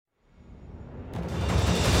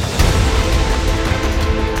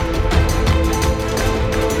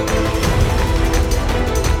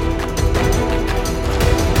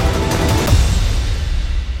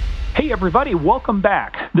everybody. Welcome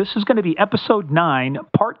back. This is going to be episode 9,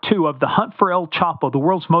 part 2 of the hunt for El Chapo, the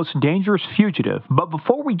world's most dangerous fugitive. But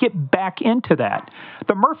before we get back into that,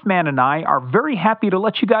 the Murph Man and I are very happy to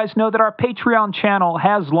let you guys know that our Patreon channel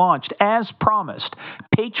has launched, as promised,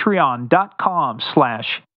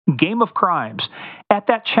 patreon.com/Game of Crimes. At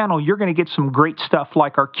that channel, you're going to get some great stuff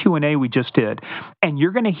like our Q&A we just did. And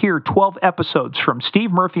you're going to hear 12 episodes from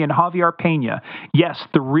Steve Murphy and Javier Pena. Yes,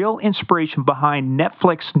 the real inspiration behind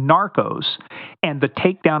Netflix Narcos and the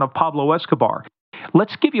takedown of Pablo Escobar.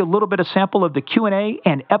 Let's give you a little bit of sample of the Q&A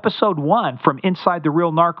and episode 1 from Inside the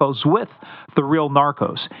Real Narcos with the Real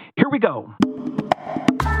Narcos. Here we go.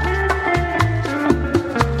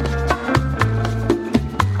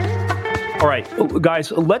 All right,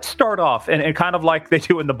 guys, let's start off, and kind of like they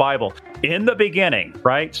do in the Bible, in the beginning,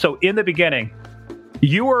 right? So in the beginning,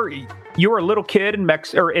 you were a little kid in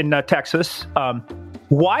Texas.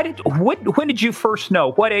 When did you first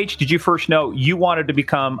know? What age did you first know you wanted to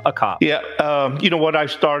become a cop? Yeah, what I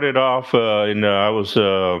started off grew up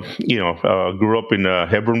in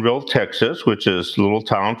Hebronville, Texas, which is a little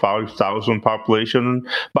town, 5,000 population,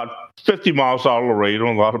 about 50 miles out of Laredo.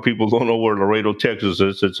 A lot of people don't know where Laredo, Texas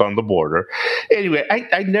is. It's on the border. Anyway,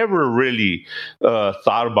 I never really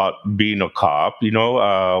thought about being a cop.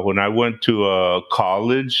 When I went to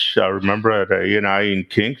college, I remember at A&I in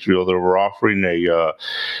Kingsville, they were offering I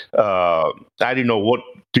didn't know what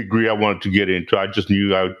degree I wanted to get into. I just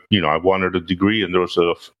knew I wanted a degree, and there was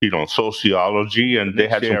sociology, and they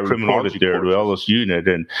had some criminology there, the LS unit.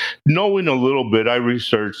 And knowing a little bit, I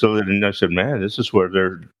researched it, and I said, man, this is where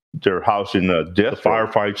they're housing death. The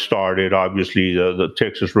firefight started. Obviously, the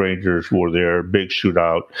Texas Rangers were there. Big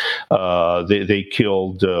shootout. They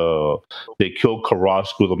killed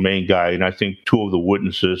Carrasco, the main guy, and I think 2 of the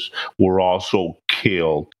witnesses were also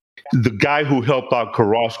killed. The guy who helped out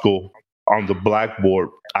Carrasco on the blackboard,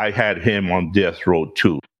 I had him on death row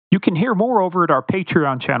too. You can hear more over at our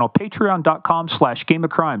Patreon channel, patreon.com/Game of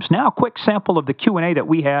Crimes. Now, a quick sample of the Q&A that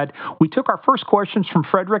we had. We took our first questions from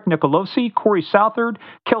Frederick Nicolosi, Corey Southard,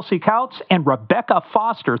 Kelsey Couts, and Rebecca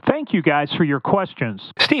Foster. Thank you guys for your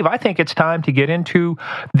questions. Steve, I think it's time to get into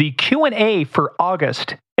the Q&A for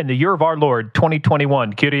August in the year of our Lord,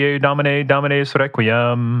 2021. Kyrie Domine, Domine's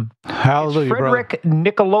Requiem. Hallelujah, Frederick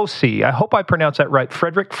Nicolosi. I hope I pronounced that right.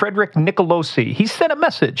 Frederick Nicolosi. He sent a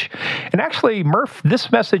message. And actually, Murph,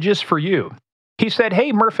 this message is for you. He said,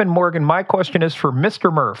 hey, Murph and Morgan, my question is for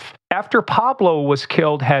Mr. Murph. After Pablo was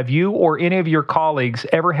killed, have you or any of your colleagues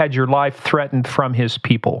ever had your life threatened from his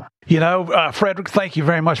people? Frederick, thank you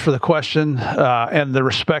very much for the question and the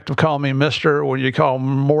respect of calling me Mr. When you call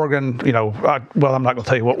Morgan, I'm not going to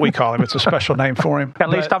tell you what we call him. It's a special name for him. At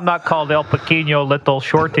least I'm not called El Pequeño Little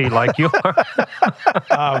Shorty like you are.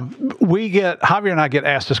 Javier and I get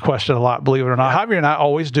asked this question a lot, believe it or not. Javier and I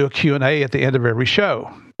always do a Q&A at the end of every show.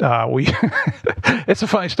 It's a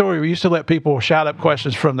funny story. We used to let people shout up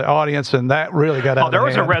questions from the audience, and that really got out of hand. There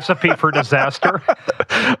was a recipe for disaster.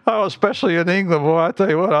 Especially in England. Boy, I tell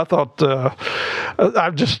you what, I thought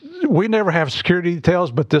we never have security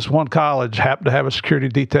details, but this one college happened to have a security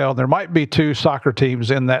detail. There might be 2 soccer teams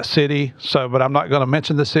in that city, but I'm not going to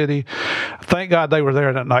mention the city. Thank God they were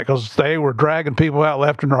there that night, because they were dragging people out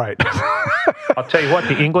left and right. I'll tell you what,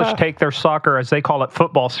 the English take their soccer, as they call it,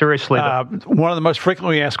 football, seriously. One of the most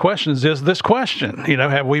frequently asked questions is this question,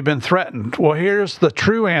 have we been threatened? Well, here's the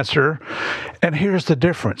true answer, and here's the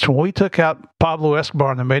difference. When we took out Pablo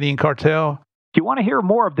Escobar and the Medellin cartel. Do you want to hear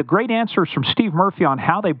more of the great answers from Steve Murphy on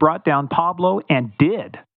how they brought down Pablo, and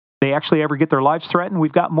did they actually ever get their lives threatened?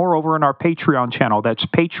 We've got more over on our Patreon channel. That's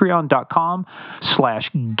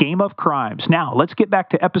patreon.com/Game of Crimes. Now, let's get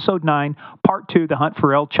back to episode 9, part 2, the hunt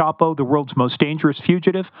for El Chapo, the world's most dangerous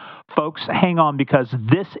fugitive. Folks, hang on, because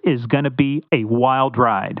this is going to be a wild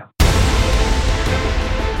ride.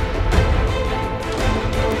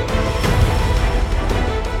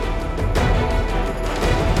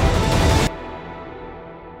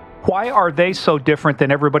 Why are they so different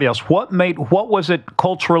than everybody else? What was it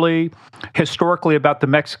culturally, historically about the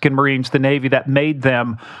Mexican Marines, the Navy, that made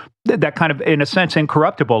them that kind of, in a sense,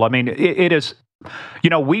 incorruptible? I mean, it is,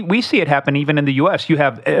 we see it happen even in the U.S. You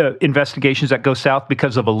have investigations that go south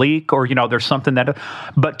because of a leak, or, there's something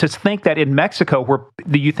but to think that in Mexico, where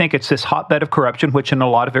you think it's this hotbed of corruption, which in a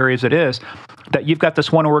lot of areas it is, that you've got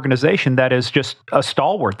this one organization that is just a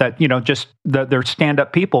stalwart, that, they're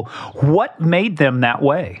stand-up people. What made them that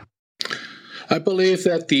way? I believe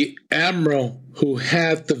that the admiral who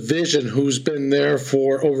had the vision, who's been there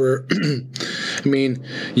for over I mean,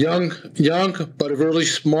 young, but really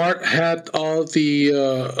smart. Had all the,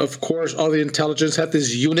 of course, all the intelligence. Had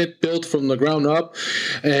this unit built from the ground up,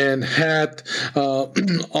 and had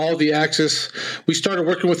all the access. We started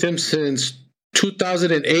working with him since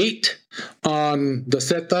 2008 on the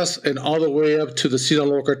Zetas and all the way up to the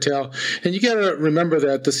Sinaloa cartel. And you got to remember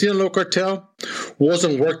that the Sinaloa cartel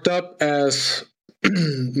wasn't worked up as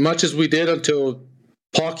much as we did until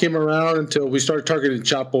Paul came around, until we started targeting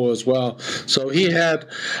Chapo as well. So he had,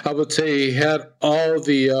 I would say, he had all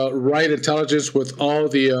the right intelligence with all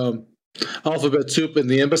the alphabet soup in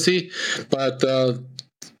the embassy, but the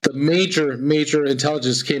major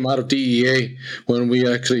intelligence came out of DEA when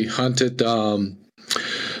we actually hunted.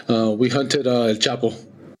 We hunted El Chapo.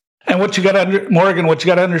 And what you got to Morgan, what you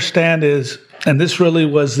got to understand is, and this really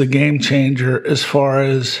was the game changer as far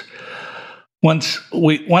as once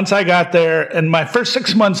I got there, and my first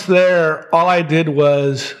 6 months there, all I did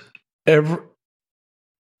was 20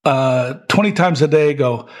 times a day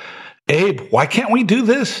go, Abe, why can't we do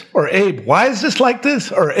this? Or Abe, why is this like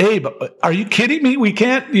this? Or Abe, are you kidding me? We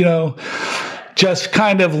can't, just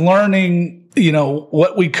kind of learning,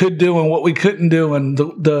 what we could do and what we couldn't do, and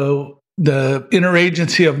the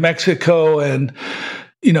interagency of Mexico, and,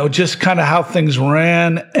 just kind of how things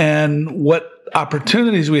ran and what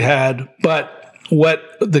opportunities we had. But what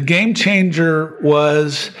the game changer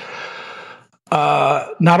was,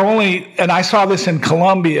 not only, and I saw this in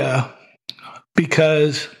Colombia,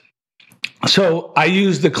 because so I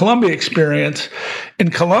used the Colombia experience. In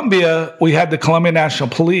Colombia, we had the Colombian National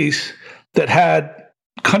Police that had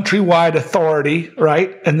countrywide authority,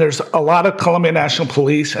 right? And there's a lot of Colombian National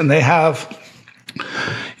Police, and they have,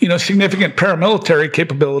 significant paramilitary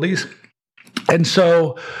capabilities. And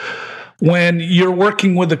so when you're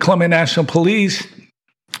working with the Colombian National Police,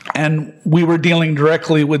 and we were dealing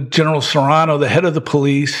directly with General Serrano, the head of the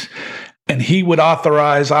police, and he would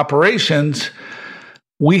authorize operations,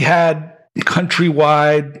 we had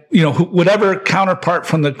countrywide, whatever counterpart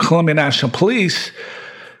from the Colombian National Police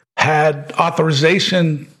had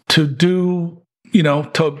authorization to do,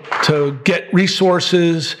 to get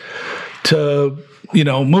resources, to,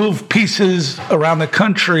 move pieces around the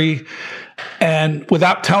country, and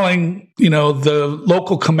without telling, the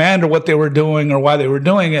local commander what they were doing or why they were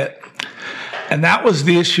doing it. And that was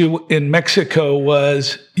the issue in Mexico,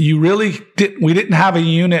 was we didn't have a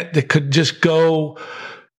unit that could just go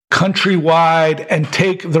countrywide and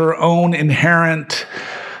take their own inherent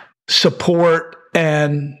support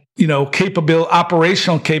and,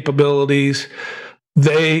 operational capabilities.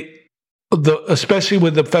 Especially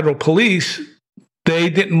with the federal police,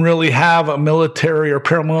 they didn't really have a military or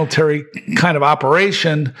paramilitary kind of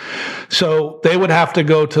operation. So they would have to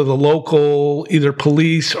go to the local, either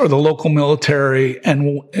police or the local military,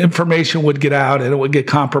 and information would get out and it would get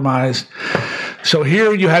compromised. So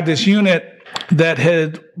here you had this unit that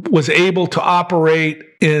was able to operate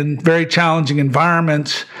in very challenging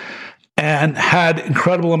environments and had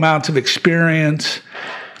incredible amounts of experience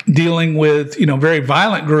dealing with, very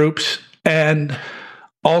violent groups, and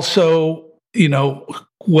also,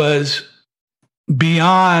 was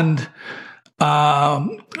beyond,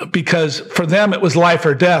 because for them it was life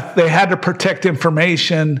or death. They had to protect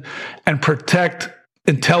information and protect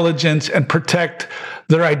intelligence and protect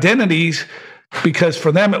their identities, because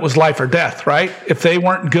for them it was life or death, right? If they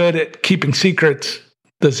weren't good at keeping secrets,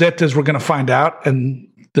 the Zetas were going to find out and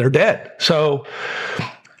they're dead. So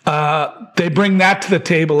they bring that to the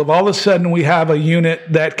table. Of all of a sudden we have a unit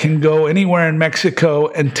that can go anywhere in Mexico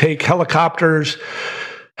and take helicopters,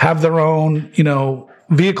 have their own,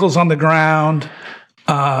 vehicles on the ground.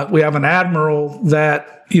 We have an admiral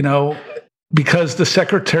that, because the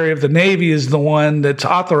Secretary of the Navy is the one that's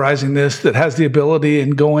authorizing this, that has the ability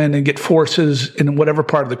and go in and get forces in whatever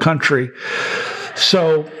part of the country.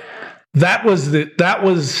 So that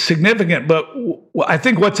was significant. But I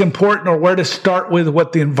think what's important, or where to start with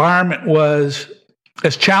what the environment was,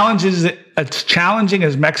 as challenging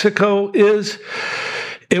as Mexico is,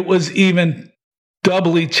 it was even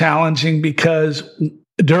doubly challenging, because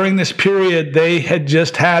during this period they had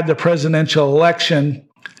just had the presidential election,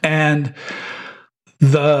 and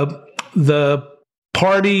the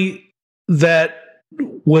party that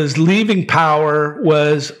was leaving power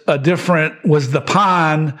was the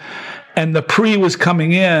PAN, and the PRI was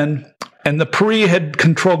coming in, and the PRI had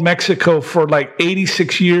controlled Mexico for like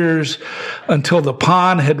 86 years until the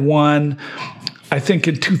PAN had won, I think,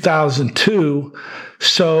 in 2002.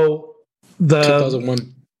 So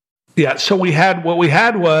 2001. Yeah. So what we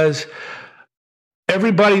had was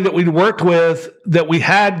everybody that we worked with, that we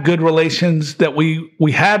had good relations, that we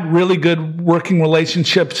had really good working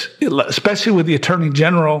relationships, especially with the Attorney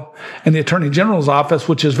General and the Attorney General's office,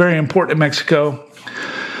 which is very important in Mexico.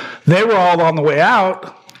 They were all on the way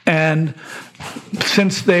out, and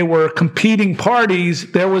since they were competing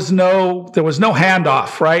parties, there was no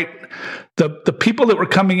handoff, right? The people that were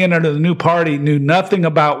coming in under the new party knew nothing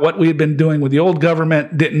about what we had been doing with the old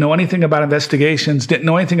government, didn't know anything about investigations, didn't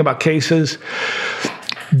know anything about cases,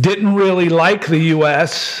 didn't really like the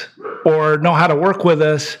U.S. or know how to work with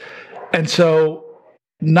us. And so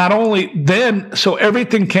so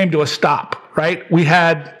everything came to a stop, right? We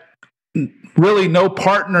had really no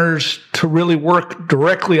partners to really work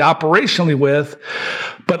directly operationally with.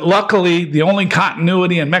 But luckily, the only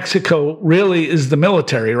continuity in Mexico really is the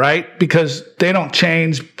military, right? Because they don't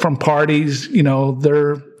change from parties. They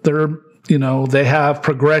have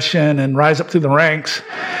progression and rise up through the ranks.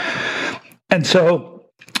 And so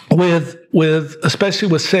especially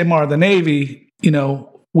with SEMAR, the Navy,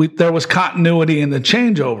 there was continuity in the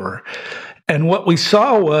changeover. And what we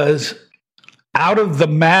saw was, out of the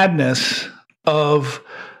madness of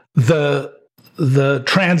the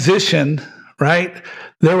transition, right,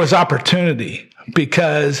 there was opportunity,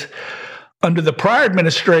 because under the prior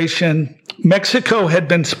administration, Mexico had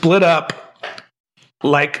been split up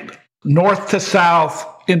like north to south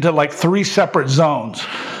into like 3 separate zones.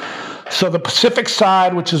 So the Pacific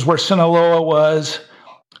side, which is where Sinaloa was,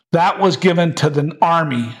 that was given to the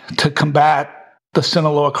Army to combat the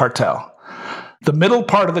Sinaloa cartel. The middle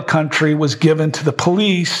part of the country was given to the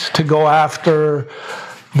police to go after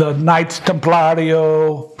the Knights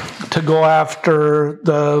Templario, to go after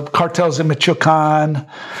the cartels in Michoacan,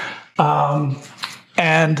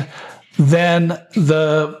 and then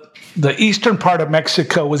the eastern part of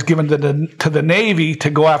Mexico was given to the Navy to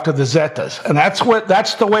go after the Zetas, and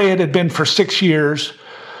that's the way it had been for 6 years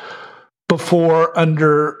before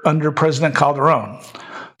under President Calderon.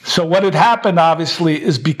 So what had happened, obviously,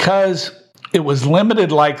 is because it was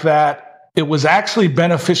limited like that, it was actually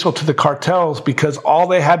beneficial to the cartels, because all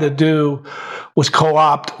they had to do was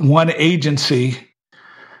co-opt one agency,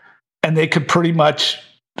 and they could pretty much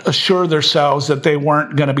assure themselves that they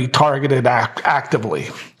weren't going to be targeted actively.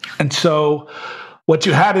 And so what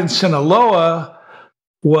you had in Sinaloa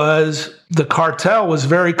was the cartel was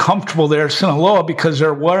very comfortable there in Sinaloa, because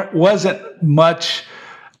there wasn't much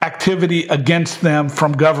activity against them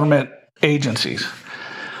from government agencies.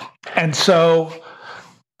 And so,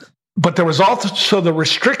 but there was also the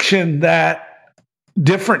restriction that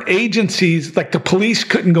different agencies, like the police,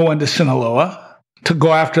 couldn't go into Sinaloa to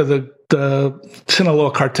go after the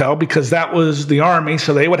Sinaloa cartel, because that was the Army,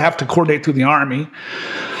 so they would have to coordinate through the Army.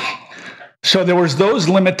 So there was those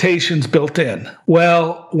limitations built in.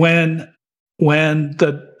 Well, when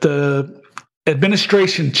the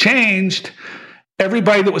administration changed,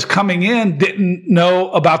 everybody that was coming in didn't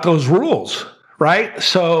know about those rules, right?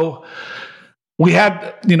 So we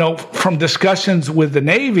had, from discussions with the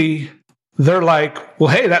Navy, they're like, well,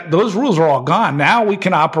 hey, those rules are all gone. Now we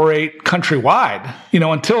can operate countrywide.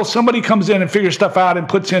 Until somebody comes in and figures stuff out and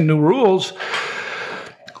puts in new rules.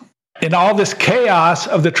 In all this chaos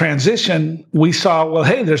of the transition, we saw, well,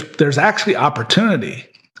 hey, there's actually opportunity.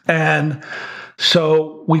 And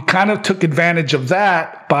so we kind of took advantage of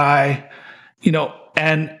that by,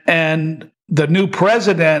 and the new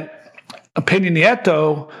president, Peña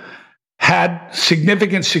Nieto, had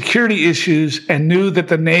significant security issues and knew that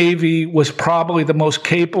the Navy was probably the most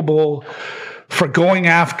capable for going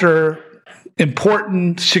after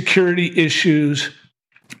important security issues.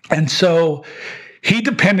 And so he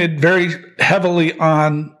depended very heavily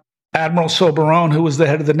on Admiral Soberón, who was the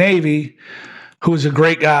head of the Navy, who was a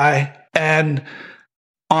great guy, and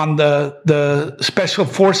on the Special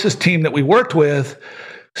Forces team that we worked with.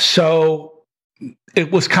 So it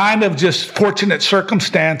was kind of just fortunate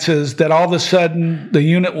circumstances that all of a sudden the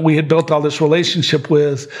unit we had built all this relationship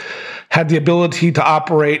with had the ability to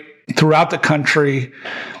operate throughout the country,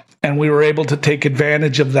 and we were able to take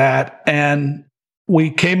advantage of that. And we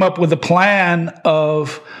came up with a plan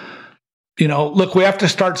of, look, we have to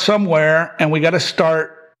start somewhere, and we got to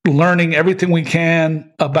start learning everything we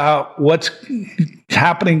can about what's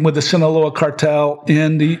happening with the Sinaloa cartel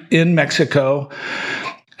in Mexico,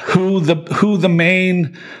 who the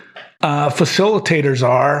main facilitators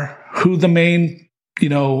are, who the main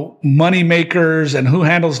money makers, and who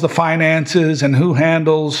handles the finances, and who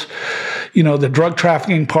handles the drug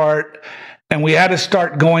trafficking part. And we had to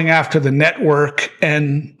start going after the network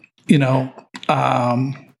and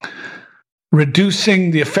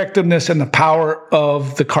reducing the effectiveness and the power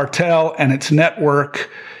of the cartel and its network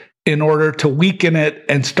in order to weaken it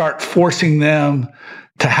and start forcing them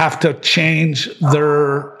to have to change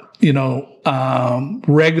their,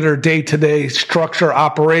 regular day-to-day structure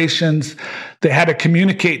operations. They had to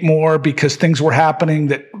communicate more because things were happening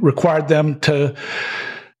that required them to,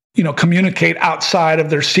 communicate outside of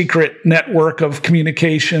their secret network of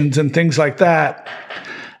communications and things like that.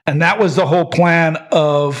 And that was the whole plan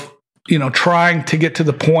of, trying to get to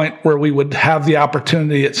the point where we would have the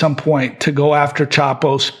opportunity at some point to go after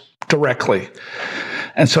Chapo directly.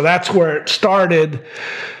 And so that's where it started.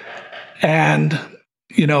 And,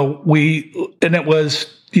 it was,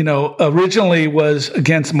 originally was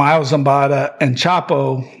against Miles Zambada and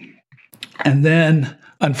Chapo. And then,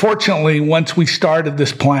 unfortunately, once we started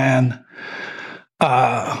this plan,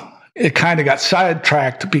 it kind of got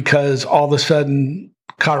sidetracked because all of a sudden,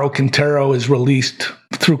 Caro Quintero is released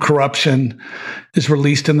through corruption, is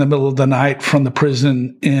released in the middle of the night from the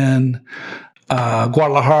prison in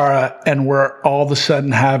Guadalajara, and we're all of a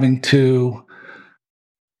sudden having to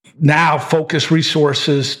now focus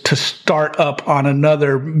resources to start up on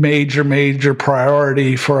another major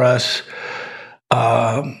priority for us,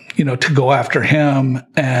 to go after him,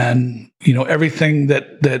 and everything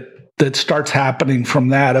that starts happening from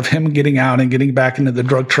that, of him getting out and getting back into the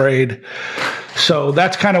drug trade. So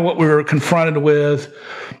that's kind of what we were confronted with,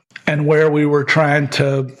 and where we were trying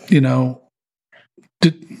to,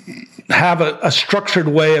 have a structured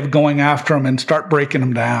way of going after them and start breaking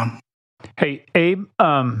them down. Hey, Abe,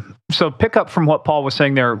 so pick up from what Paul was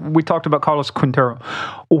saying there. We talked about Carlos Quintero.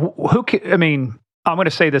 I'm going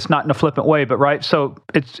to say this not in a flippant way, but right? So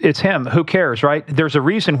it's him. Who cares, right? There's a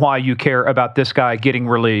reason why you care about this guy getting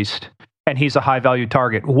released, and he's a high-value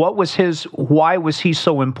target. Why was he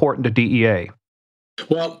so important to DEA?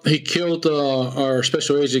 Well, he killed our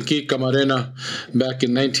special agent, Kid Camarena, back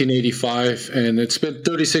in 1985, and it's been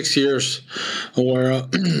 36 years where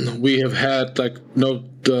we have had no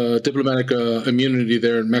diplomatic immunity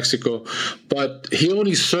there in Mexico. But he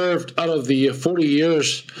only served, out of the 40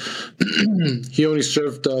 years, he only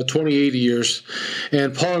served 28 years.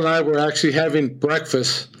 And Paul and I were actually having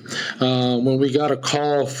breakfast when we got a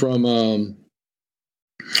call from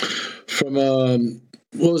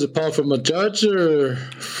what was it, Paul, from a judge or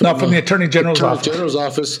from the Attorney General's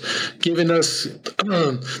office, giving us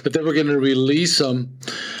that they were going to release him.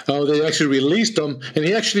 They actually released him, and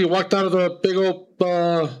he actually walked out of the big old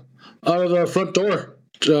out of the front door.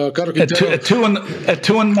 At 2 in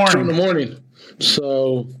the morning.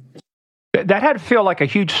 So that had to feel like a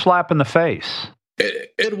huge slap in the face.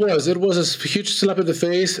 It was a huge slap in the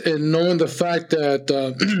face, and knowing the fact that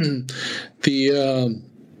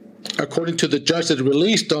according to the judge that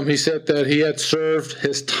released him, he said that he had served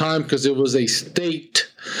his time because it was a state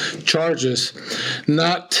charges.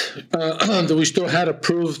 Not that we still had to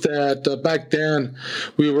prove that back then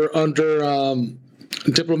we were under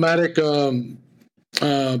diplomatic.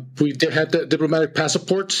 We did have the diplomatic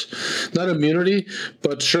passports, not immunity,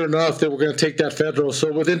 but sure enough, they were going to take that federal.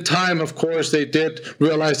 So within time, of course, they did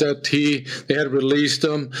realize that they had released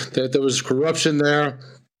him, that there was corruption there.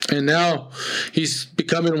 And now he's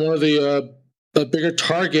becoming one of the bigger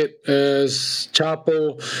target as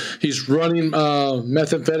Chapo. He's running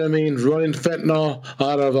methamphetamine, running fentanyl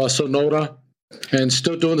out of Sonora, and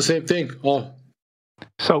still doing the same thing.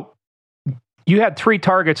 So you had 3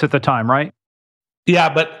 targets at the time, right?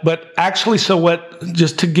 Yeah, but actually, so what?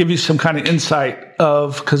 Just to give you some kind of insight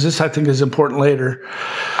of, because this I think is important later.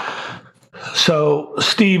 So,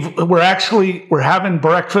 Steve, we're having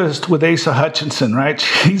breakfast with Asa Hutchinson, right?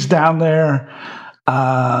 She's down there.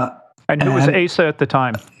 And who was Asa at the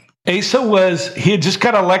time? Asa he had just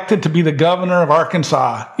got elected to be the governor of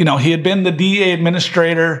Arkansas. He had been the DA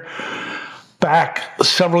administrator back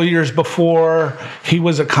several years before. He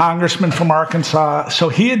was a congressman from Arkansas. So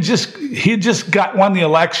he had just won the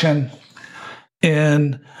election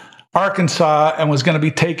in Arkansas and was going to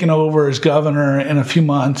be taken over as governor in a few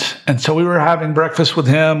months. And so we were having breakfast with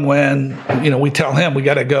him when, we tell him we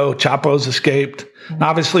got to go. Chapo's escaped. And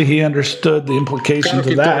obviously he understood the implications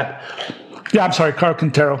of that. Yeah, I'm sorry, Caro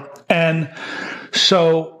Quintero. And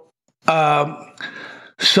so Abe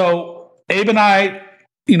and I,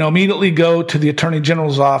 immediately go to the Attorney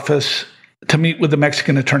General's office to meet with the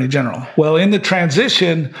Mexican Attorney General. Well, in the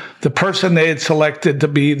transition, the person they had selected to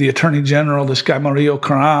be the Attorney General, this guy Murillo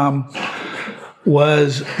Karam,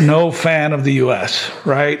 was no fan of the U.S.,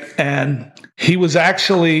 right? And he was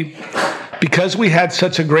actually, because we had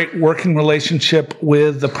such a great working relationship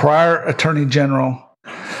with the prior Attorney General,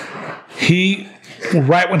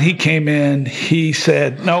 right when he came in, he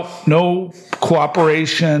said, no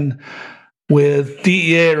cooperation with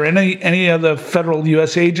DEA or any of the federal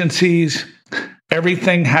U.S. agencies.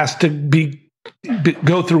 everything has to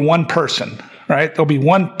go through one person, right? There'll be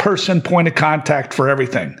one person point of contact for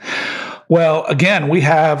everything. Well, again, we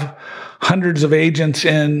have hundreds of agents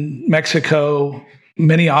in Mexico,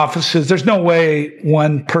 many offices. There's no way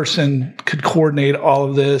one person could coordinate all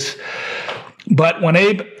of this. But when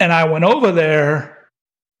Abe and I went over there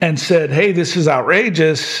and said, hey, this is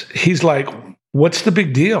outrageous, he's like, what's the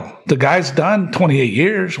big deal? The guy's done 28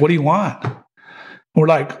 years. What do you want? We're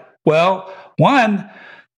like, well, one,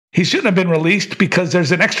 he shouldn't have been released because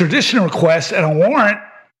there's an extradition request and a warrant,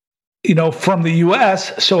 from the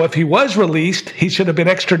U.S. So if he was released, he should have been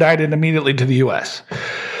extradited immediately to the U.S.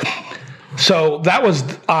 So that was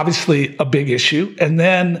obviously a big issue. And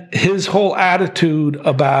then his whole attitude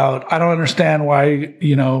about, I don't understand why,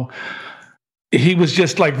 he was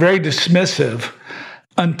just like very dismissive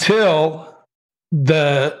until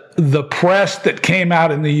the press that came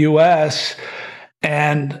out in the U.S.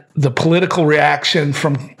 and the political reaction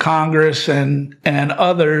from Congress and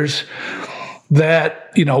others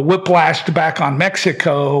that, whiplashed back on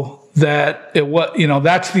Mexico, that it was,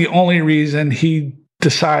 that's the only reason he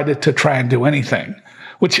decided to try and do anything,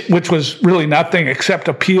 which was really nothing except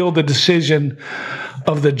appeal the decision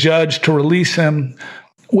of the judge to release him.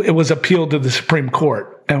 It was appealed to the Supreme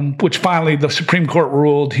Court, and which finally the Supreme Court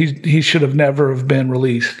ruled he should have never have been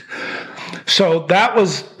released. So that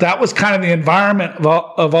was kind of the environment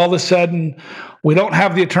of all of a sudden, we don't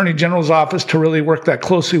have the Attorney General's office to really work that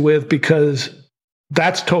closely with because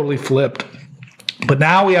that's totally flipped. But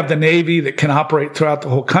now we have the Navy that can operate throughout the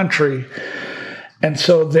whole country. And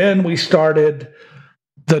so then we started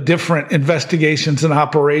the different investigations and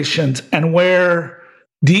operations, and where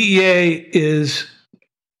DEA is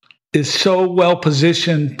so well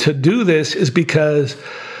positioned to do this is because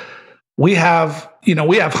we have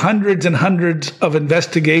hundreds and hundreds of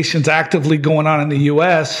investigations actively going on in the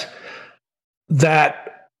U.S.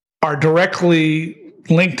 that are directly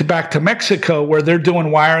linked back to Mexico, where they're doing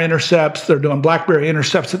wire intercepts, they're doing BlackBerry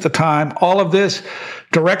intercepts at the time, all of this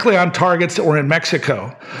directly on targets that were in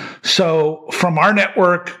Mexico. So from our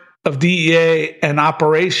network of DEA and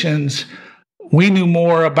operations, we knew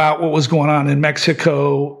more about what was going on in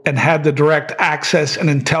Mexico and had the direct access and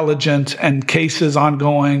intelligence and cases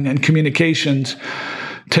ongoing and communications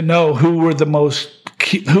to know who were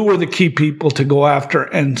the key people to go after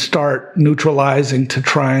and start neutralizing to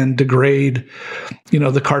try and degrade,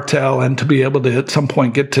 the cartel and to be able to at some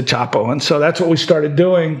point get to Chapo. And so that's what we started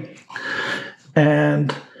doing.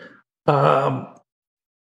 And, so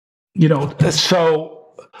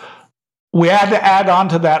we had to add on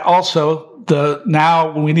to that also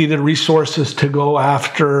now we needed resources to go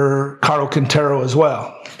after Caro Quintero as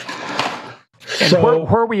well. And So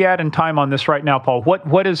where are we at in time on this right now, Paul?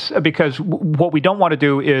 What is, because what we don't want to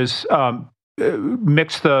do is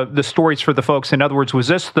mix the stories for the folks. In other words, was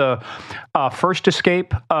this the first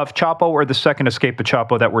escape of Chapo or the second escape of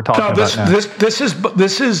Chapo that we're talking about now?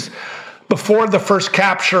 This is before the first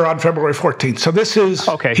capture on February 14th. So this is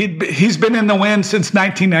okay. He's been in the wind since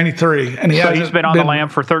 1993, and he's been on the lam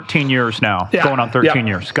for 13 years now, going on 13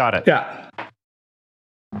 years. Got it. Yeah.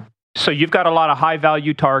 So you've got a lot of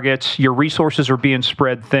high-value targets. Your resources are being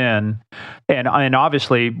spread thin, and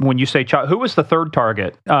obviously, when you say Chapo, who was the third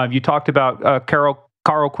target? You talked about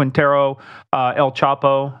Caro Quintero, El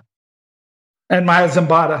Chapo, and Ismael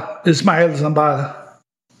Zambada.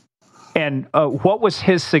 And what was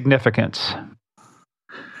his significance?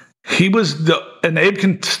 He was and Abe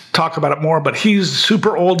can talk about it more, but he's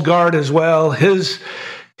super old guard as well. His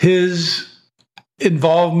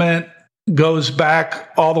involvement goes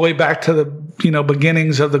back all the way back to the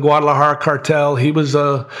beginnings of the Guadalajara cartel. He was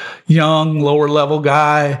a young, lower level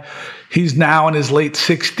guy. He's now in his late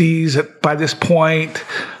 60s by this point,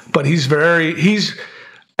 but he's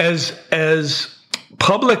as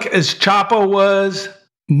public as Chapo was.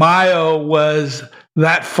 Mayo was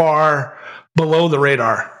that far below the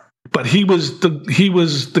radar, but he was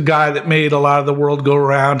the guy that made a lot of the world go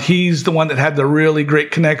around. He's the one that had the really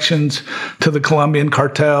great connections to the Colombian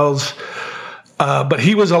cartels, but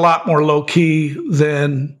he was a lot more low key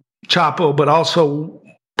than Chapo, but also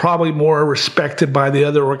probably more respected by the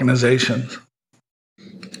other organizations.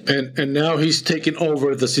 And now he's taken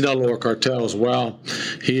over the Sinaloa cartel as well.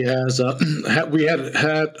 He has we had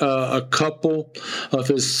a couple of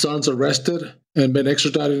his sons arrested and been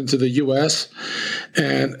extradited into the U.S.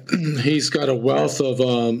 And he's got a wealth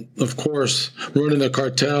of course, running the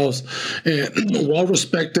cartels, and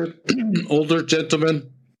well-respected older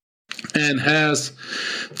gentleman. and has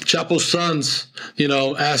Chapo's sons,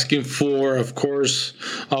 asking for, of course,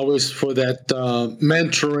 always for that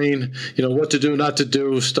mentoring, what to do, not to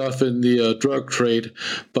do stuff in the drug trade.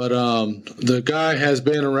 But the guy has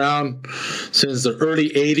been around since the early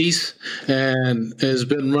 80s and has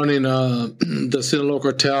been running the Sinaloa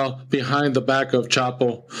cartel behind the back of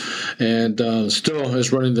Chapo, and still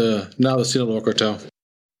is running the Sinaloa cartel.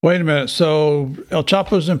 Wait a minute. So El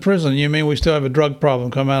Chapo's in prison. You mean we still have a drug problem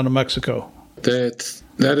coming out of Mexico? That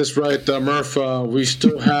is right, Murph. We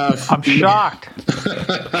still have... I'm shocked.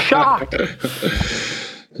 Shocked.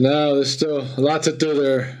 No, there's still a lot to do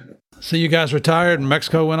there. So you guys retired and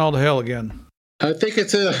Mexico went all to hell again. I think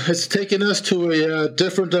it's taken us to a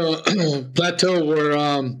different plateau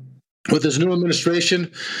where... with this new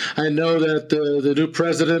administration, I know that the new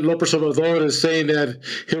president, López Obrador, is saying that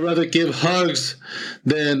he'd rather give hugs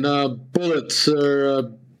than bullets,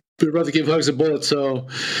 or he'd rather give hugs than bullets. So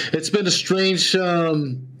it's been a strange.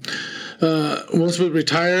 Once we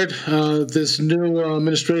retired, this new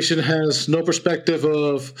administration has no perspective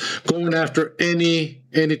of going after any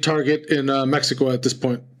target in Mexico at this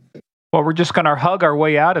point. Well, we're just going to hug our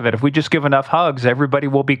way out of it. If we just give enough hugs, everybody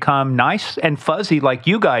will become nice and fuzzy like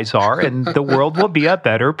you guys are, and the world will be a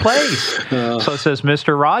better place. So says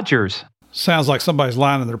Mr. Rogers. Sounds like somebody's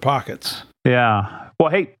lying in their pockets. Yeah. Well,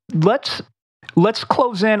 hey, let's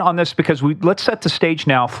close in on this because let's set the stage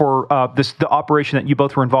now for the operation that you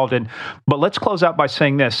both were involved in. But let's close out by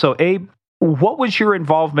saying this. So, Abe, what was your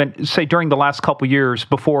involvement, say, during the last couple of years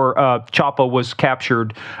before Chapo was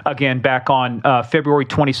captured again back on February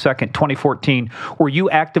 22nd, 2014? Were you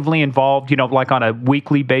actively involved, like on a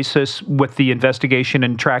weekly basis with the investigation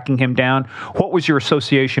and tracking him down? What was your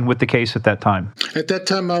association with the case at that time? At that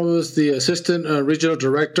time, I was the assistant regional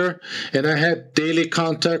director, and I had daily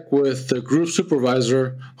contact with the group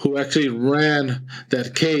supervisor who actually ran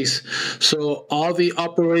that case. So all the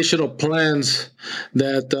operational plans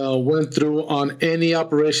that went through on any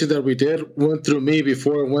operation that we did went through me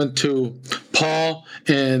before it went to Paul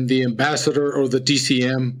and the ambassador or the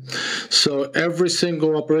DCM. So every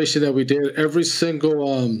single operation that we did, every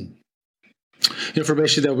single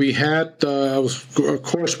information that we had, of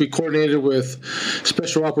course, we coordinated with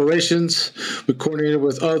special operations, we coordinated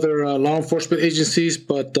with other law enforcement agencies,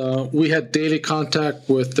 but we had daily contact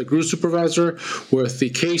with the group supervisor, with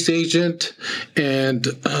the case agent, and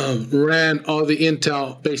ran all the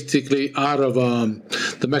intel basically out of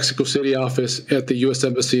the Mexico City office at the U.S.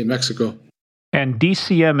 Embassy in Mexico. And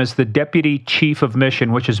DCM is the Deputy Chief of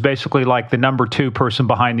Mission, which is basically like the number 2 person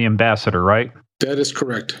behind the ambassador, right? That is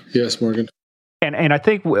correct. Yes, Morgan. And I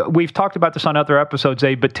think we've talked about this on other episodes,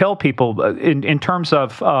 Abe, but tell people in terms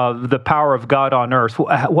of the power of God on earth,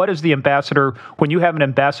 what is the ambassador, when you have an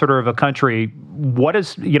ambassador of a country, what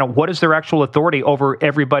is their actual authority over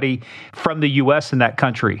everybody from the U.S. in that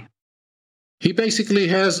country? He basically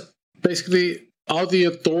has all the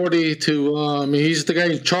authority to, he's the guy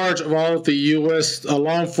in charge of all the U.S.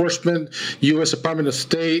 Law enforcement, U.S. Department of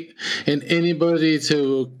State, and anybody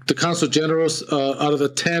to the consul generals, out of the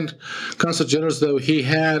 10 consul generals that he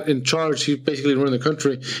had in charge, he basically ran the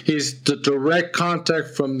country. He's the direct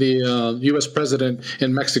contact from the U.S. president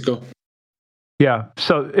in Mexico. Yeah.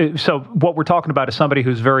 So what we're talking about is somebody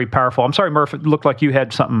who's very powerful. I'm sorry, Murph, it looked like you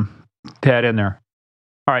had something to add in there.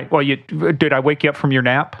 All right. Well, did I wake you up from your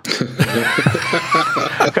nap? We're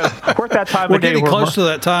at that time of day. We're getting close to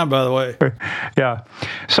that time, by the way. Yeah.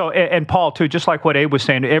 So, and Paul, too, just like what Abe was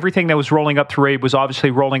saying, everything that was rolling up through Abe was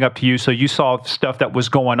obviously rolling up to you. So you saw stuff that was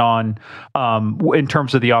going on in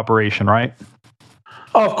terms of the operation, right?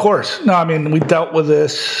 Oh, of course. No, we dealt with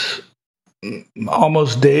this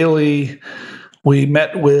almost daily. We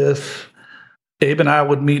met with, Abe and I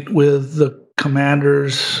would meet with the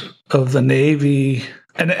commanders of the Navy.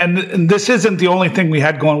 And this isn't the only thing we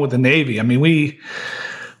had going with the Navy.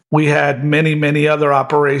 We had many, many other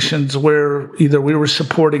operations where either we were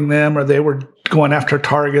supporting them or they were going after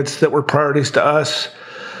targets that were priorities to us.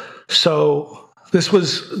 So this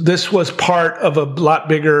was part of a lot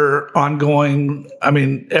bigger ongoing,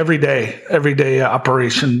 everyday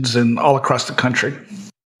operations and all across the country.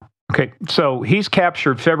 Okay, so he's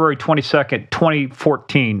captured February 22nd,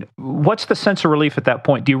 2014. What's the sense of relief at that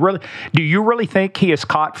point? Do you really think he is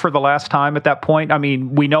caught for the last time at that point?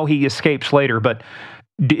 We know he escapes later, but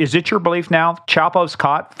is it your belief now Chapo's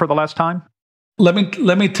caught for the last time? Let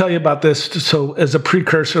me tell you about this so as a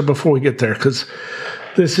precursor before we get there, because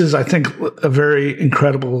this is, I think, a very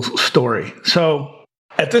incredible story. So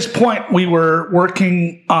at this point, we were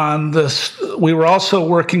working on this. We were also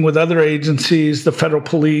working with other agencies, the federal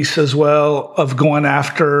police as well, of going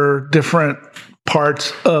after different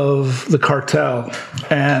parts of the cartel.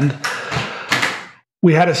 And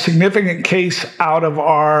we had a significant case out of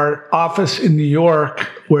our office in New York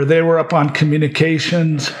where they were up on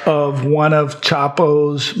communications of one of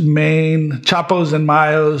Chapo's and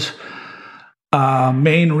Mayo's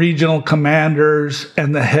main regional commanders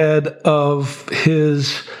and the head of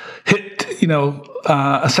his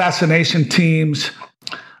assassination teams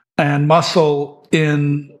and muscle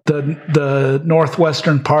in the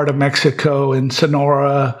northwestern part of Mexico, in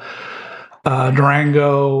Sonora,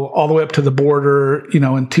 Durango, all the way up to the border,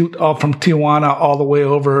 all from Tijuana all the way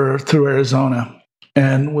over through Arizona,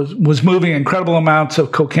 and was moving incredible amounts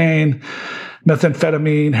of cocaine,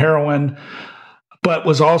 methamphetamine, heroin, but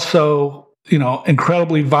was also,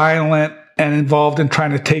 incredibly violent and involved in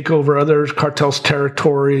trying to take over other cartels'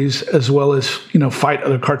 territories as well as, fight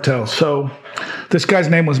other cartels. So this guy's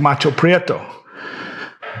name was Macho Prieto,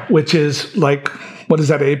 which is like, what is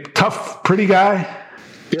that, a tough, pretty guy?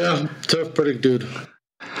 Yeah, tough, pretty dude.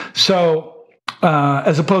 So,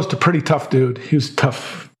 as opposed to pretty tough dude, he was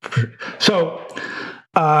tough. So,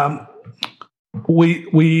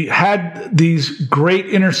 we had these great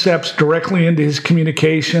intercepts directly into his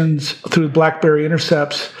communications through BlackBerry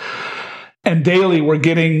intercepts, and daily we're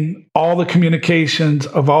getting all the communications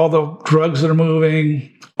of all the drugs that are moving,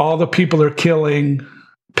 all the people they're killing,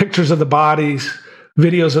 pictures of the bodies,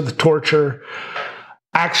 videos of the torture.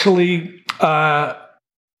 Actually,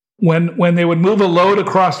 when they would move a load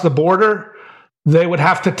across the border, they would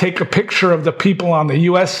have to take a picture of the people on the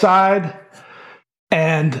U.S. side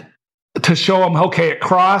and to show them, okay, it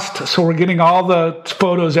crossed. So we're getting all the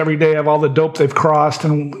photos every day of all the dope they've crossed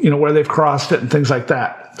and, where they've crossed it and things like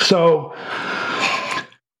that. So,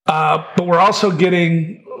 but we're also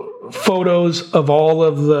getting photos of all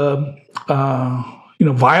of the,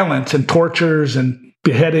 violence and tortures and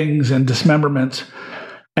beheadings and dismemberments.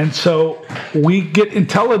 And so we get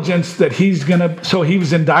intelligence that so he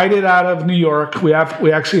was indicted out of New York. We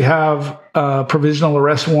actually have a provisional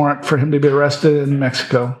arrest warrant for him to be arrested in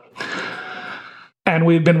Mexico. And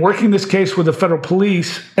we've been working this case with the federal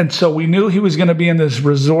police. And so we knew he was going to be in this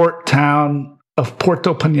resort town of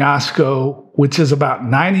Puerto Peñasco, which is about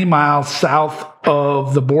 90 miles south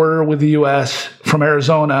of the border with the U.S. from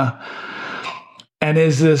Arizona, and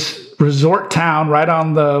is this resort town right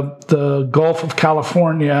on the Gulf of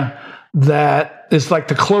California that is like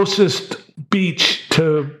the closest beach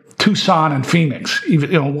to Tucson and Phoenix.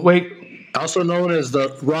 Also known as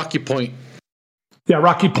the Rocky Point. Yeah,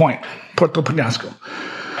 Rocky Point, Puerto Peñasco.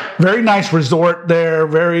 Very nice resort there.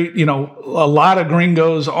 Very, a lot of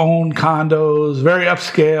gringos own condos, very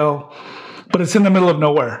upscale, but it's in the middle of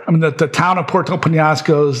nowhere. I mean, the town of Puerto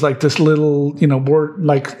Peñasco is like this little,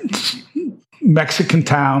 Mexican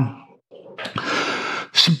town.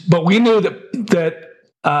 But we knew that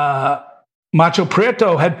Macho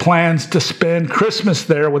Prieto had plans to spend Christmas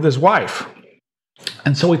there with his wife.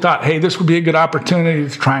 And so we thought, hey, this would be a good opportunity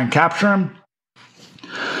to try and capture him.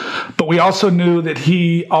 But we also knew that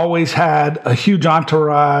he always had a huge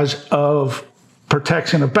entourage of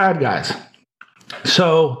protection of bad guys.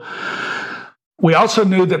 So we also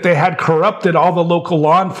knew that they had corrupted all the local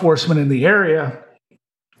law enforcement in the area.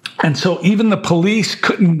 And so even the police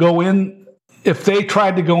couldn't go in. If they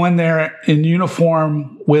tried to go in there in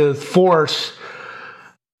uniform with force,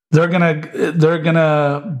 it's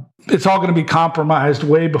all gonna be compromised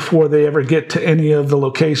way before they ever get to any of the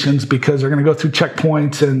locations, because they're gonna go through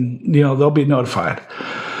checkpoints and they'll be notified.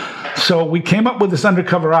 So we came up with this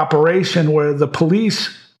undercover operation where the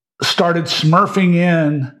police started smurfing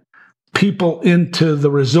in people into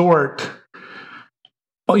the resort.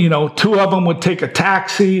 Two of them would take a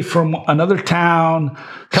taxi from another town.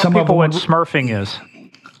 Tell people what smurfing is.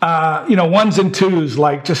 Ones and twos,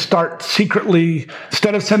 like just start secretly,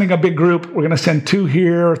 instead of sending a big group, we're going to send two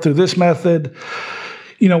here through this method,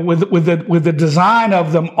 with the design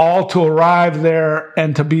of them all to arrive there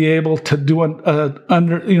and to be able to do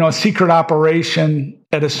a secret operation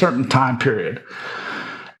at a certain time period.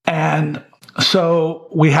 And so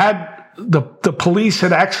we had the police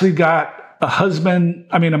had actually got a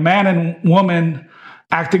man and woman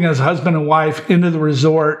acting as husband and wife into the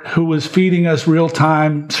resort, who was feeding us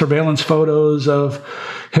real-time surveillance photos of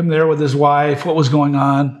him there with his wife, what was going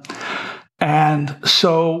on. And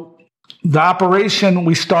so the operation,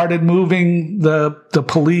 we started moving the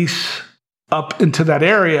police up into that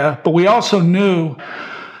area, but we also knew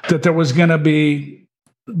that they were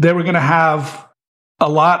going to have a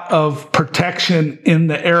lot of protection in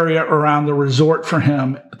the area around the resort for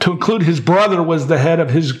him, to include his brother was the head of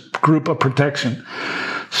his group of protection.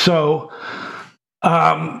 So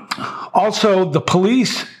also the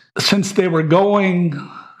police, since they were going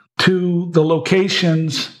to the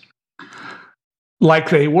locations like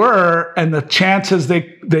they were, and the chances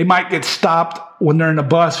they might get stopped when they're in a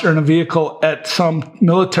bus or in a vehicle at some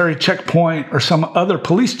military checkpoint or some other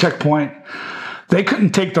police checkpoint, they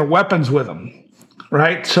couldn't take their weapons with them,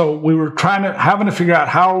 right? So we were having to figure out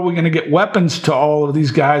how are we going to get weapons to all of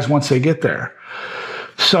these guys once they get there.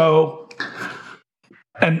 So,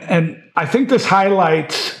 and I think this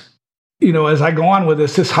highlights, as I go on with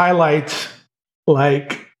this highlights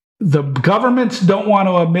like the governments don't want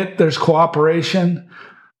to admit there's cooperation,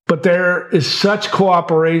 but there is such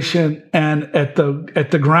cooperation, and at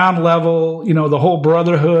the ground level, the whole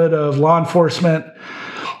brotherhood of law enforcement,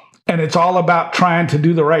 and it's all about trying to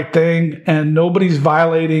do the right thing, and nobody's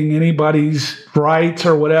violating anybody's rights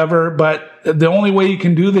or whatever. But the only way you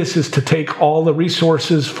can do this is to take all the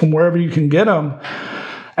resources from wherever you can get them.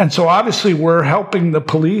 And so obviously we're helping the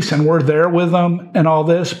police and we're there with them and all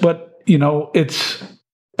this, but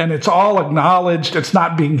it's all acknowledged. It's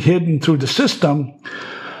not being hidden through the system,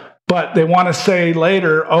 but they want to say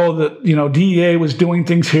later, DEA was doing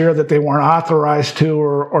things here that they weren't authorized to,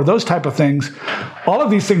 or those type of things. All of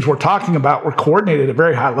these things we're talking about were coordinated at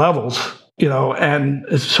very high levels,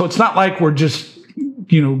 and so it's not like we're just,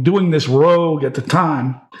 doing this rogue at the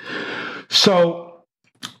time. So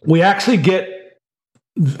we actually get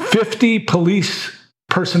 50 police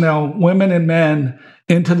personnel, women and men,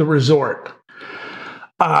 into the resort.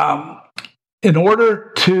 The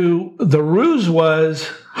ruse was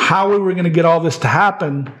how we were going to get all this to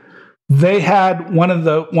happen. They had one of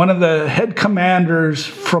the head commanders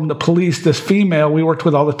from the police, this female we worked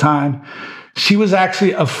with all the time. She was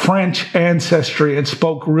actually of French ancestry and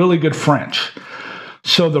spoke really good French.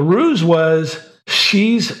 So the ruse was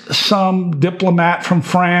she's some diplomat from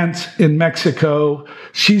France in Mexico.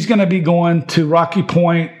 She's going to be going to Rocky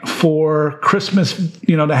Point for Christmas,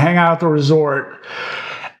 to hang out at the resort.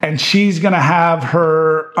 And she's going to have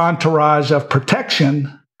her entourage of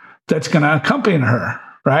protection that's going to accompany her,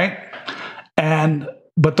 right?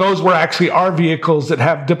 But those were actually our vehicles that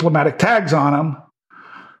have diplomatic tags on them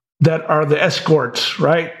that are the escorts,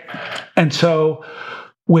 right? And so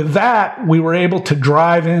with that, we were able to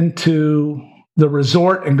drive into the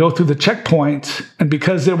resort and go through the checkpoints. And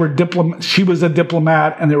because she was a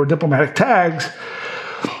diplomat and there were diplomatic tags,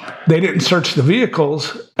 they didn't search the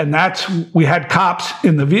vehicles, and we had cops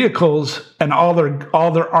in the vehicles and all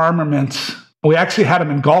their armaments. We actually had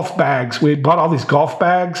them in golf bags. We had bought all these golf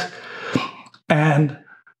bags, and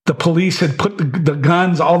the police had put the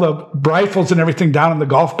guns, all the rifles and everything down in the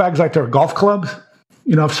golf bags like they were golf clubs.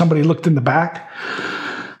 If somebody looked in the back.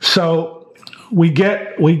 So we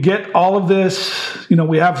get all of this.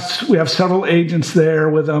 We have several agents there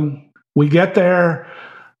with them. We get there.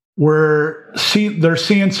 They're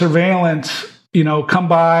seeing surveillance, come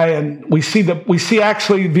by, and we see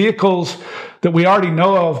actually vehicles that we already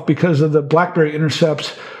know of because of the BlackBerry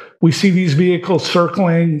intercepts. We see these vehicles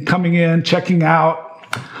circling, coming in, checking out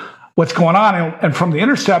what's going on. And from the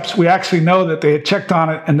intercepts, we actually know that they had checked on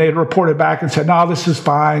it and they had reported back and said, no, this is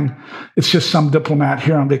fine. It's just some diplomat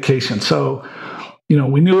here on vacation. So,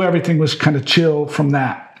 we knew everything was kind of chill from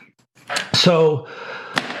that. So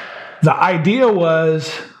the idea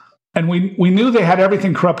was, and we knew they had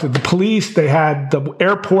everything corrupted. The police, they had the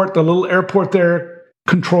airport, the little airport there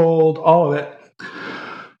controlled, all of it.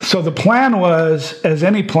 So the plan was, as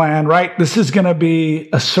any plan, right? This is going to be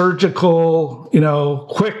a surgical,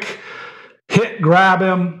 quick hit, grab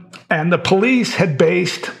him. And the police had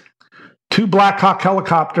based 2 Black Hawk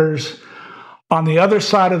helicopters on the other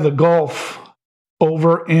side of the Gulf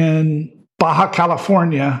over in Baja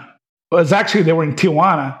California. It was actually, they were in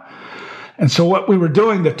Tijuana. And so what we were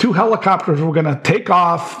doing, the 2 helicopters were going to take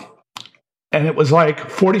off, and it was like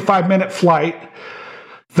 45-minute flight.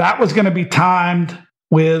 That was going to be timed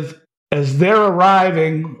with, as they're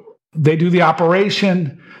arriving, they do the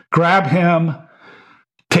operation, grab him,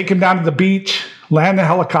 take him down to the beach, land the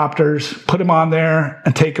helicopters, put him on there,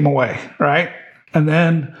 and take him away, right? And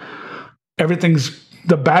then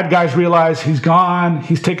the bad guys realize he's gone,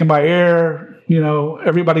 he's taken by air,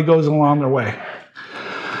 everybody goes along their way.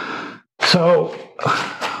 So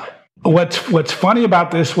what's funny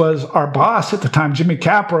about this was our boss at the time, Jimmy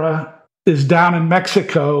Capra, is down in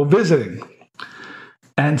Mexico visiting.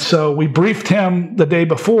 And so we briefed him the day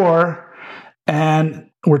before, and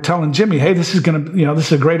we're telling Jimmy, hey, this is this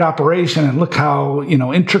is a great operation, and look how,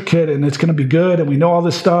 intricate, and it's going to be good, and we know all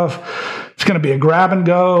this stuff. It's going to be a grab and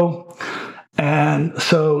go. And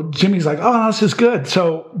so Jimmy's like, oh, no, this is good.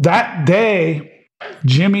 So that day,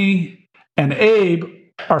 Jimmy and Abe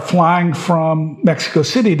are flying from Mexico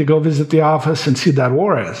City to go visit the office in Ciudad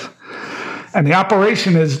Juarez. and the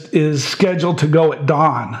operation is scheduled to go at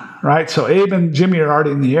dawn, right? So Abe and Jimmy are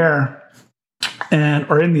already in the air,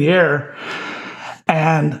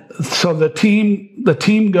 and so the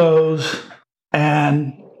team goes,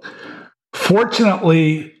 and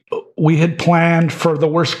fortunately, we had planned for the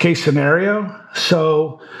worst case scenario.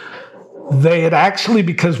 So they had actually,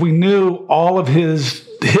 because we knew all of his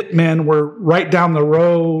hitmen were right down the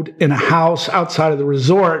road in a house outside of the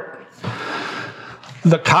resort,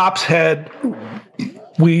 the cops they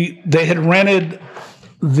had rented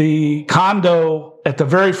the condo at the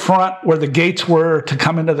very front where the gates were to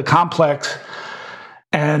come into the complex.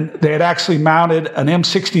 And they had actually mounted an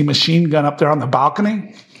M60 machine gun up there on the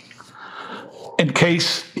balcony in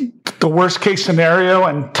case the worst case scenario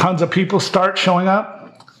and tons of people start showing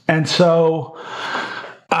up. And so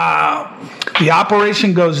the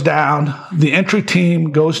operation goes down. The entry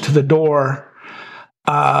team goes to the door.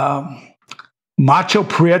 Macho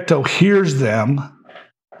Prieto hears them,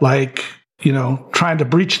 like, trying to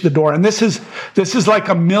breach the door. And this is like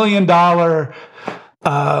 $1 million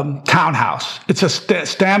townhouse. It's a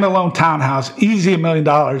standalone townhouse, easy $1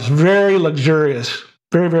 million, very luxurious,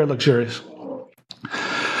 very, very luxurious.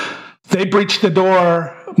 They breach the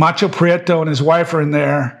door. Macho Prieto and his wife are in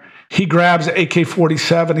there. He grabs an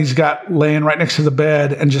AK-47 he's got laying right next to the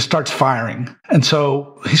bed and just starts firing. And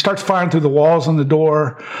so he starts firing through the walls on the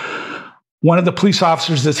door. One of the police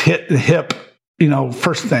officers is hit in the hip,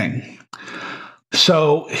 first thing.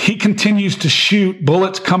 So he continues to shoot,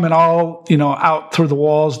 bullets coming all, out through the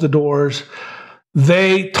walls, the doors.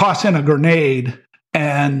 They toss in a grenade,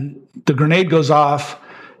 and the grenade goes off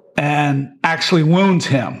and actually wounds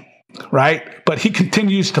him, right? But he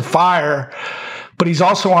continues to fire, but he's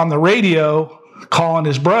also on the radio calling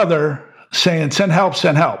his brother saying, "Send help,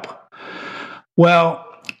 send help." Well,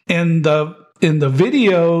 in the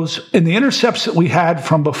videos, in the intercepts that we had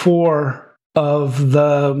from before of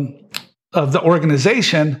the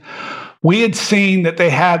organization, we had seen that they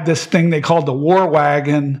had this thing they called the war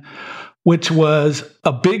wagon, which was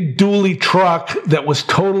a big dually truck that was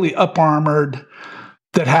totally up armored,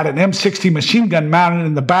 that had an M60 machine gun mounted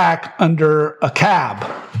in the back under a cab,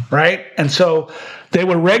 right? And so they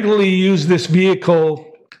would regularly use this vehicle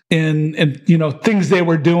in things they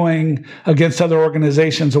were doing against other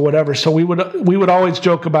organizations or whatever. So we would always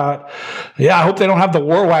joke about, I hope they don't have the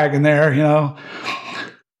war wagon there,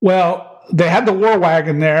 Well, they had the war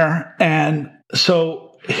wagon there, and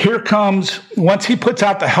so here comes, once he puts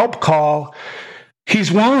out the help call,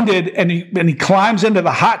 he's wounded, and he climbs into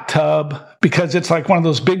the hot tub, because it's like one of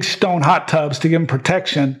those big stone hot tubs to give him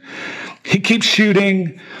protection. He keeps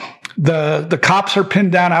shooting. The cops are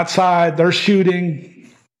pinned down outside. They're shooting.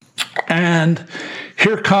 And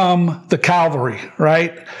here come the cavalry,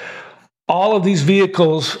 right? All of these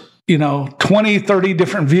vehicles, 20, 30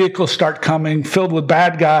 different vehicles start coming, filled with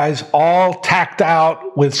bad guys, all tacked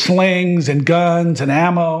out with slings and guns and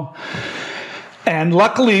ammo. And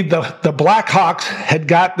luckily, the Blackhawks had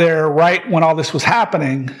got there right when all this was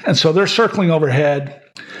happening. And so they're circling overhead.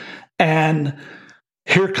 And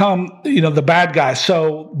here come, the bad guys.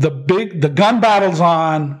 So the gun battle's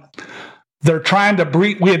on. They're trying to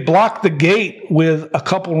breach. We had blocked the gate with a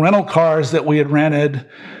couple rental cars that we had rented.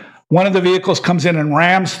 One of the vehicles comes in and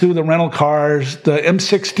rams through the rental cars. The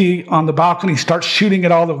M60 on the balcony starts shooting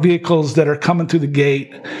at all the vehicles that are coming through the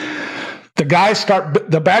gate. The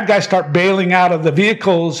bad guys start bailing out of the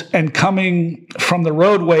vehicles and coming from the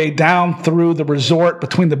roadway down through the resort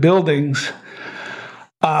between the buildings.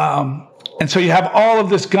 And so you have all of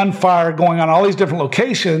this gunfire going on all these different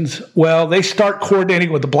locations. Well, they start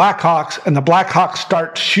coordinating with the Blackhawks, and the Blackhawks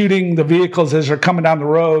start shooting the vehicles as they're coming down the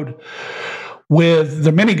road with the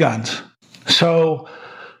miniguns. So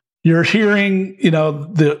you're hearing,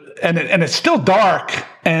 and it's still dark,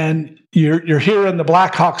 and you're hearing the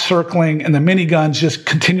Blackhawks circling and the miniguns just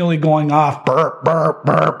continually going off, burp, burp,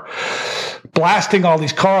 burp, blasting all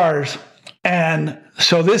these cars. And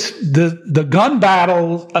so the gun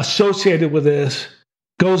battle associated with this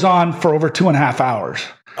goes on for over 2.5 hours.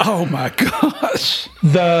 Oh my gosh.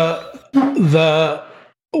 The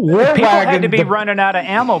war People wagon had to be running out of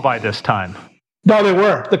ammo by this time. No, they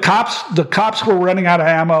were. The cops were running out of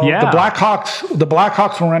ammo. Yeah. The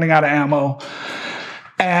Blackhawks were running out of ammo.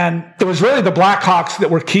 And it was really the Blackhawks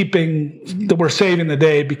that were saving the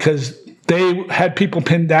day, because they had people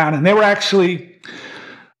pinned down, and they were actually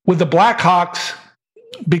with the Blackhawks,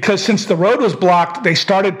 because since the road was blocked, they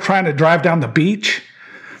started trying to drive down the beach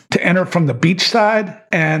to enter from the beach side,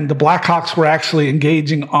 and the Blackhawks were actually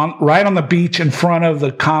engaging right on the beach in front of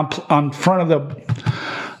the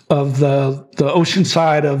the ocean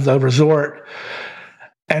side of the resort.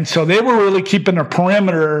 And so they were really keeping a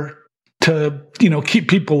perimeter to, keep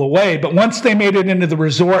people away. But once they made it into the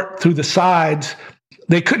resort through the sides,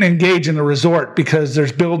 they couldn't engage in the resort because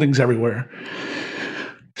there's buildings everywhere.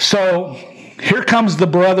 So here comes the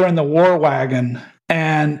brother in the war wagon,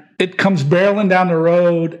 and it comes barreling down the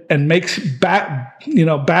road and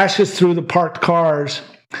bashes through the parked cars.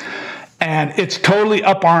 And it's totally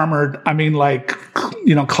up armored. I mean,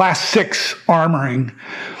 class 6 armoring.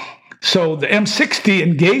 So the M60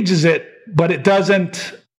 engages it, but it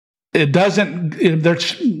doesn't,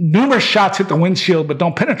 there's numerous shots hit the windshield, but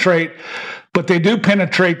don't penetrate, but they do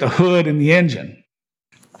penetrate the hood and the engine.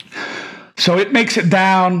 So it makes it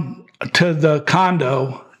down to the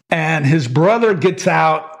condo, and his brother gets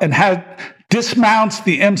out and dismounts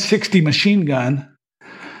the M60 machine gun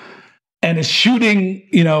and is shooting,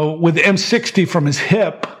 with the M60 from his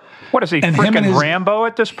hip. What is he, freaking Rambo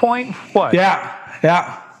at this point? What?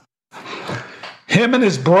 Yeah. Him and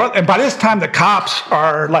his brother, and by this time the cops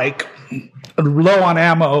are low on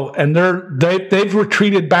ammo, and they've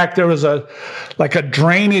retreated back. There was a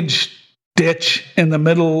drainage ditch in the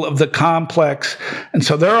middle of the complex, and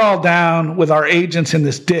so they're all down with our agents in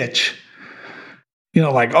this ditch.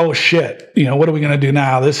 Oh shit, what are we going to do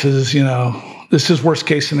now? This is worst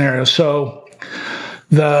case scenario. So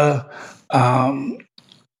while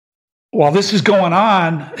this is going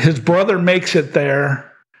on, his brother makes it there.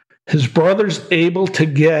 His brother's able to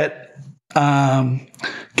get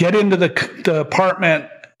into the apartment,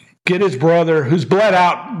 get his brother, who's bled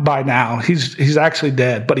out by now. He's actually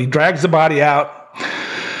dead, but he drags the body out.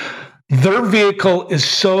 Their vehicle is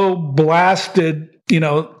so blasted,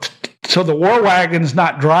 so the war wagon's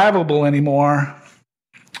not drivable anymore.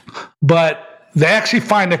 But they actually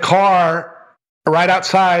find a car right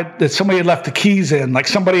outside that somebody had left the keys in.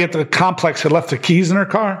 Somebody at the complex had left the keys in their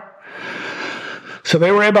car. So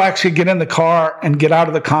they were able to actually get in the car and get out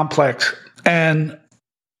of the complex. And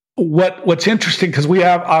what's interesting, because we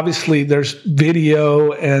have, obviously there's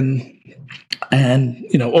video and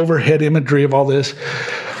overhead imagery of all this,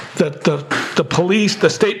 that the police,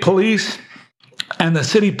 the state police and the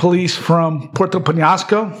city police from Puerto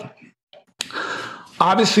Peñasco,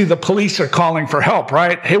 obviously the police are calling for help,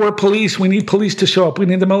 right? Hey, we're police. We need police to show up. We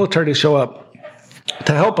need the military to show up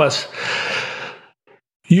to help us.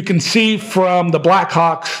 You can see from the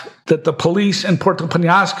Blackhawks that the police in Puerto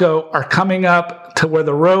Peñasco are coming up to where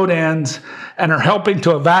the road ends and are helping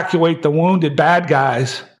to evacuate the wounded bad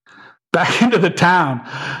guys back into the town.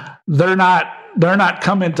 They're not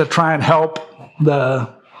coming to try and help the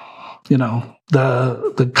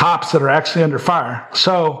cops that are actually under fire.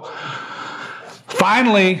 So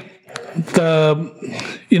finally,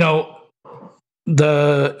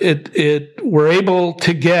 we're able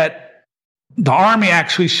to get. The Army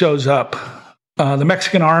actually shows up, the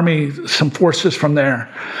Mexican Army, some forces from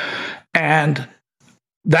there. And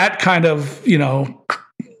that kind of,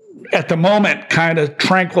 at the moment, kind of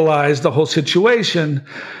tranquilized the whole situation.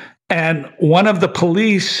 And one of the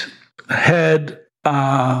police had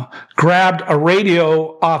grabbed a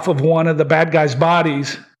radio off of one of the bad guy's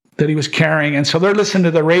bodies that he was carrying. And so they're listening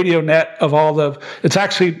to the radio net of it's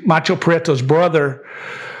actually Macho Prieto's brother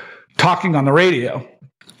talking on the radio.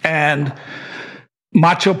 And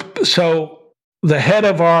so the head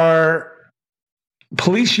of our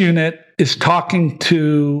police unit is talking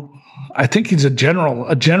to, I think he's a general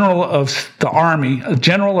of the Army, a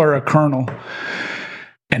general or a colonel.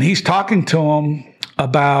 And he's talking to him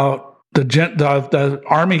about the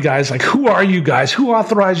Army guys, who are you guys? Who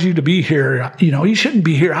authorized you to be here? You shouldn't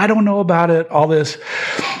be here. I don't know about it, all this.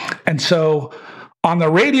 And so on the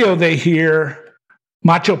radio, they hear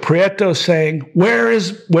Macho Prieto saying,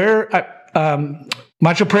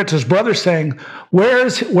 Macho Prieto's brother saying,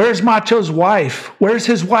 where's Macho's wife? Where's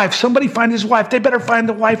his wife? Somebody find his wife. They better find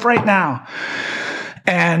the wife right now.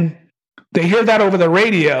 And they hear that over the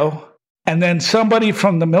radio. And then somebody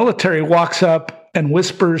from the military walks up and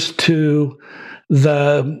whispers to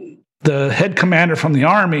the head commander from the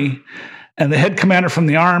Army. And the head commander from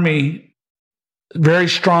the Army, very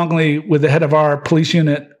strongly with the head of our police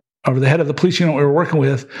unit, or the head of the police unit we were working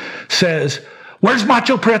with, says, where's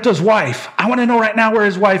Macho Prieto's wife? I want to know right now where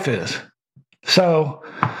his wife is. So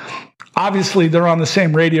obviously they're on the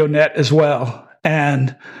same radio net as well.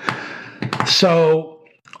 And so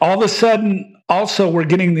all of a sudden, also we're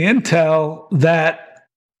getting the intel that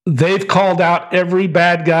they've called out every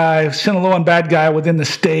bad guy, Sinaloan bad guy within the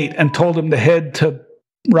state, and told them to head to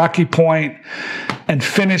Rocky Point and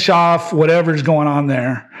finish off whatever's going on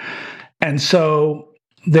there. And so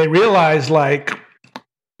they realize,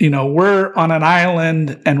 we're on an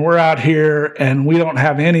island and we're out here and we don't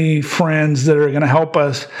have any friends that are going to help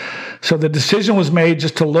us. So the decision was made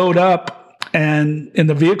just to load up and in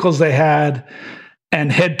the vehicles they had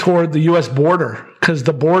and head toward the U.S. border, because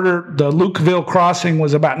the Lukeville crossing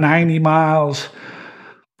was about 90 miles.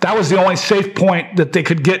 That was the only safe point that they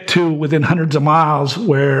could get to within hundreds of miles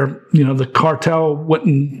where, the cartel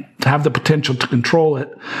wouldn't have the potential to control it.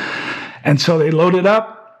 And so they loaded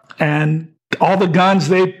up, and all the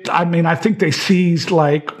guns I think they seized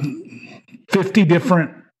like 50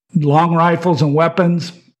 different long rifles and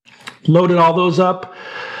weapons, loaded all those up.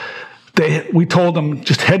 We told them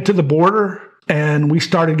just head to the border, and we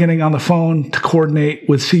started getting on the phone to coordinate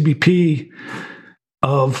with CBP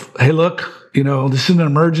of, hey, look, this is an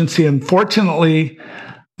emergency. And fortunately,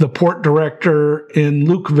 the port director in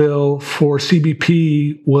Lukeville for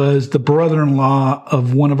CBP was the brother-in-law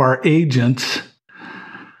of one of our agents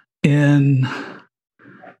in,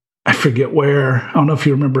 I forget where. I don't know if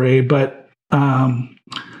you remember, Abe, but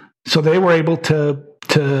so they were able to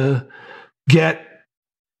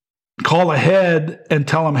call ahead and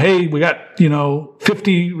tell them, hey, we got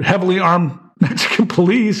 50 heavily armed Mexican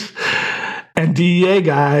police and DEA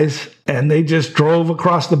guys, and they just drove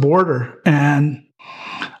across the border. And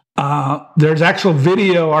there's actual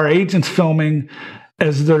video our agents filming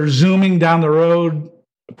as they're zooming down the road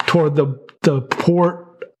toward the port.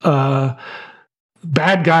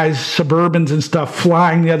 Bad guys, Suburbans and stuff,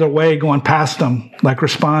 flying the other way, going past them, like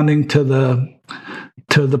responding to the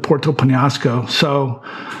Puerto Penasco. So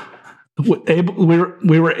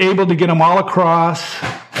we were able to get them all across.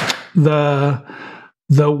 The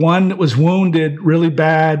one that was wounded really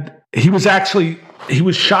bad, he was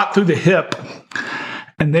shot through the hip,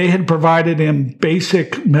 and they had provided him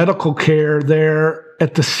basic medical care there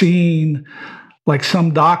at the scene. Like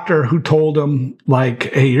some doctor who told him,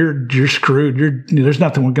 like, hey, you're screwed. There's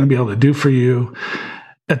nothing we're going to be able to do for you.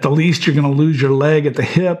 At the least, you're going to lose your leg at the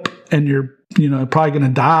hip, and you're probably going to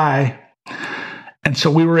die. And so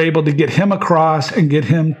we were able to get him across and get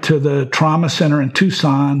him to the trauma center in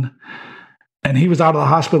Tucson, and he was out of the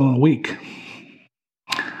hospital in a week.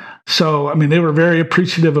 So, they were very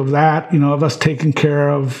appreciative of that, of us taking care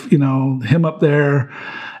of, him up there.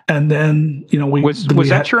 And then, was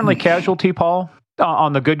that your only casualty, Paul,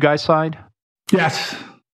 on the good guy side? Yes.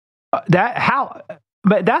 But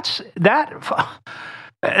that's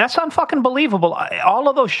unfucking believable. All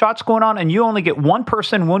of those shots going on, and you only get one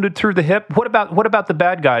person wounded through the hip. What about the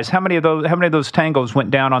bad guys? How many of those tangos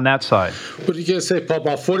went down on that side? What did you guys say, Paul?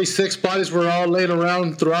 About 46 bodies were all laying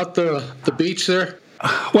around throughout the beach there.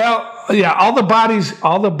 Well, yeah, all the bodies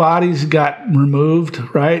got removed,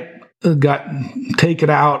 right? Got taken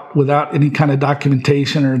out without any kind of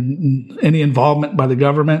documentation or any involvement by the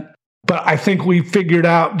government. But I think we figured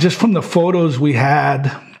out just from the photos we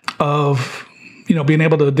had of, being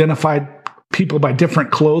able to identify people by different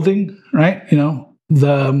clothing, right?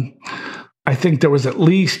 I think there was at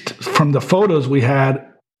least from the photos we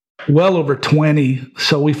had well over 20.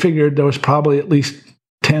 So we figured there was probably at least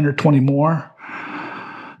 10 or 20 more.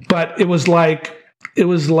 But it was like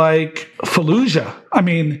Fallujah.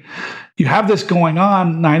 You have this going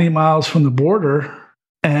on 90 miles from the border,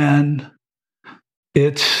 and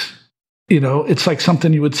it's like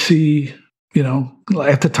something you would see,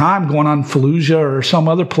 at the time going on Fallujah or some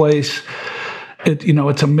other place.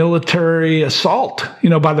 It's a military assault,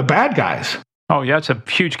 by the bad guys. Oh, yeah, it's a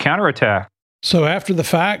huge counterattack. So after the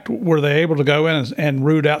fact, were they able to go in and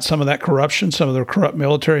root out some of that corruption, some of the corrupt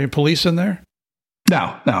military and police in there?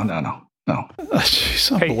 No.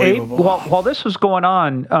 Jeez, hey, unbelievable. Abe, while this was going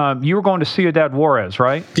on, you were going to Ciudad Juarez,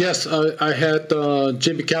 right? Yes, I had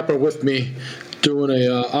Jimmy Capper with me doing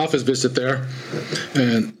a office visit there,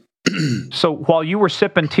 and so while you were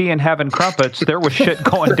sipping tea and having crumpets, there was shit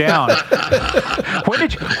going down. When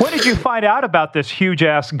did you find out about this huge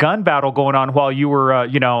ass gun battle going on while you were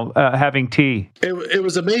having tea? It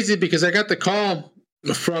was amazing because I got the call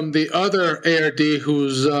from the other ARD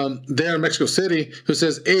who's there in Mexico City, who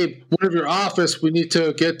says, Abe, one of your office, we need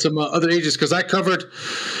to get some other agents, because I covered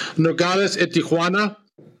Nogales and Tijuana.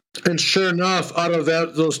 And sure enough, out of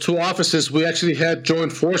those two offices, we actually had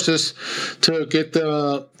joined forces to get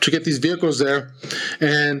these vehicles there.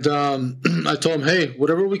 And I told him, hey,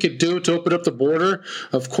 whatever we could do to open up the border,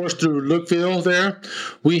 of course, through Lukeville there.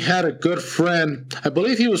 We had a good friend. I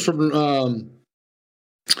believe he was from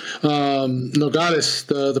Nogales,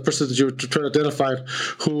 the person that you were trying to identify,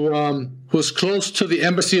 who was close to the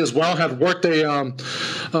embassy as well, had worked an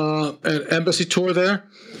embassy tour there.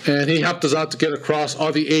 And he helped us out to get across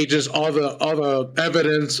all the agents, all the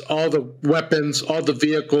evidence, all the weapons, all the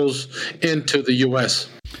vehicles into the U.S.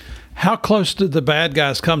 How close did the bad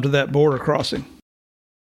guys come to that border crossing?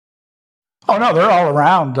 Oh no, they're all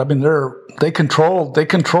around. I mean, they control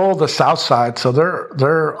the south side, so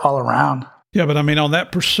they're all around. Yeah, but I mean, on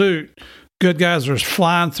that pursuit, good guys are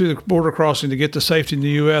flying through the border crossing to get to safety in the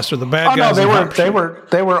U.S. or the bad guys? No,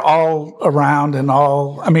 they were all around and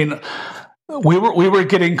all. I mean, we were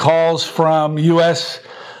getting calls from U.S.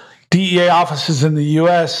 DEA offices in the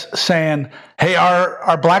U.S. saying, "Hey,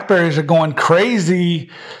 our Blackberries are going crazy."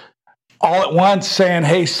 All at once, saying,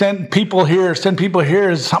 "Hey, send people here. Is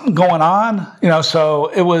something going on?"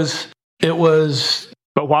 So it was.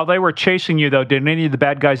 But while they were chasing you, though, did any of the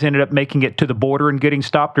bad guys ended up making it to the border and getting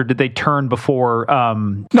stopped, or did they turn before?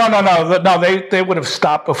 No. They would have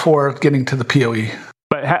stopped before getting to the POE.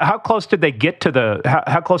 But how close did they get to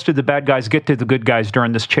how close did the bad guys get to the good guys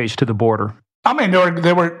during this chase to the border? I mean,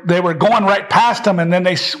 they were going right past them, and then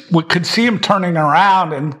we could see them turning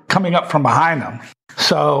around and coming up from behind them.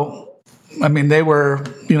 So. I mean, they were,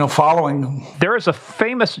 following. There is a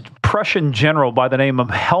famous Prussian general by the name of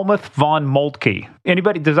Helmuth von Moltke.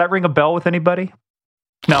 Anybody? Does that ring a bell with anybody?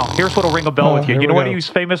 No. Here's what'll ring a bell with you. You know what he was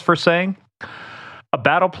famous for saying? A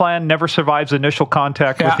battle plan never survives initial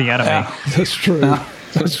contact with the enemy. Yeah. That's true. Yeah.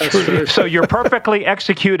 That's true. So your perfectly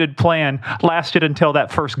executed plan lasted until that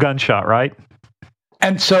first gunshot, right?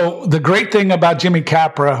 And so the great thing about Jimmy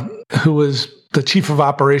Capra, who was the chief of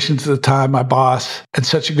operations at the time, my boss, and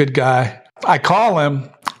such a good guy, I call him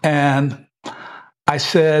and I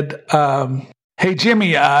said, "Hey,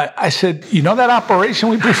 Jimmy," I said, "that operation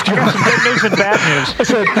we briefed you on?" Some good news and bad news.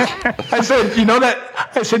 I said, "You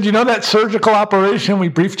know that surgical operation we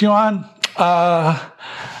briefed you on?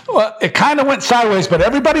 Well, it kind of went sideways, but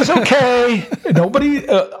everybody's okay. Nobody,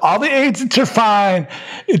 all the agents are fine.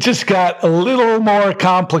 It just got a little more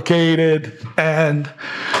complicated." And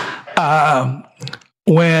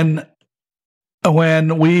when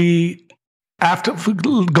we after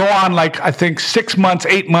go on, like I think 6 months,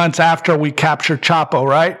 8 months after we captured Chapo,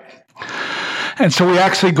 right? And so we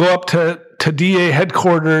actually go up to DA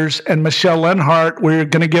headquarters, and Michelle Lenhart, we're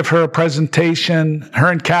going to give her a presentation,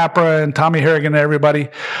 her and Capra and Tommy Harrigan and everybody,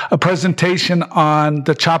 a presentation on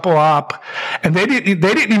the Chapo op. And they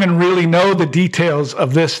didn't even really know the details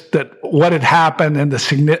of this, that what had happened and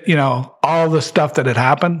all the stuff that had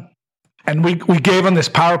happened. And we gave them this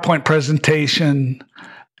PowerPoint presentation,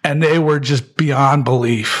 and they were just beyond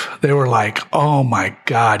belief. They were like, "Oh my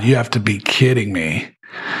God, you have to be kidding me."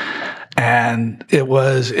 And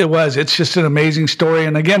it's just an amazing story.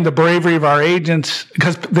 And again, the bravery of our agents,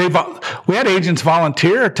 because we had agents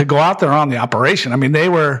volunteer to go out there on the operation. I mean, they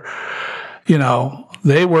were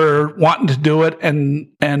wanting to do it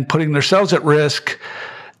and putting themselves at risk,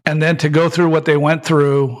 and then to go through what they went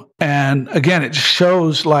through. And again, it just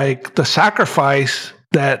shows like the sacrifice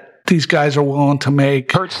that these guys are willing to make.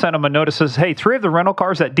 Kurt sent them a notice, says, "Hey, 3 of the rental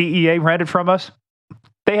cars that DEA rented from us,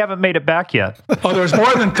 they haven't made it back yet." Oh, there's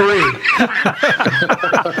more than 3.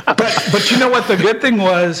 But you know what? The good thing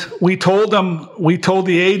was we told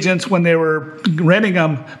the agents when they were renting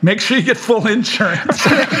them, make sure you get full insurance.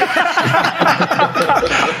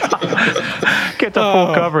 Get the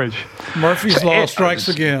full coverage. Murphy's Law strikes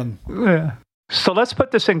again. Yeah. So let's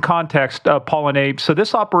put this in context, Paul and Abe. So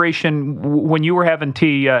this operation, when you were having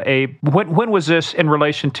tea, Abe, when was this in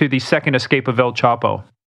relation to the second escape of El Chapo?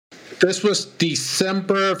 This was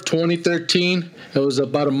December of 2013. It was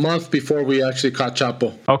about a month before we actually caught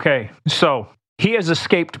Chapo. Okay, so he has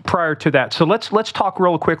escaped prior to that. So let's talk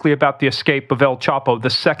real quickly about the escape of El Chapo the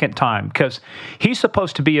second time, because he's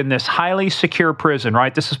supposed to be in this highly secure prison,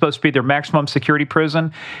 right? This is supposed to be their maximum security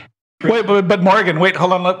prison. Wait, but Morgan,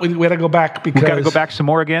 hold on. We got to go back because we got to go back some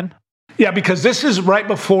more again. Yeah, because this is right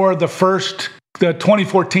before the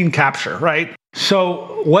 2014 capture, right?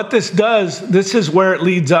 So what this does, this is where it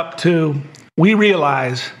leads up to. We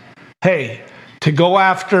realize, hey, to go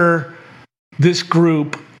after this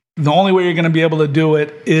group, the only way you're going to be able to do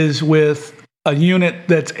it is with a unit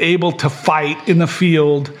that's able to fight in the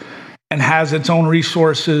field and has its own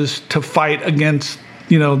resources to fight against,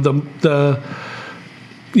 the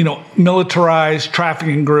militarized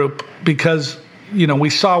trafficking group, because, we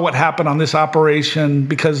saw what happened on this operation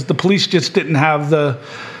because the police just didn't have the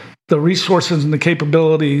resources and the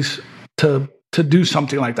capabilities to do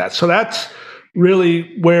something like that. So that's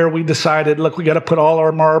really where we decided, look, we got to put all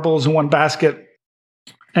our marbles in one basket.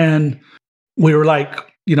 And we were like,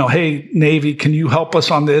 hey, Navy, can you help us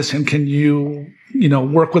on this? And can you,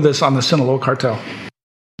 work with us on the Sinaloa cartel?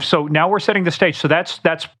 So now we're setting the stage. So that's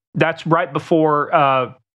right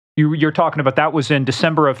before you're talking about. That was in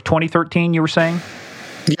December of 2013, you were saying?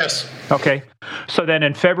 Yes. Okay. So then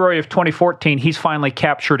in February of 2014, he's finally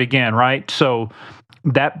captured again, right? So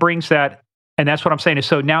that brings that And that's what I'm saying is,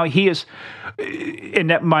 so now he is,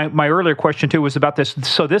 and that my earlier question too was about this.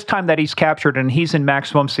 So this time that he's captured and he's in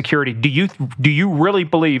maximum security, do you really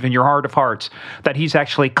believe in your heart of hearts that he's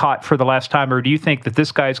actually caught for the last time, or do you think that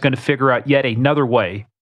this guy is going to figure out yet another way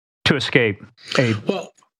to escape? Abe?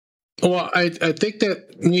 Well, I think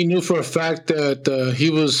that we knew for a fact that he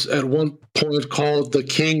was at one point called the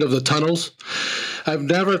king of the tunnels. I've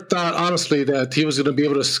never thought, honestly, that he was going to be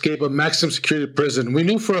able to escape a maximum security prison. We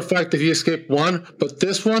knew for a fact that he escaped one, but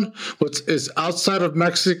this one, which is outside of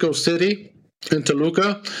Mexico City, in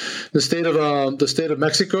Toluca, the state of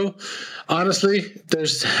Mexico. Honestly, there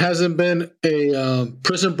hasn't been a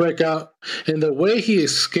prison breakout, and the way he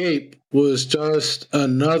escaped was just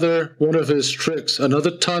another one of his tricks,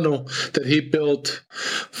 another tunnel that he built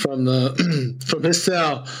from from his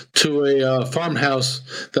cell to a farmhouse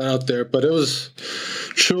out there. But it was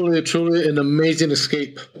truly an amazing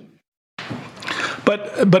escape.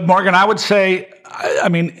 But Morgan, I would say, I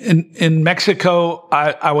mean, in Mexico,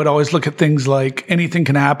 I would always look at things like anything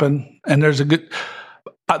can happen, and there's a good.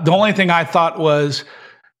 The only thing I thought was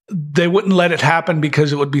they wouldn't let it happen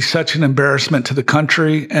because it would be such an embarrassment to the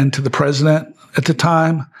country and to the president at the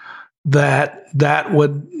time that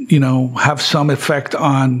would, have some effect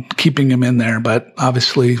on keeping him in there. But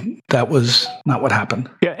obviously, that was not what happened.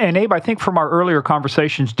 Yeah, and Abe, I think from our earlier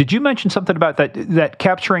conversations, did you mention something about that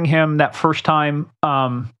capturing him that first time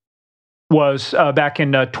was back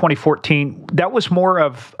in 2014? That was more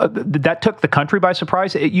of that took the country by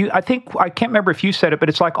surprise. I can't remember if you said it, but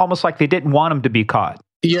it's like almost like they didn't want him to be caught.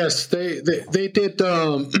 Yes, they did.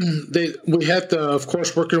 We had, of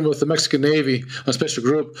course, working with the Mexican Navy, a special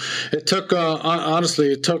group. It took,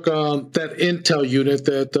 honestly, that intel unit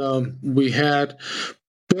that we had,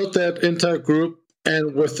 built that intel group,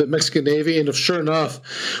 and with the Mexican Navy, and sure enough,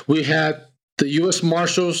 we had the U.S.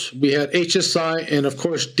 Marshals, we had HSI, and of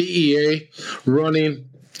course DEA running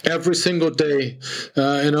every single day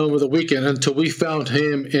and over the weekend until we found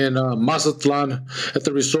him in Mazatlan, at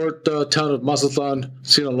the resort town of Mazatlan,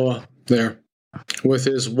 Sinaloa, there with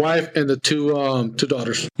his wife and the two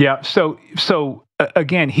daughters. Yeah. So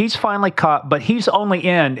again, he's finally caught, but he's only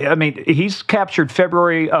he's captured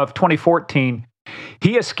February of 2014.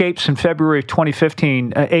 He escapes in February of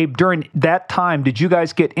 2015. Abe, during that time, did you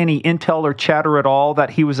guys get any intel or chatter at all that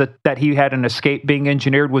he had an escape being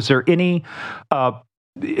engineered? Was there any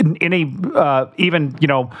even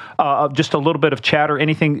just a little bit of chatter,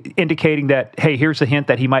 anything indicating that, hey, here's a hint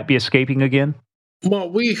that he might be escaping again?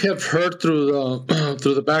 Well, we have heard through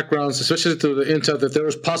the backgrounds, especially through the intel, that there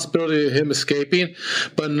was possibility of him escaping,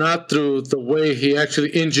 but not through the way he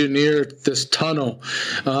actually engineered this tunnel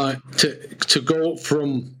to go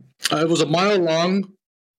from. It was a mile long,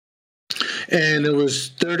 and it was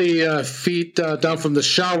 30 feet down from the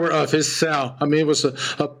shower of his cell. I mean, it was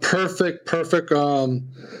a perfect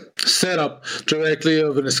setup directly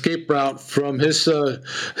of an escape route from his cell,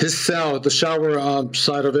 the shower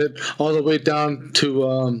side of it, all the way down to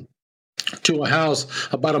a house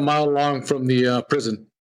about a mile long from the prison.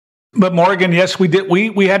 But Morgan, yes, we did.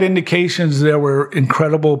 We had indications there were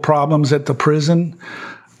incredible problems at the prison.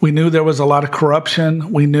 We knew there was a lot of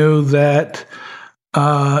corruption. We knew that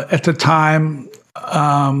at the time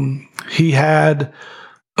he had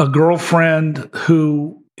a girlfriend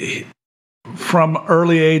who, from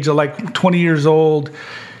early age of like 20 years old,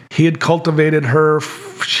 he had cultivated her.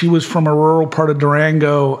 She was from a rural part of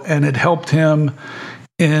Durango and had helped him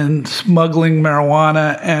in smuggling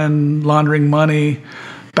marijuana and laundering money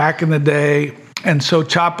back in the day. And so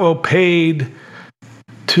Chapo paid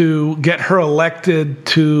to get her elected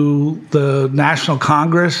to the National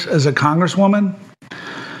Congress as a congresswoman.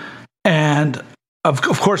 And of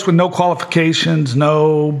course, with no qualifications,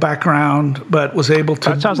 no background, but was able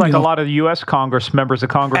to. That sounds like a lot of U.S. members of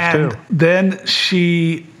Congress, and too. Then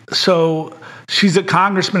she's a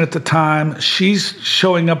congressman at the time. She's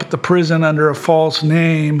showing up at the prison under a false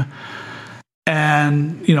name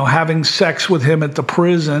and, having sex with him at the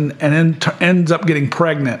prison, and ends up getting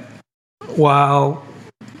pregnant from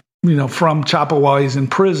Chapo while he's in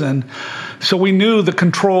prison. So we knew the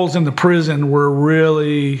controls in the prison were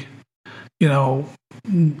really,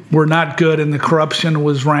 were not good, and the corruption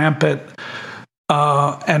was rampant.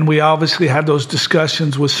 And we obviously had those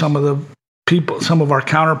discussions with some of the people, some of our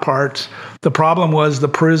counterparts. The problem was the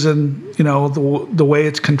prison, the way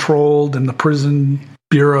it's controlled, and the prison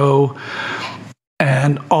bureau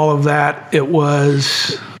and all of that. It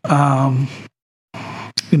was, that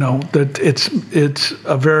it's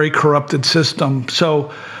a very corrupted system.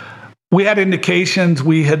 So we had indications,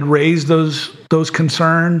 we had raised those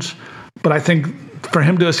concerns, but I think for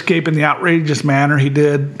him to escape in the outrageous manner he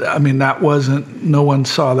did, I mean, no one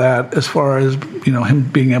saw that as far as, him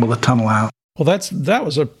being able to tunnel out. Well, that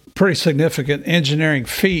was a pretty significant engineering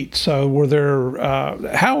feat. So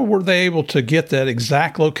how were they able to get that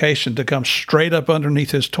exact location to come straight up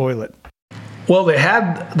underneath his toilet? Well,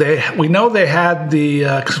 we know they had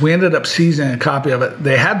because we ended up seizing a copy of it.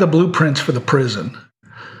 They had the blueprints for the prison.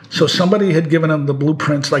 So somebody had given them the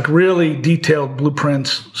blueprints, like really detailed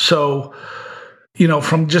blueprints. So,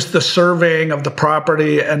 from just the surveying of the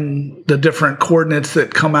property and the different coordinates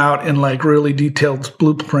that come out in like really detailed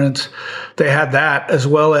blueprints, they had that, as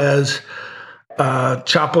well as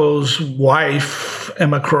Chapo's wife,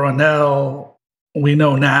 Emma Coronel. We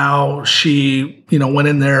know now she, went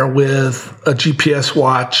in there with a GPS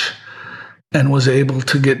watch and was able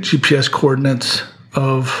to get GPS coordinates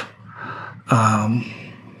of,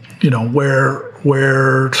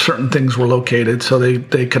 where certain things were located, so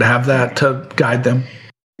they could have that to guide them.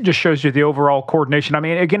 Just shows you the overall coordination. I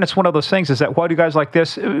mean, again, it's one of those things, is that why do guys like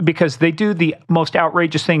this? Because they do the most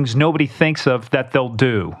outrageous things nobody thinks of that they'll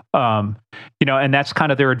do. And that's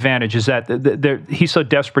kind of their advantage, is that he's so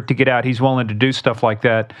desperate to get out, he's willing to do stuff like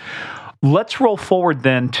that. Let's roll forward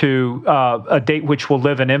then to a date which will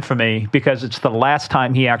live in infamy, because it's the last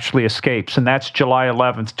time he actually escapes, and that's July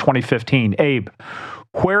 11th, 2015. Abe,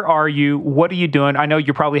 where are you? What are you doing? I know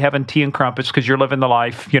you're probably having tea and crumpets because you're living the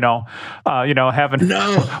life, having.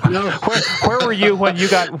 No. Where were you when you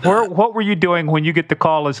got? What were you doing when you get the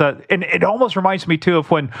call? And it almost reminds me too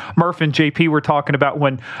of when Murph and JP were talking about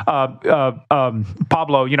when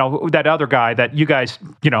Pablo, that other guy that you guys,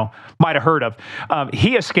 might have heard of,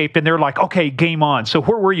 he escaped, and they're like, okay, game on. So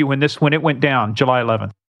where were you when it went down, July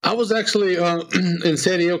 11th? I was actually in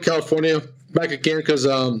San Diego, California, back again because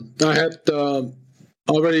I had.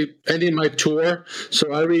 Already ending my tour,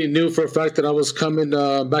 so I already knew for a fact that I was coming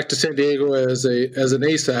back to San Diego as an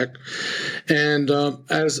ASAC. And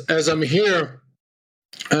as I'm here,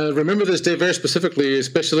 remember this day very specifically.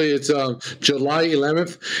 Especially, it's July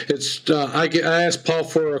 11th. It's I asked Paul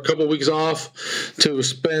for a couple of weeks off to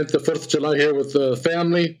spend the 4th of July here with the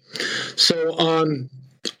family. So on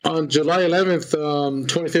July 11th,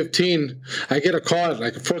 2015, I get a call at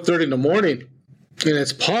like 4:30 in the morning. And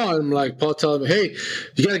it's Paul. I'm like, Paul telling me, hey,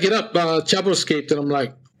 you got to get up. Chapo escaped. And I'm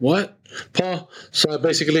like, what, Paul? So I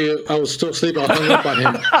was still asleep. I hung up on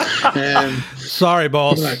him. And sorry,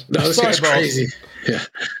 boss. I'm like, no, this guy's crazy. Yeah.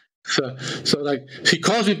 So like, he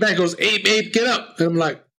calls me back, goes, Abe, get up. And I'm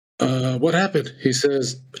like, what happened? He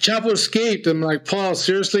says, Chapo escaped. I'm like, Paul,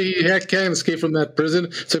 seriously? He can't escape from that prison.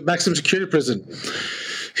 It's a maximum security prison.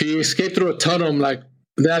 He escaped through a tunnel. I'm like,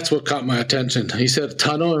 that's what caught my attention. He said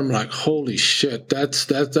tunnel, and I'm like, holy shit,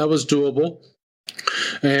 that was doable.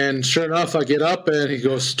 And sure enough, I get up and he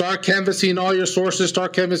goes, start canvassing all your sources,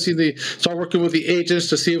 start working with the agents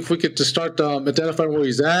to see if we could start identifying where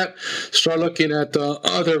he's at, start looking at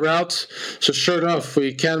other routes. So sure enough,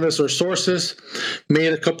 we canvassed our sources,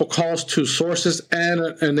 made a couple calls to sources and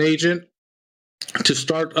an agent to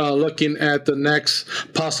start looking at the next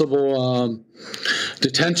possible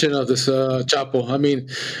detention of this Chapo. I mean,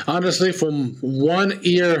 honestly, from 1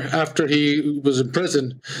 year after he was in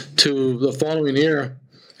prison to the following year,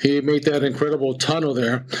 he made that incredible tunnel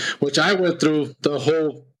there, which I went through the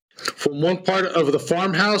whole, from one part of the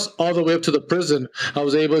farmhouse all the way up to the prison. I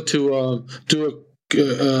was able to do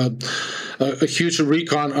a huge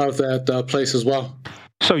recon of that place as well.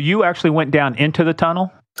 So you actually went down into the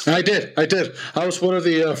tunnel? I did. I was one of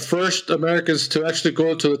the first Americans to actually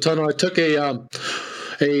go into the tunnel. I took a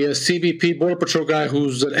CBP Border Patrol guy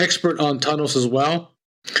who's an expert on tunnels as well,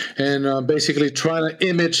 and basically trying to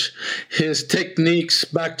image his techniques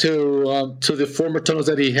back to the former tunnels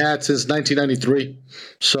that he had since 1993.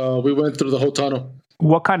 So we went through the whole tunnel.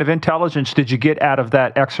 What kind of intelligence did you get out of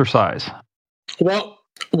that exercise? Well,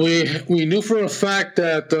 we knew for a fact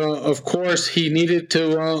that, of course, he needed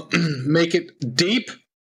to make it deep.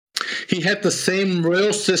 He had the same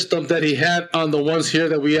rail system that he had on the ones here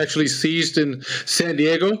that we actually seized in San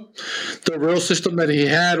Diego. The rail system that he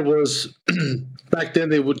had was, back then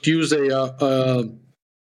they would use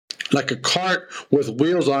like a cart with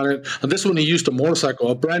wheels on it. And this one he used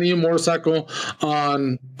a brand new motorcycle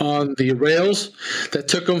on the rails that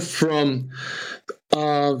took him from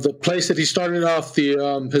the place that he started off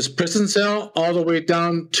his prison cell all the way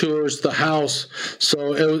down towards the house.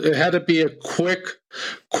 So it had to be a quick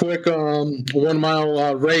 1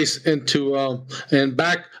 mile race into and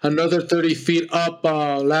back another 30 feet up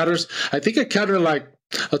ladders. I think I counted like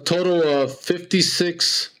a total of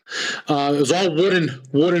 56. It was all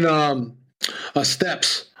wooden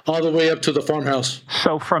steps all the way up to the farmhouse.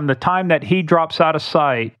 So from the time that he drops out of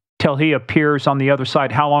sight till he appears on the other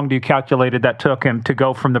side, how long do you calculate that took him to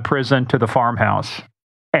go from the prison to the farmhouse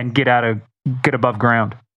and get above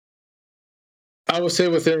ground? I would say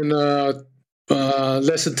within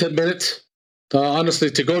less than 10 minutes.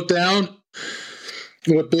 Honestly, to go down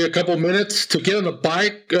would be a couple minutes. To get on the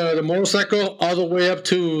bike, the motorcycle, all the way up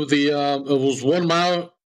to it was 1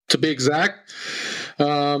 mile to be exact.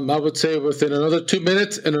 I would say within another 2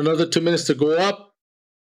 minutes and another 2 minutes to go up.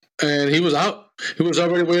 And he was out. He was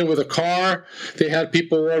already waiting with a car. They had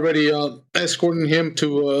people already escorting him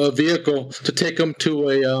to a vehicle to take him to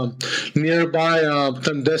a nearby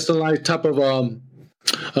clandestine type of a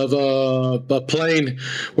plane,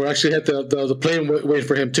 where actually had the plane waiting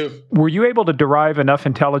for him too. Were you able to derive enough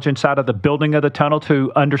intelligence out of the building of the tunnel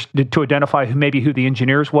to identify who the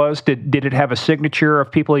engineers was? Did it have a signature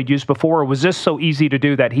of people he'd used before, or was this so easy to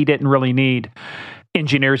do that he didn't really need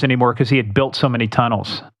engineers anymore because he had built so many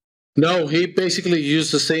tunnels? No, he basically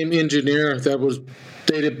used the same engineer that was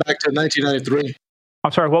dated back to 1993.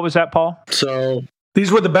 I'm sorry, what was that, Paul? So these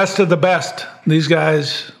were the best of the best. These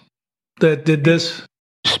guys that did this.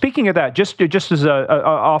 Speaking of that, just as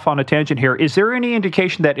off on a tangent here, is there any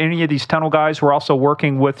indication that any of these tunnel guys were also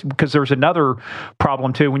working with, because there's another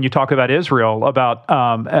problem too when you talk about Israel, about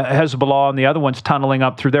Hezbollah and the other ones tunneling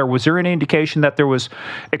up through there. Was there any indication that there was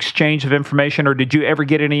exchange of information, or did you ever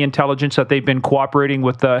get any intelligence that they've been cooperating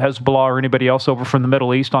with Hezbollah or anybody else over from the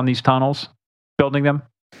Middle East on these tunnels, building them?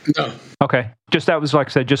 No. Okay. That was, like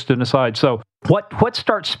I said, just an aside. So what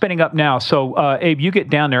starts spinning up now? So Abe, you get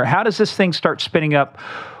down there. How does this thing start spinning up?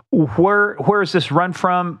 Where is this run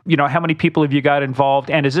from? How many people have you got involved?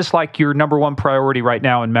 And is this like your number one priority right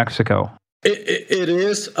now in Mexico? It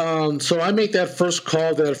is. So I made that first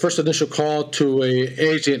initial call to a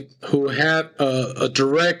agent who had a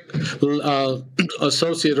direct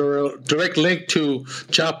associate or a direct link to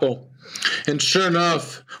Chapo. And sure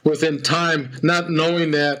enough, within time, not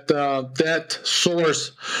knowing that that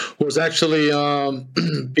source was actually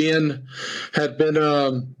they had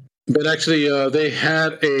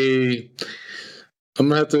I'm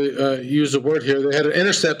gonna have to use the word here. They had an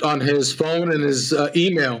intercept on his phone and his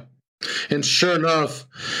email, and sure enough,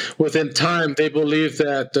 within time, they believed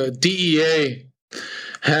that DEA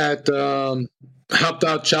had helped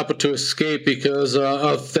out Chapo to escape because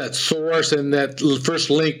of that source and that first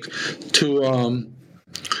link to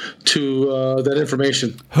that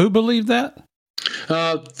information. Who believed that?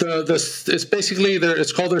 It's basically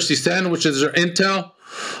it's called their CISEN, which is their intel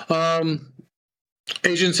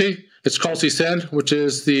agency. It's called CISEN, which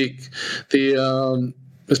is it's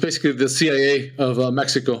basically the CIA of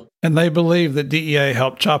Mexico. And they believe that DEA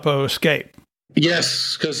helped Chapo escape.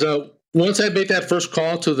 Yes, because once I made that first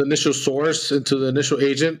call to the initial source and to the initial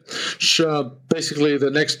agent, basically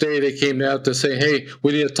the next day they came out to say, hey,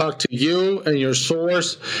 we need to talk to you and your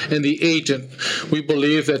source and the agent. We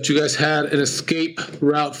believe that you guys had an escape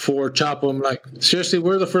route for Chapo. I'm like, seriously,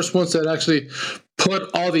 we're the first ones that actually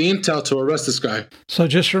put all the intel to arrest this guy. So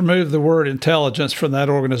just remove the word intelligence from that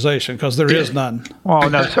organization, because there is none. Well,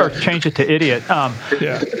 no, sir, change it to idiot.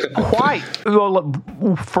 Yeah. Why? Well,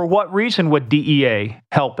 for what reason would DEA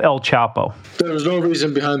help El Chapo? There was no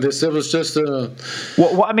reason behind this. It was just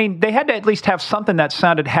Well, I mean, they had to at least have something that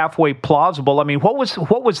sounded halfway plausible. I mean, what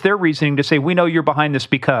was their reasoning to say, we know you're behind this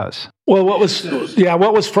because? Well, what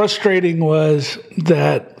was frustrating was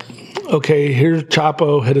that, okay, here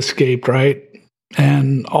Chapo had escaped, right?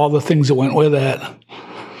 And all the things that went with it.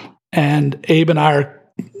 And Abe and I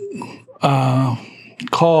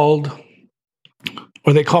called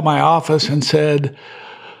my office and said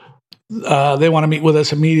they want to meet with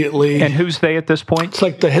us immediately. And who's they at this point? It's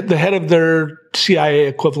like the head of their CIA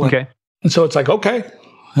equivalent. Okay. And so it's like, okay,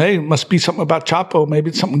 hey, it must be something about Chapo. Maybe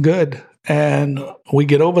it's something good. And we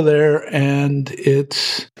get over there, and we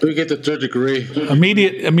get the third degree.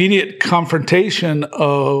 Immediate confrontation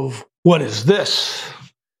of, what is this?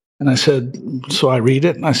 And I said, so I read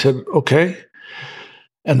it, and I said, okay.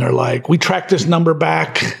 And they're like, we tracked this number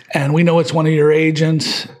back, and we know it's one of your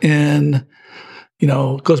agents it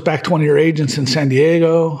goes back to one of your agents in San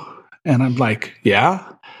Diego. And I'm like, yeah.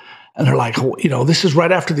 And they're like, this is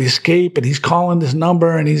right after the escape, and he's calling this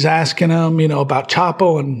number, and he's asking him, about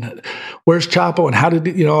Chapo, and where's Chapo, and how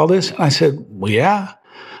did all this? And I said, well, yeah.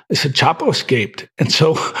 I said, Chapo escaped. And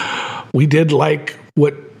so we did like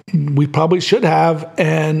what we probably should have,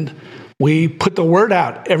 and we put the word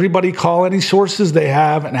out. Everybody call any sources they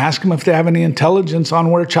have and ask them if they have any intelligence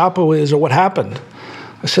on where Chapo is or what happened.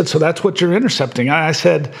 I said, so that's what you're intercepting. I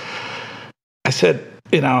said,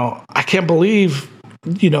 I can't believe,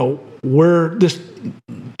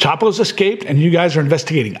 Chapo's escaped and you guys are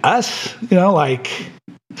investigating us,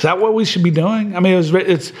 Is that what we should be doing? I mean, those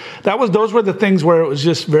were the things where it was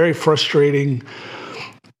just very frustrating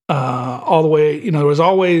all the way. There was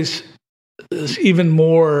always even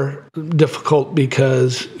more difficult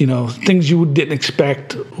because, things you didn't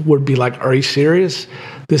expect would be like, are you serious?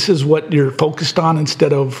 This is what you're focused on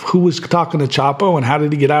instead of who was talking to Chapo and how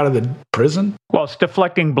did he get out of the prison? Well, it's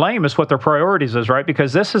deflecting blame is what their priorities is, right?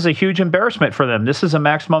 Because this is a huge embarrassment for them. This is a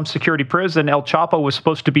maximum security prison. El Chapo was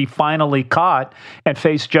supposed to be finally caught and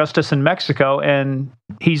face justice in Mexico, and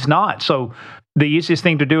he's not. So the easiest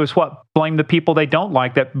thing to do is what? Blame the people they don't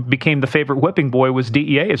like that became the favorite whipping boy was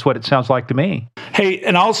DEA is what it sounds like to me. Hey,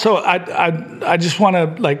 and also I just want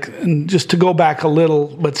to just to go back a little,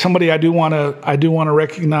 but somebody I do want to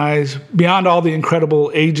recognize beyond all the incredible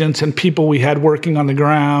agents and people we had working on the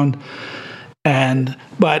ground,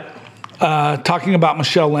 but talking about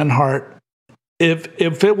Michelle Lenhart,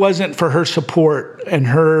 if it wasn't for her support and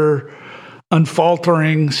her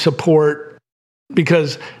unfaltering support.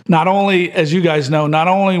 Because not only, as you guys know, not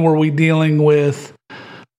only were we dealing with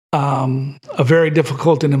a very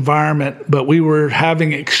difficult environment, but we were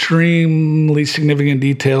having extremely significant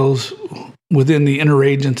details within the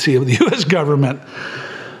interagency of the U.S. government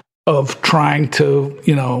of trying to,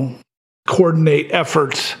 coordinate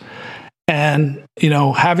efforts. And,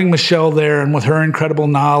 having Michelle there and with her incredible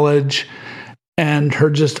knowledge and her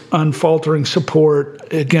just unfaltering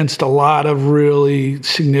support against a lot of really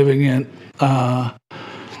significant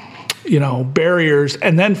barriers.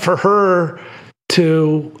 And then for her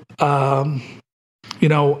to, I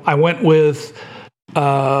went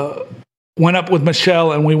up with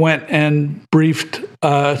Michelle and we went and briefed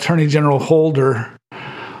Attorney General Holder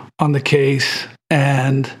on the case.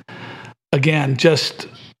 And again, just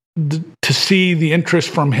to see the interest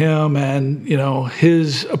from him and,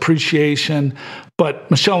 his appreciation. But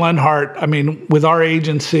Michelle Lenhart, I mean, with our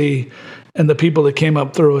agency and the people that came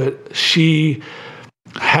up through it, she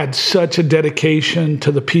had such a dedication to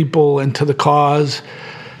the people and to the cause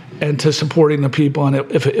and to supporting the people. And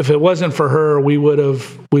if it wasn't for her, we would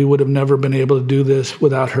have never been able to do this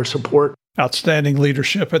without her support. Outstanding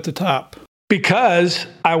leadership at the top. Because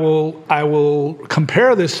I will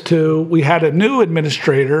compare this to, we had a new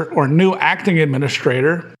administrator or new acting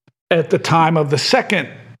administrator at the time of the second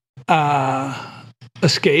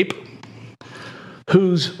escape,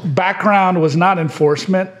 whose background was not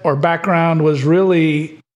enforcement, or background was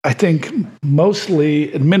really, I think,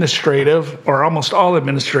 mostly administrative or almost all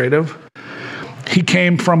administrative. He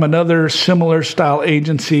came from another similar style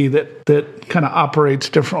agency that kind of operates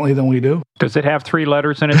differently than we do. Does it have 3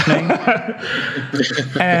 letters in its name?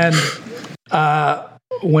 And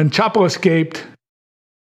when Chapo escaped,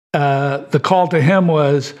 the call to him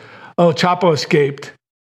was, "Oh, Chapo escaped."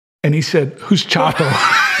 And he said, "Who's Chapo?"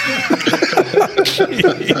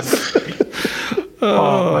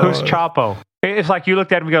 Who's Chapo? It's like you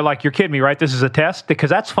looked at him and go, like, you're kidding me, right? This is a test?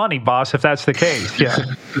 Because that's funny, boss, if that's the case. Yeah.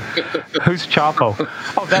 Who's Chapo?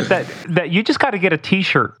 Oh, that you just got to get a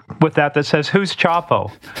T-shirt with that says, "Who's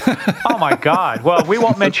Chapo?" Oh, my God. Well, we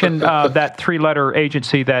won't mention that 3-letter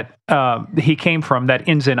agency that he came from that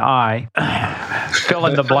ends in I. Fill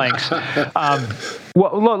in the blanks.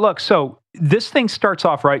 Well, look, so this thing starts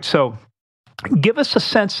off, right? So give us a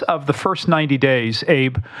sense of the first 90 days,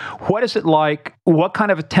 Abe. What is it like? What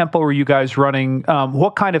kind of a tempo are you guys running?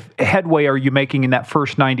 What kind of headway are you making in that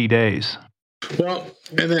first 90 days? Well,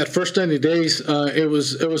 in that first 90 days, it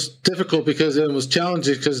was difficult because it was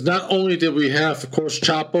challenging because not only did we have, of course,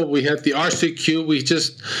 Chapo, we had the RCQ. We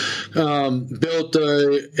just built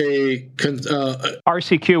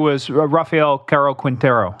RCQ was Rafael Caro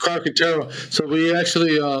Quintero. So we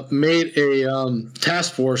actually made a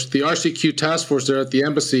task force, the RCQ task force there at the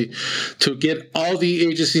embassy, to get all the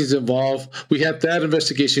agencies involved. We had that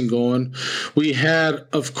investigation going. We had,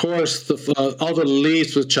 of course, all the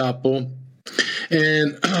leads with Chapo.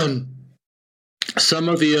 And some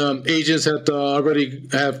of the agents had already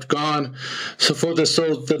have gone. So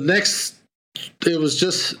the next, it was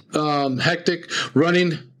just hectic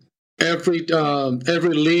running every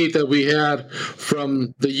lead that we had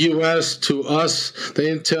from the U.S. to us, the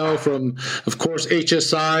intel from, of course,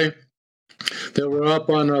 HSI. They were up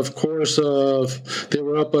on, of course, they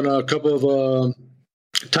were up on a couple of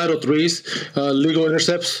Title III's legal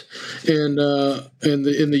intercepts in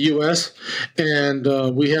the U.S. and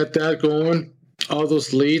we had that going, all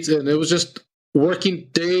those leads, and it was just working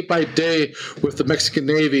day by day with the Mexican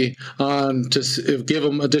Navy on to give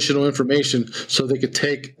them additional information so they could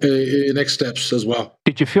take next steps as well.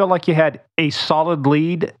 Did you feel like you had a solid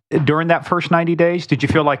lead during that first 90 days? Did you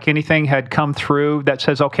feel like anything had come through that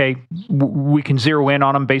says, okay, we can zero in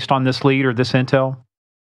on them based on this lead or this intel?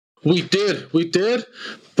 We did,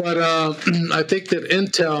 but I think that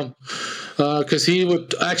Intel, because he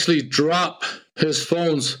would actually drop his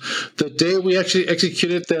phones the day we actually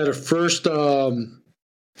executed that first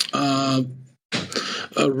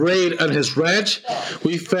raid on his ranch.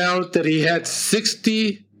 We found that he had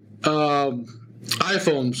 60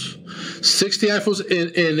 iPhones,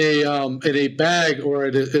 in a bag or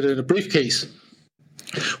in a briefcase.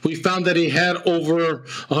 We found that he had over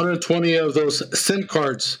 120 of those SIM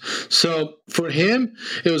cards. So for him,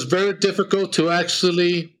 it was very difficult to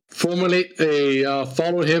actually formulate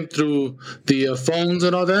follow him through the phones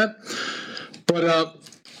and all that. But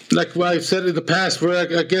like what I've said in the past,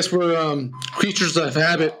 I guess we're creatures of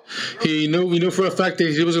habit. We knew for a fact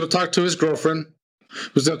that he was going to talk to his girlfriend.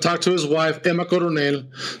 He was going to talk to his wife, Emma Coronel.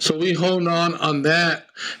 So we honed on that,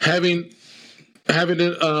 having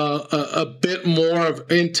a bit more of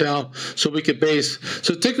intel so we could base.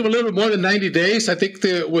 So it took him a little more than 90 days. I think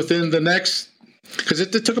that within the next, because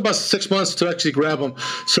it took about 6 months to actually grab him.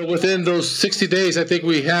 So within those 60 days, I think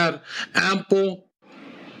we had ample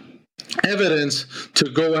evidence to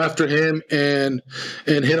go after him and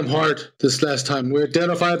hit him hard this last time. We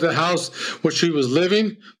identified the house which he was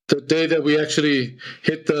living the day that we actually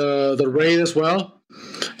hit the raid as well.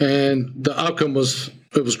 And the outcome was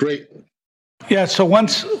great. Yeah, so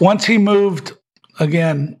once he moved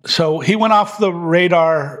again, so he went off the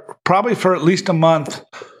radar probably for at least a month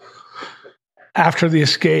after the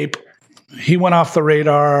escape. He went off the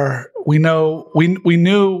radar. We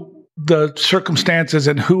knew the circumstances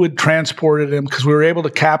and who had transported him because we were able to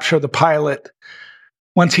capture the pilot.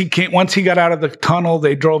 Once he got out of the tunnel,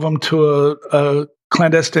 they drove him to a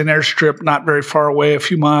clandestine airstrip not very far away, a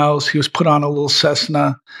few miles. He was put on a little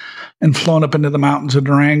Cessna and flown up into the mountains of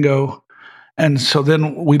Durango. And so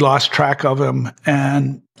then we lost track of him.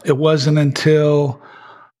 And it wasn't until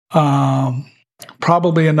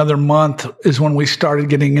probably another month is when we started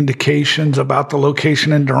getting indications about the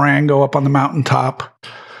location in Durango up on the mountaintop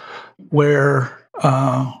where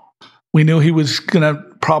we knew he was going to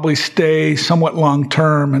probably stay somewhat long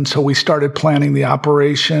term. And so we started planning the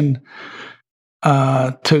operation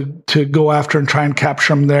to go after and try and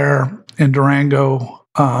capture him there in Durango.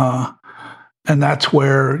 And that's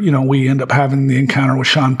where, we end up having the encounter with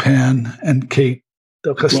Sean Penn and Kate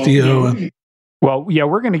Del Castillo. Well, yeah,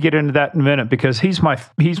 we're going to get into that in a minute because he's my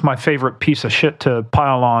favorite piece of shit to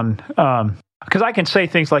pile on. Because I can say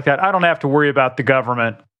things like that. I don't have to worry about the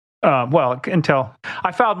government. Until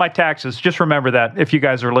I filed my taxes. Just remember that if you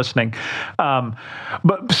guys are listening.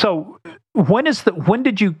 But so when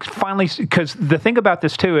did you finally? Because the thing about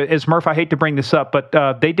this too is, Murph, I hate to bring this up, but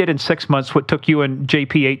they did in 6 months what took you and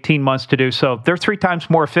JP 18 months to do. So they're 3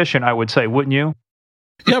 times more efficient, I would say, wouldn't you?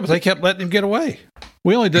 Yeah, but they kept letting him get away.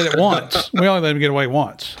 We only did it once. We only let him get away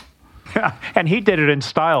once. Yeah, and he did it in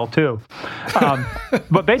style too.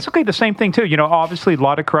 But basically the same thing too. Obviously a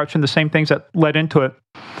lot of corruption, the same things that led into it.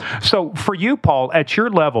 So for you, Paul, at your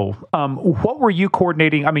level, what were you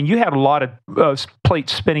coordinating? I mean, you had a lot of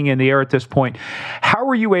plates spinning in the air at this point. How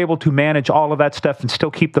were you able to manage all of that stuff and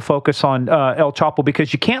still keep the focus on El Chapo?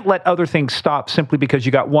 Because you can't let other things stop simply because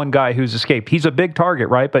you got one guy who's escaped. He's a big target,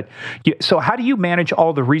 right? But so how do you manage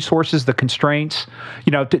all the resources, the constraints,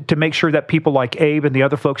 to make sure that people like Abe and the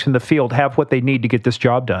other folks in the field have what they need to get this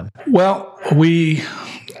job done? Well,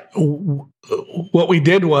 what we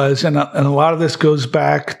did was, and a lot of this goes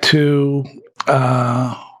back to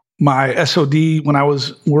my SOD when I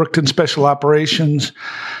worked in special operations.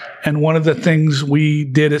 And one of the things we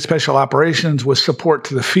did at special operations was support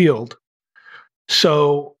to the field.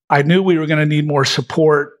 So I knew we were going to need more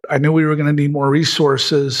support. I knew we were going to need more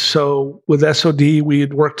resources. So with SOD, we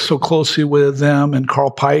had worked so closely with them and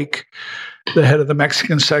Carl Pike, the head of the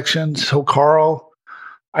Mexican section. So Carl,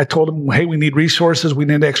 I told him, hey, we need resources. We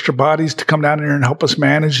need extra bodies to come down here and help us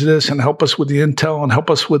manage this and help us with the intel and help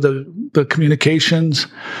us with the communications.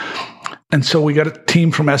 And so we got a team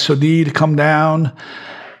from SOD to come down.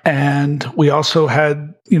 And we also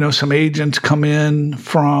had, some agents come in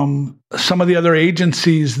from some of the other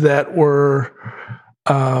agencies that were,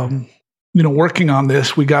 working on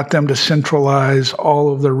this. We got them to centralize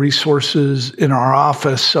all of the resources in our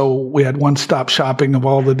office. So we had one-stop shopping of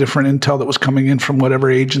all the different intel that was coming in from whatever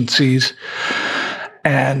agencies.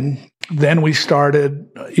 And then we started,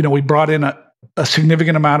 we brought in a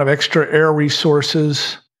significant amount of extra air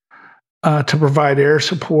resources to provide air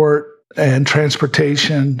support and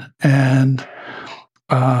transportation and,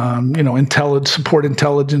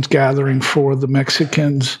 intelligence gathering for the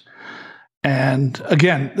Mexicans. And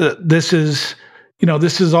again, this is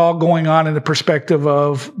all going on in the perspective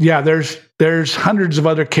of, there's hundreds of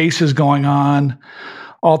other cases going on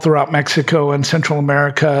all throughout Mexico and Central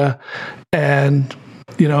America. And,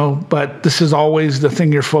 but this is always the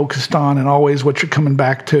thing you're focused on and always what you're coming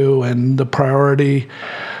back to and the priority,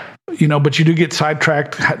 but you do get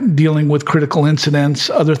sidetracked dealing with critical incidents,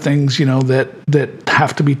 other things, that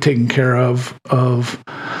have to be taken care of,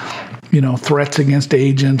 threats against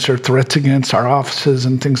agents or threats against our offices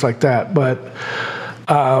and things like that. But,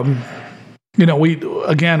 we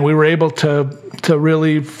were able to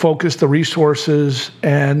really focus the resources,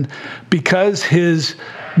 and because his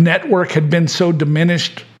network had been so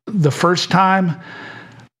diminished the first time,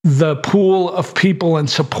 the pool of people and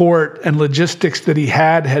support and logistics that he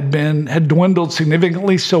had dwindled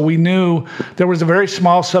significantly. So we knew there was a very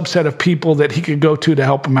small subset of people that he could go to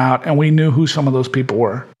help him out, and we knew who some of those people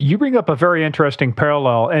were. You bring up a very interesting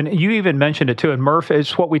parallel, and you even mentioned it too. And Murph,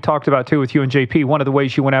 it's what we talked about too with you and JP. One of the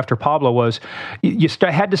ways you went after Pablo was you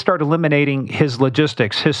had to start eliminating his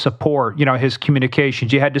logistics, his support, his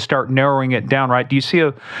communications. You had to start narrowing it down, right? Do you see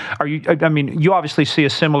you obviously see a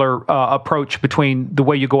similar approach between the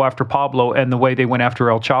way you go after Pablo and the way they went after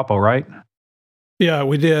El Chapo, right? Yeah,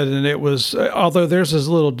 we did. And it was, although theirs is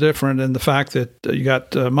a little different in the fact that you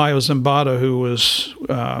got Mayo Zambada, who was,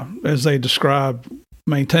 as they described,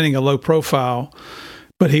 maintaining a low profile,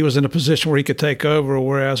 but he was in a position where he could take over.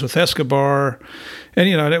 Whereas with Escobar, and,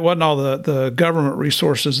 it wasn't all the government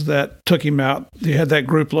resources that took him out. You had that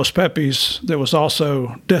group, Los Pepis, that was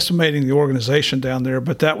also decimating the organization down there.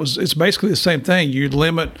 But it's basically the same thing. You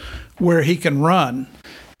limit where he can run,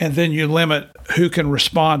 and then you limit who can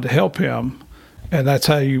respond to help him. And that's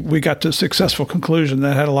how we got to a successful conclusion.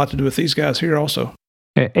 That had a lot to do with these guys here also.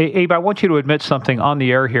 Abe, I want you to admit something on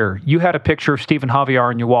the air here. You had a picture of Stephen Javier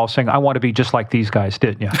on your wall saying, "I want to be just like these guys,"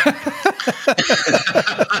 didn't you?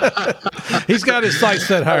 He's got his sights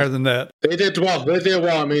set higher than that. They did well.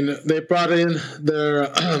 I mean, they brought in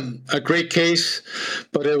a great case,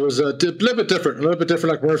 but it was a little bit different,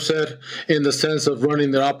 like Murph said, in the sense of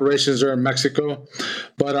running their operations there in Mexico.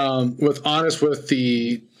 But with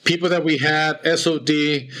the people that we had,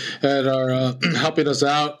 SOD, that are helping us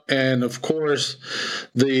out, and of course,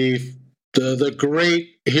 the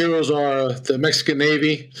great heroes are the Mexican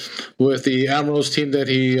Navy with the Admirals team that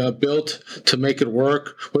he built to make it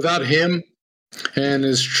work. Without him and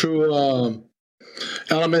his true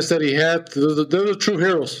elements that he had, they're the true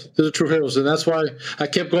heroes. They're the true heroes, and that's why I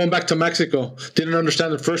kept going back to Mexico. Didn't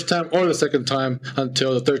understand the first time or the second time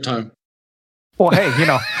until the third time. Well, hey,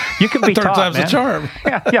 you can be third taught, time's man. a charm.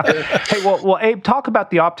 Yeah. Hey, well, Abe, talk about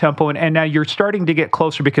the op tempo, and now you're starting to get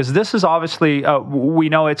closer because this is obviously we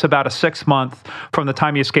know it's about a 6 month from the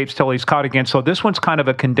time he escapes till he's caught again. So this one's kind of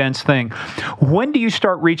a condensed thing. When do you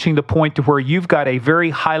start reaching the point to where you've got a very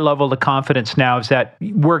high level of confidence now is that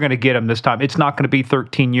we're going to get him this time? It's not going to be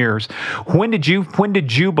 13 years. When did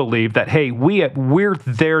you believe that? Hey, we're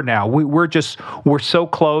there now. We're so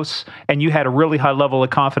close, and you had a really high level of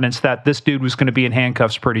confidence that this dude was going to be in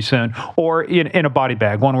handcuffs pretty soon, or in a body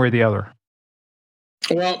bag, one way or the other?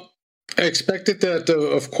 Well, I expected that,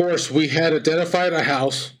 of course, we had identified a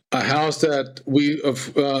house that we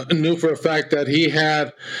knew for a fact that he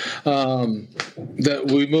had, that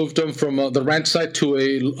we moved him from the ranch site to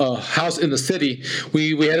a house in the city.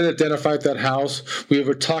 We had identified that house. We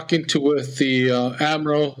were talking with the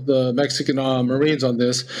Admiral, the Mexican Marines on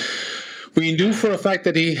this. We knew for a fact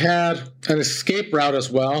that he had an escape route as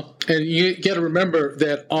well. And you got to remember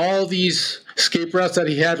that all these escape routes that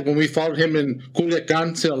he had when we followed him in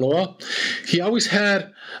Culiacan, Sinaloa, he always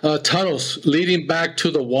had tunnels leading back to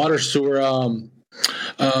the water sewer,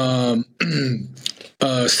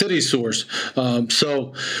 city sewers.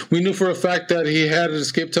 So we knew for a fact that he had an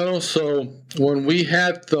escape tunnel. So when we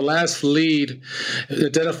had the last lead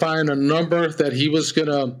identifying a number that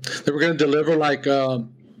they were going to deliver like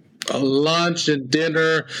a lunch and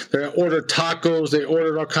dinner. They ordered tacos. They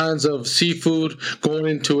ordered all kinds of seafood going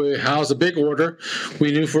into a house, a big order.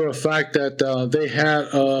 We knew for a fact that they had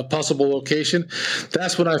a possible location.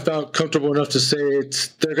 That's when I felt comfortable enough to say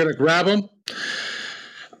they're going to grab him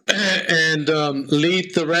and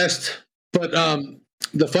lead the rest. But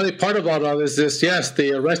the funny part about all this is, yes,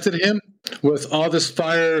 they arrested him with all this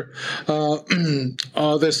fire,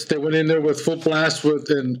 all this. They went in there with full blast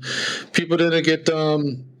and people didn't get.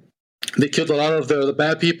 They killed a lot of the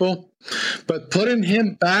bad people, but putting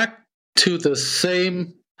him back to the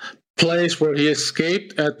same place where he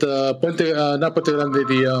escaped at the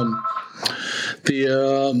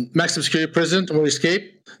the maximum security prison where he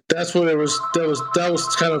escaped. That's what it was. That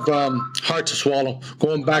was kind of hard to swallow.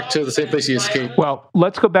 Going back to the same place he escaped. Well,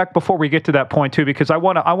 let's go back before we get to that point too, because I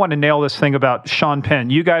want to nail this thing about Sean Penn.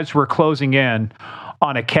 You guys were closing in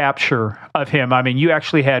on a capture of him. I mean, you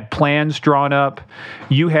actually had plans drawn up,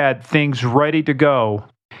 you had things ready to go.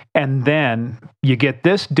 And then you get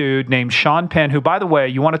this dude named Sean Penn, who, by the way,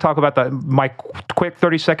 you want to talk about my quick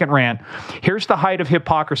 30-second rant. Here's the height of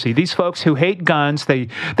hypocrisy. These folks who hate guns, they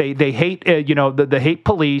hate, they hate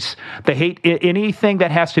police, they hate anything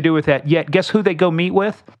that has to do with that. Yet, guess who they go meet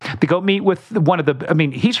with? They go meet with one of the, I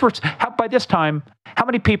mean, by this time, how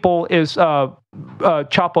many people is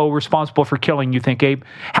Chapo responsible for killing, you think, Abe?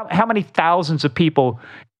 How many thousands of people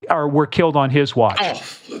were killed on his watch?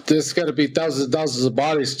 Oh, there's got to be thousands of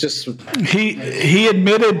bodies. Just he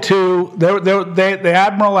admitted to the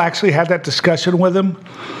admiral actually had that discussion with him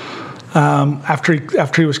after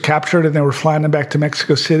he was captured, and they were flying him back to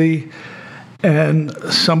Mexico City. And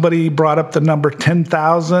somebody brought up the number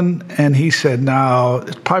 10,000, and he said, "No,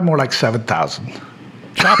 it's probably more like 7,000."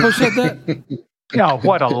 Chapo said that? No,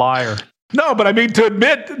 what a liar. No, but I mean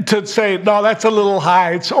to say, no, that's a little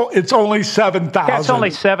high. It's only 7,000. Yeah, it's only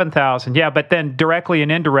 7,000. Yeah, but then directly and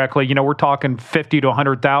indirectly, we're talking 50 to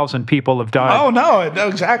 100,000 people have died. Oh, no,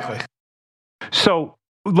 exactly. So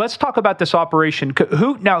let's talk about this operation.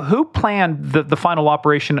 Who planned the final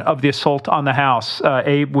operation of the assault on the house?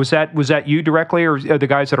 Abe, was that you directly, or the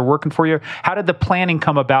guys that are working for you? How did the planning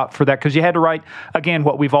come about for that? Because you had to write, again,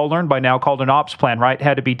 what we've all learned by now called an ops plan, right? It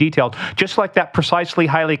had to be detailed, just like that precisely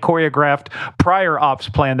highly choreographed prior ops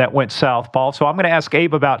plan that went south, Paul. So I'm going to ask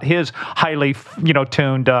Abe about his highly,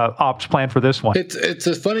 tuned ops plan for this one.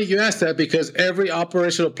 It's funny you asked that, because every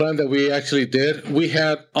operational plan that we actually did, we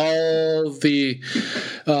had all the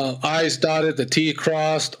I's dotted, the T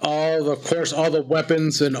crossed, all the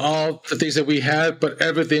weapons and all the things that we had, but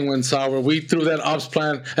everything went sour. We threw that ops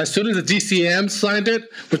plan as soon as the DCM signed it,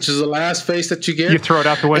 which is the last phase that you get. You throw it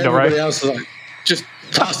out the window, everybody right? Else is like, just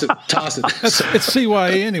toss it. It's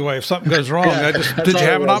CYA anyway. If something goes wrong, did you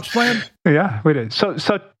have an ops plan? Yeah, we did. So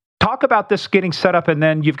talk about this getting set up, and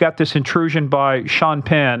then you've got this intrusion by Sean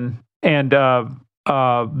Penn and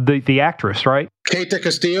the actress, right? Kate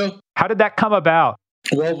Castillo. How did that come about?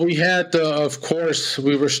 Well, we had, of course,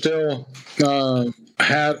 we were still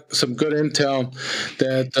had some good intel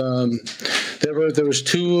that there was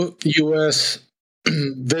 2 U.S.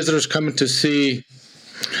 visitors coming to see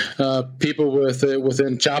people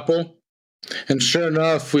within Chapo, and sure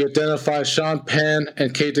enough, we identified Sean Penn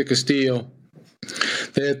and Kate Castillo.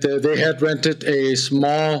 They had rented a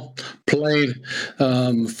small plane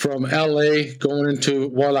from L.A. going into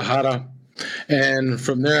Guadalajara. And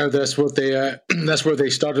from there, that's where they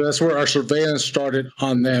started. That's where our surveillance started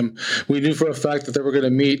on them. We knew for a fact that they were going to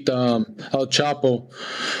meet El Chapo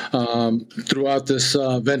throughout this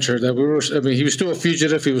venture. He was still a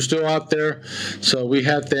fugitive. He was still out there. So we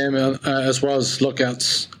had them as well as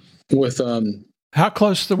lookouts with. How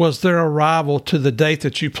close was their arrival to the date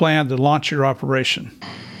that you planned to launch your operation?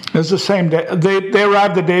 It was the same day. They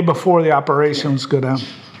arrived the day before the operations go down.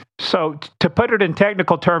 So to put it in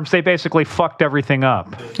technical terms, they basically fucked everything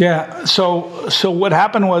up. Yeah. So what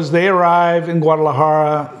happened was they arrived in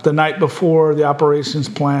Guadalajara the night before the operations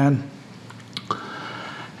plan.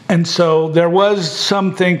 And so there was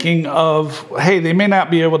some thinking of, hey, they may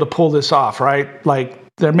not be able to pull this off, right? Like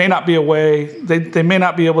there may not be a way, they may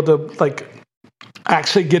not be able to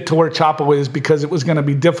actually get to where Chapo is, because it was going to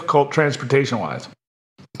be difficult transportation-wise.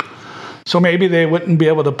 So maybe they wouldn't be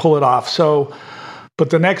able to pull it off. But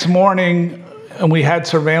the next morning, and we had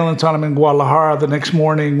surveillance on them in Guadalajara, the next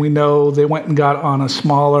morning we know they went and got on a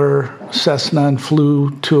smaller Cessna and flew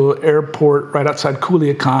to an airport right outside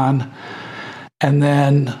Culiacan. And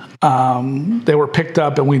then they were picked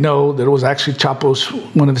up, and we know that it was actually Chapo's,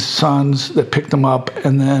 one of his sons, that picked them up.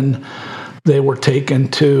 And then they were taken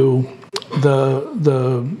to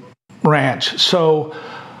the ranch. So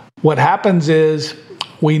what happens is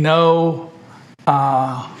we know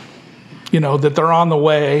that they're on the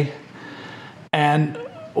way, and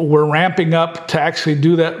we're ramping up to actually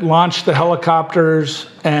do that, launch the helicopters.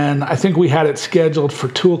 And I think we had it scheduled for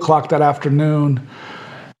 2:00 that afternoon,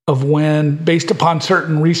 of when, based upon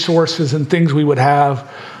certain resources and things we would have,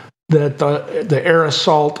 that the air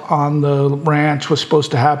assault on the ranch was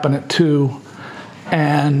supposed to happen at 2:00.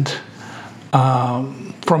 And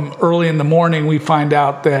from early in the morning, we find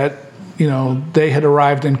out that they had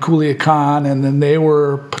arrived in Culiacan, and then they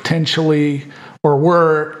were potentially, or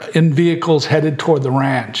were in vehicles headed toward the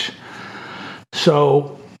ranch.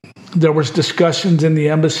 So there was discussions in the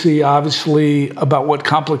embassy, obviously, about what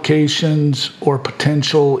complications or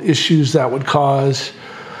potential issues that would cause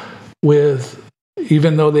with,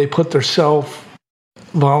 even though they put themselves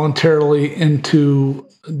voluntarily into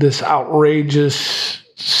this outrageous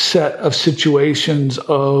set of situations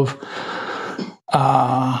of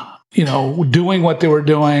doing what they were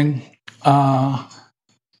doing,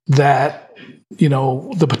 that,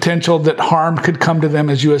 the potential that harm could come to them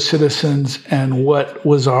as U.S. citizens, and what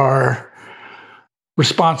was our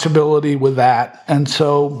responsibility with that. And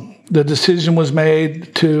so the decision was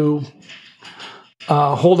made to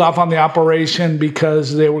hold off on the operation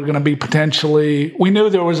because they were going to be potentially, we knew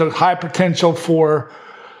there was a high potential for,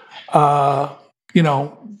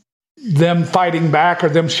 them fighting back or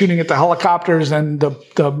them shooting at the helicopters and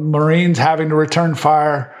the Marines having to return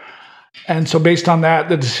fire. And so based on that,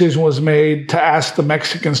 the decision was made to ask the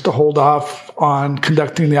Mexicans to hold off on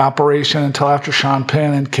conducting the operation until after Sean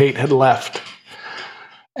Penn and Kate had left.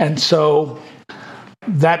 And so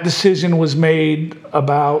that decision was made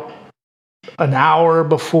about an hour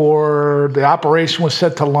before the operation was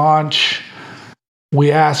set to launch.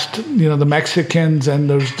 We asked, the Mexicans, and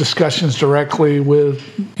there's discussions directly with,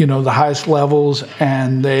 the highest levels,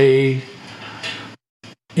 and they,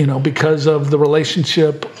 because of the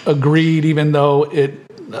relationship, agreed, even though it,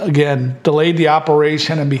 again, delayed the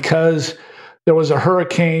operation, and because there was a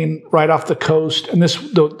hurricane right off the coast, and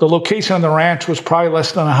the location of the ranch was probably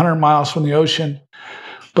less than 100 miles from the ocean,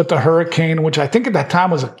 but the hurricane, which I think at that time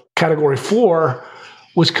was a Category 4,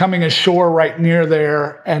 was coming ashore right near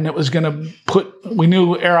there, and it was going to we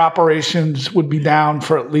knew air operations would be down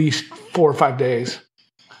for at least 4 or 5 days.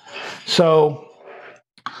 So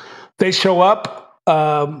they show up,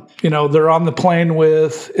 they're on the plane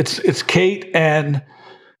with, it's Kate and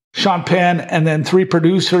Sean Penn, and then 3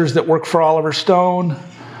 producers that work for Oliver Stone.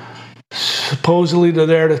 Supposedly they're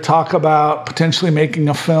there to talk about potentially making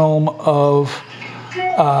a film of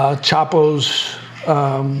Chapo's,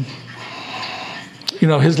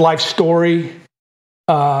 his life story.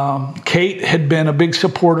 Kate had been a big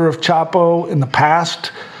supporter of Chapo in the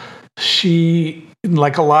past. She,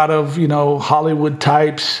 like a lot of, Hollywood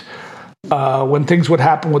types, when things would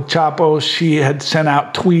happen with Chapo, she had sent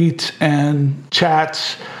out tweets and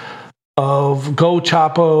chats of "Go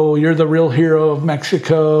Chapo, you're the real hero of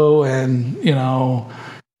Mexico," and,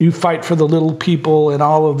 you fight for the little people, and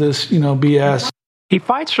all of this, BS. He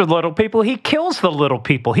fights for the little people. He kills the little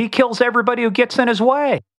people. He kills everybody who gets in his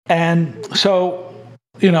way. And so,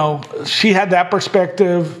 she had that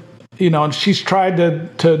perspective, and she's tried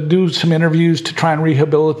to do some interviews to try and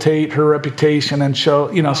rehabilitate her reputation and show,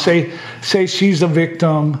 say she's a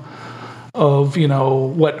victim of,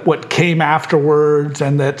 what came afterwards,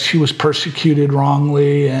 and that she was persecuted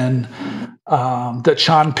wrongly, and that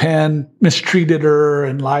Sean Penn mistreated her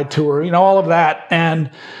and lied to her, all of that. And,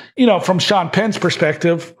 from Sean Penn's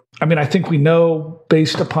perspective, I think we know,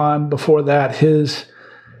 based upon before that, his,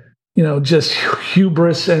 just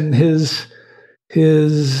hubris and his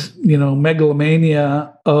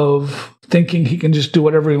megalomania of thinking he can just do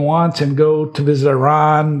whatever he wants and go to visit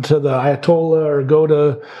Iran, to the Ayatollah, or go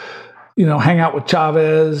to, hang out with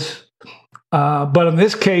Chavez. But in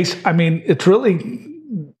this case, it's really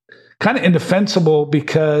kind of indefensible,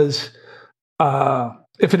 because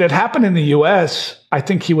if it had happened in the U.S., I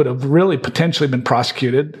think he would have really potentially been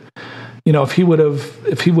prosecuted. If he would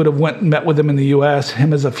have went and met with him in the U.S.,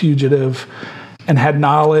 him as a fugitive, and had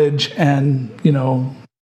knowledge and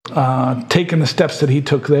taken the steps that he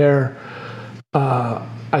took there,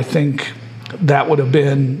 I think that would have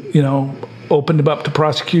been opened him up to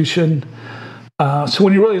prosecution. So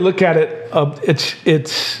when you really look at it,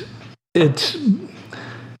 it's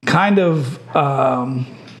kind of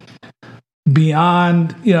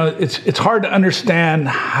beyond, it's hard to understand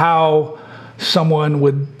how someone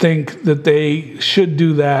would think that they should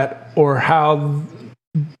do that, or how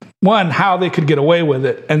they could get away with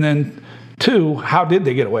it, and then 2, how did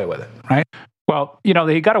they get away with it, right? Well,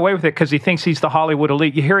 he got away with it because he thinks he's the Hollywood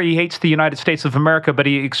elite. You hear he hates the United States of America, but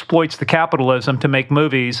he exploits the capitalism to make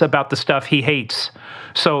movies about the stuff he hates.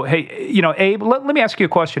 So, hey, Abe, let me ask you a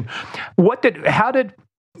question. How did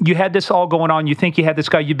you had this all going on? You think you had this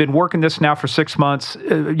guy, you've been working this now for 6 months.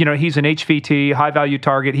 He's an HVT, high value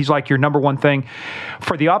target. He's like your number one thing.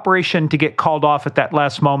 For the operation to get called off at that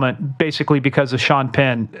last moment, basically because of Sean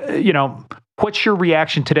Penn, what's your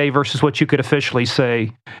reaction today versus what you could officially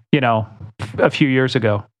say, a few years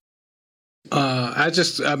ago?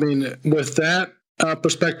 With that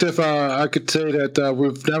perspective, I could say that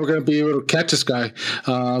we're never going to be able to catch this guy.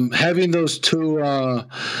 Having those 2,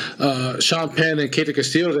 Sean Penn and Kate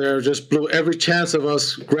Castillo there, just blew every chance of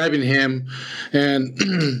us grabbing him, and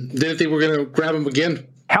didn't think we were going to grab him again.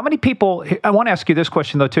 How many people, I want to ask you this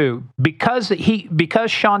question though too, because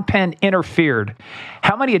Sean Penn interfered,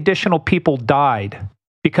 how many additional people died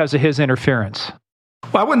because of his interference?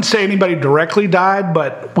 Well, I wouldn't say anybody directly died,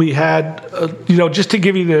 but we had, just to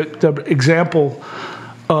give you the example,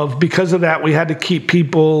 because of that, we had to keep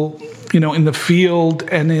people, in the field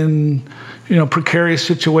and in, precarious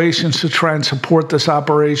situations to try and support this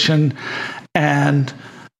operation. And,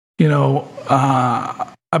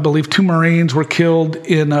 I believe 2 Marines were killed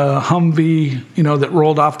in a Humvee, that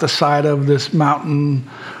rolled off the side of this mountain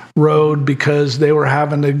road because they were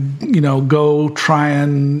having to, go try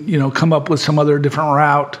and, come up with some other different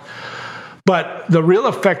route. But the real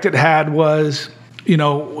effect it had was,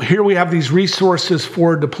 here we have these resources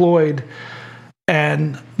forward deployed,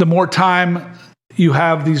 and the more time you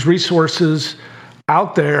have these resources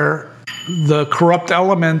out there, the corrupt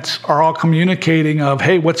elements are all communicating of,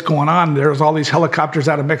 hey, what's going on? There's all these helicopters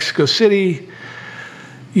out of Mexico City,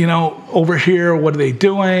 over here. What are they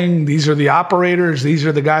doing? These are the operators. These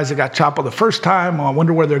are the guys that got Chapo the first time. Well, I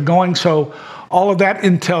wonder where they're going. So all of that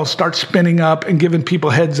intel starts spinning up and giving people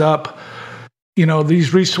heads up.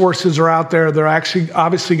 These resources are out there. They're actually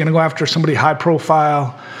obviously going to go after somebody high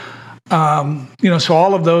profile. So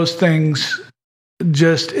all of those things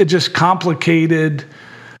just complicated,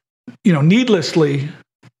 needlessly.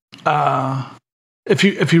 If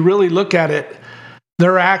you really look at it,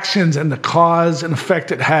 their actions and the cause and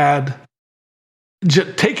effect it had,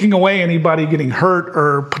 taking away anybody getting hurt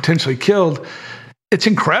or potentially killed, it's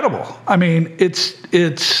incredible. I mean,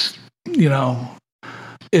 it's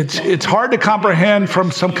hard to comprehend from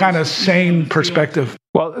some kind of sane perspective.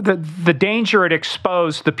 Well, the danger it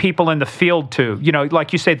exposed the people in the field to,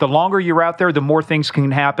 like you say, the longer you're out there, the more things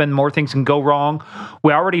can happen, more things can go wrong.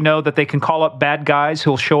 We already know that they can call up bad guys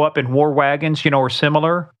who'll show up in war wagons, or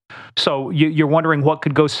similar. So you're wondering what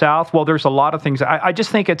could go south. Well, there's a lot of things. I just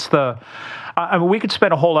think it's we could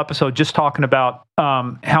spend a whole episode just talking about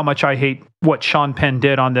how much I hate what Sean Penn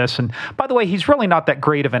did on this. And by the way, he's really not that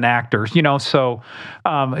great of an actor, so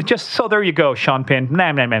there you go, Sean Penn.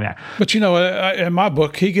 Nah. But, in my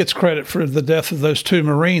book, he gets credit for the death of those 2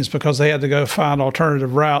 Marines because they had to go find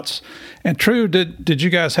alternative routes. And True, did you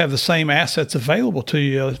guys have the same assets available to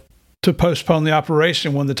you to postpone the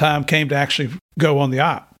operation when the time came to actually go on the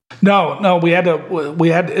op? No, we had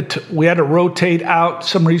to rotate out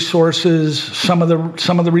some resources. Some of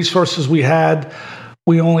the resources we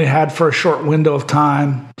only had for a short window of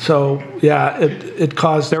time. So yeah, it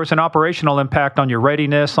caused. There was an operational impact on your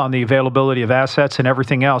readiness, on the availability of assets, and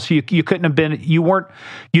everything else. You couldn't have been. You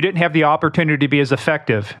didn't have the opportunity to be as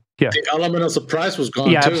effective. Yeah, the element of surprise was gone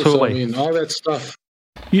too. Absolutely. So, all that stuff.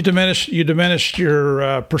 You diminished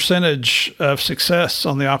your percentage of success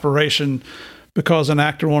on the operation because an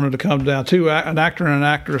actor wanted to come down to an actor and an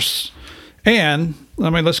actress. And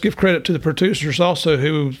let's give credit to the producers also,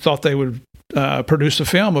 who thought they would produce a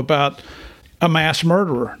film about a mass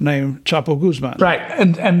murderer named Chapo Guzmán. Right.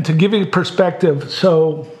 And to give you perspective,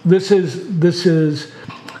 so this is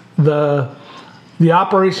the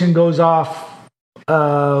operation goes off 4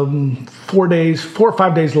 or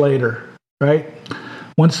 5 days later, right?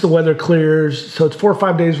 Once the weather clears. So it's 4 or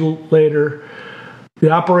 5 days later. The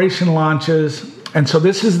operation launches, and so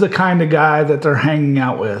this is the kind of guy that they're hanging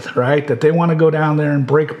out with, right? That they want to go down there and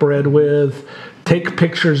break bread with, take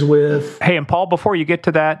pictures with. Hey, and Paul, before you get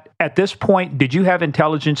to that, at this point, did you have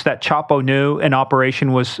intelligence that Chapo knew an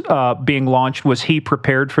operation was being launched? Was he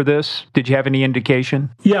prepared for this? Did you have any indication?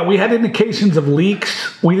 Yeah, we had indications of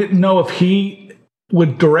leaks. We didn't know if he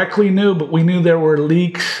would directly knew, but we knew there were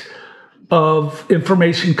leaks of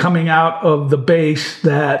information coming out of the base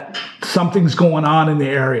that something's going on in the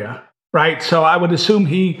area, right? So I would assume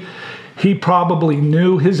he probably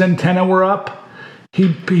knew his antenna were up. He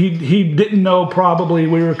didn't know probably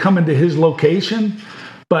we were coming to his location,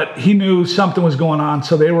 but he knew something was going on,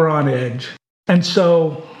 so they were on edge. And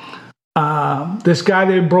so this guy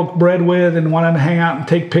they broke bread with and wanted to hang out and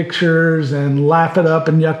take pictures and laugh it up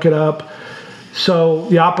and yuck it up. So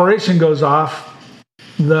the operation goes off.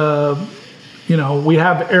 We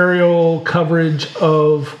have aerial coverage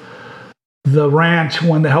of the ranch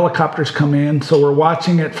when the helicopters come in. So we're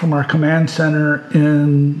watching it from our command center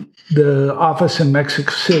in the office in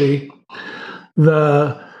Mexico City.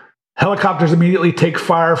 The helicopters immediately take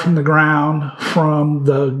fire from the ground from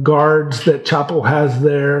the guards that Chapo has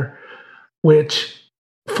there, which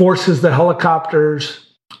forces the helicopters,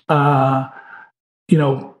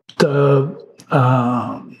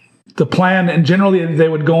 the plan, and generally they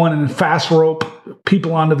would go in and fast rope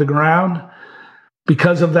people onto the ground.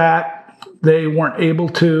 Because of that, they weren't able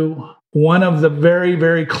to. One of the very,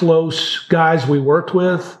 very close guys we worked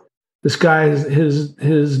with, this guy,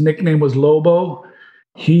 his nickname was Lobo.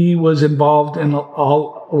 He was involved in a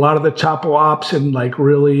lot of the Chapo ops and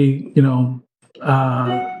really,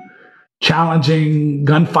 challenging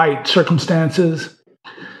gunfight circumstances.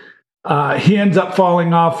 He ends up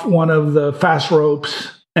falling off one of the fast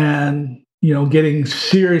ropes and, getting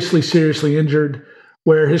seriously injured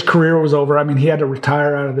where his career was over. I mean, he had to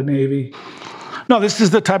retire out of the Navy. No, this is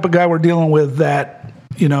the type of guy we're dealing with that,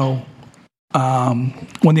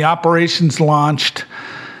 when the operations launched,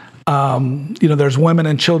 there's women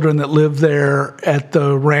and children that live there at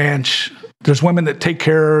the ranch. There's women that take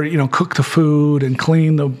care, cook the food and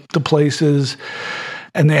clean the places,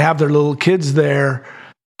 and they have their little kids there.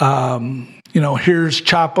 Here's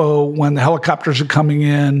Chapo when the helicopters are coming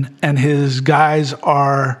in and his guys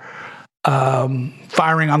are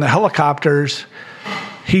firing on the helicopters.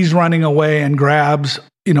 He's running away and grabs,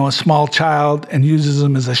 a small child and uses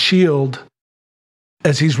them as a shield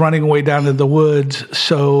as he's running away down to the woods.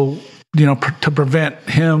 So, to prevent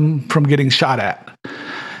him from getting shot at.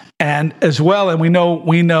 And as well, and we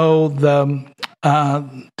know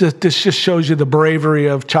this just shows you the bravery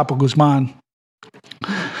of Chapo Guzmán.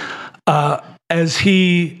 As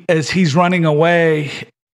he's running away,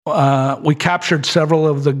 we captured several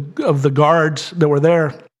of the guards that were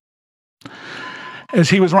there. As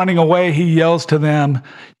he was running away, he yells to them,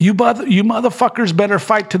 you motherfuckers better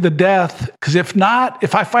fight to the death, because if not,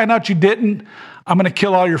 if I find out you didn't, I'm going to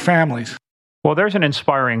kill all your families. Well, there's an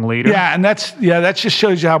inspiring leader. Yeah, and that just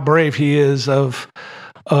shows you how brave he is of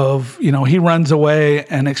he runs away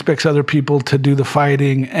and expects other people to do the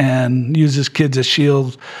fighting and uses kids as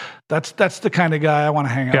shields. That's the kind of guy I want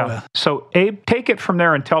to hang out with. So Abe, take it from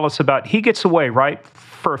there and tell us about, he gets away, right?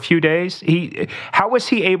 For a few days. How was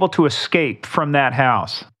he able to escape from that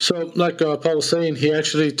house? So, like Paul was saying, he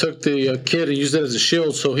actually took the kid and used it as a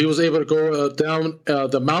shield. So he was able to go down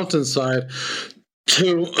the mountainside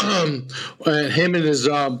to him and his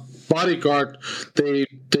bodyguard. They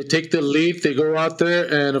take the lead. They go out there,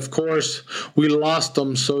 and of course, we lost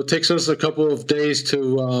them. So it takes us a couple of days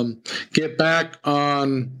to get back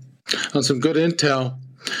on some good intel.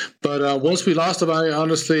 But once we lost him,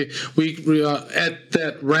 we at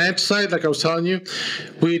that ranch site, like I was telling you,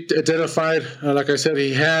 we identified, like I said,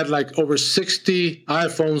 he had like over 60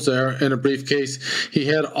 iPhones there in a briefcase. He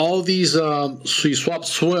had all these, he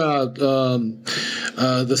swapped the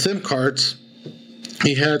SIM cards.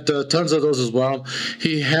 He had tons of those as well.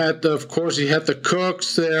 He had, of course, the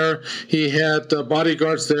cooks there. He had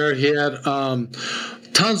bodyguards there. He had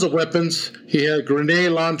tons of weapons. He had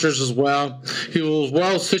grenade launchers as well. He was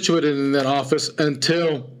well situated in that office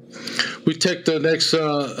until we took the next,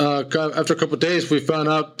 after a couple of days, we found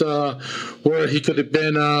out where he could have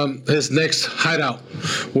been his next hideout,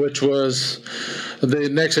 which was the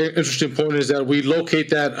next interesting point is that we locate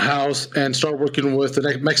that house and start working with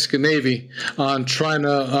the Mexican Navy on trying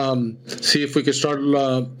to see if we could start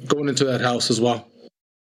going into that house as well.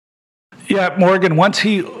 Yeah, Morgan, once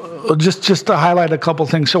he... Just to highlight a couple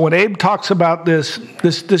things. So when Abe talks about this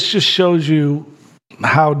just shows you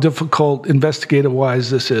how difficult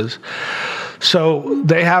investigative-wise this is. So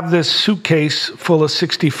they have this suitcase full of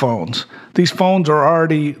 60 phones. These phones are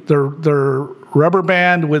already, they're rubber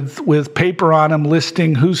band with paper on them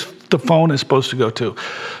listing whose the phone is supposed to go to.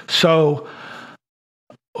 So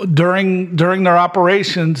during their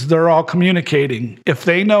operations, they're all communicating. If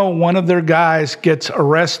they know one of their guys gets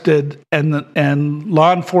arrested and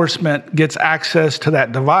law enforcement gets access to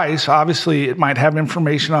that device, obviously it might have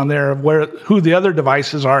information on there of who the other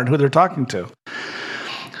devices are and who they're talking to.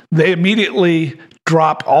 They immediately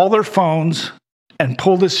drop all their phones and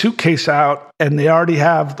pull this suitcase out, and they already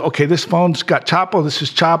have, okay, this phone's got Chapo, this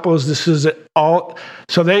is Chapo's, this is it all.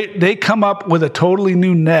 So they come up with a totally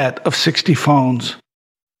new net of 60 phones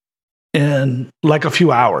in like a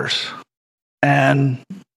few hours. And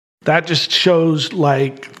that just shows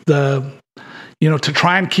like to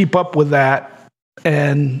try and keep up with that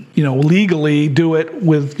and, legally do it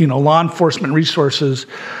with, law enforcement resources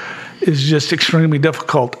is just extremely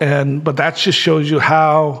difficult. But that just shows you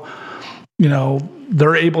how,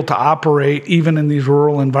 they're able to operate even in these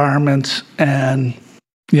rural environments. And,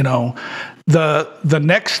 the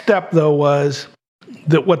next step though was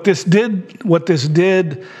that what this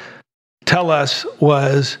did tell us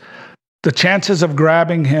was the chances of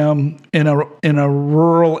grabbing him in a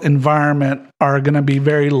rural environment are going to be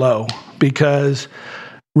very low, because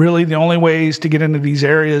really the only ways to get into these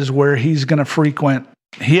areas where he's going to frequent,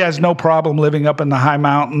 he has no problem living up in the high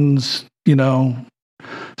mountains,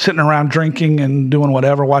 sitting around drinking and doing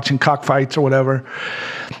whatever, watching cockfights or whatever,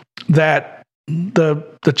 that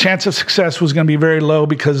the chance of success was going to be very low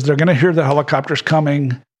because they're going to hear the helicopters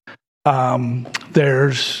coming.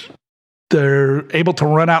 They're able to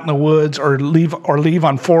run out in the woods or leave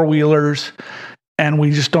on four-wheelers, and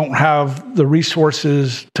we just don't have the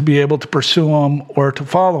resources to be able to pursue them or to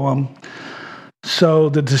follow them. So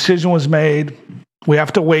the decision was made. We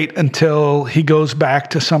have to wait until he goes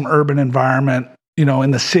back to some urban environment,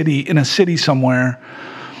 in a city somewhere.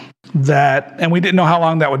 And we didn't know how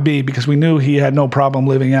long that would be because we knew he had no problem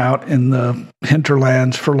living out in the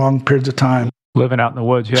hinterlands for long periods of time. Living out in the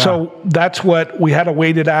woods, yeah. So that's what we had to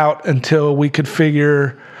wait it out until we could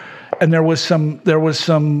figure. And there was some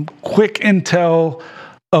quick intel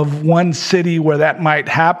of one city where that might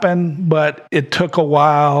happen, but it took a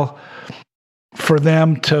while for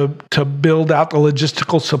them to build out the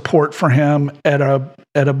logistical support for him at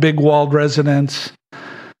a big walled residence,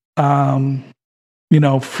 from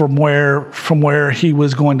where he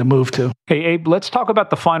was going to move to. Hey, Abe, let's talk about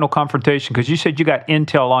the final confrontation, because you said you got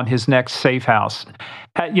intel on his next safe house.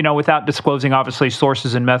 Without disclosing, obviously,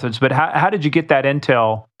 sources and methods, but how did you get that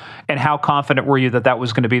intel, and how confident were you that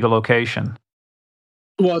was going to be the location?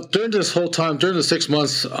 Well, during this whole time, during the 6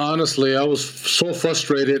 months, honestly, I was so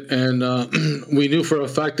frustrated, and we knew for a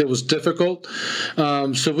fact it was difficult.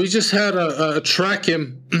 So we just had to track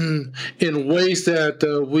him in ways that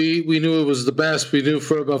we knew it was the best. We knew,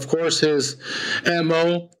 of course, his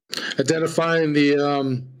MO, identifying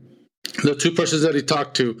the two persons that he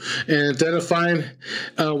talked to, and identifying,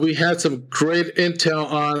 we had some great intel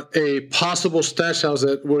on a possible stash house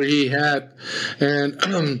where he had,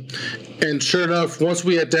 and sure enough, once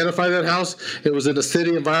we identified that house, it was in a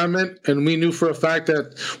city environment, and we knew for a fact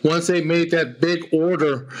that once they made that big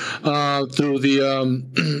order through the,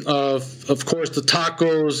 of course, the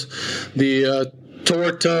tacos, the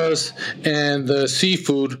tortas, and the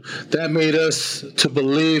seafood, that made us to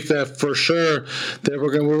believe that for sure that we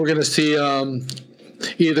were going to see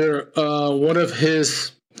either one of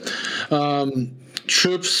his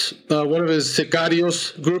troops, one of his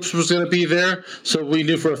sicarios groups was going to be there. So we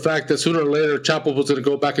knew for a fact that sooner or later Chapo was going to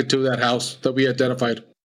go back into that house that we identified.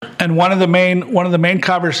 And one of the main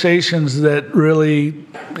conversations that really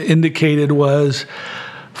indicated was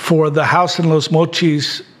for the house in Los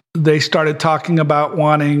Mochis. They started talking about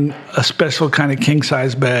wanting a special kind of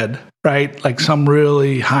king-size bed, right? Like some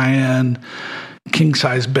really high-end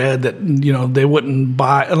king-size bed that, they wouldn't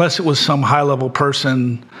buy unless it was some high-level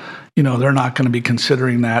person. They're not going to be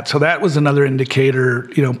considering that. So that was another indicator,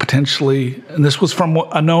 potentially. And this was from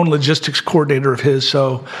a known logistics coordinator of his.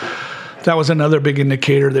 So that was another big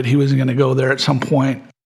indicator that he was going to go there at some point.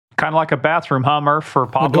 Kind of like a bathroom, Murph, for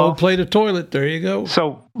Pablo. Go play the toilet. There you go.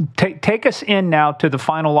 So take us in now to the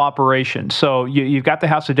final operation. So you've got the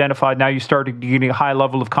house identified. Now you started getting a high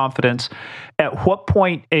level of confidence. At what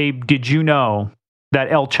point, Abe, did you know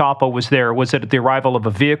that El Chapo was there? Was it at the arrival of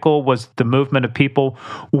a vehicle? Was it the movement of people?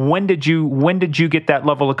 When did you get that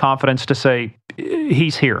level of confidence to say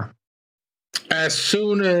he's here? As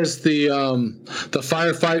soon as the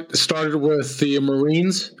firefight started with the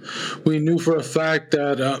Marines, we knew for a fact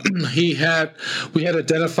that we had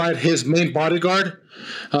identified his main bodyguard,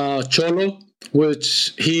 Cholo,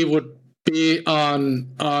 which he would be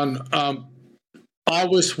on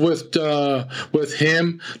always with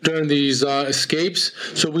him during these escapes.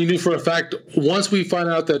 So we knew for a fact once we found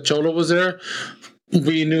out that Cholo was there,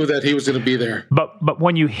 we knew that he was going to be there. But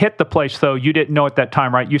when you hit the place, though, you didn't know at that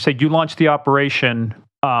time, right? You said you launched the operation,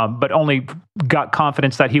 but only got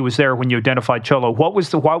confidence that he was there when you identified Cholo.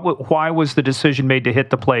 Why was the decision made to hit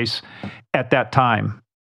the place at that time?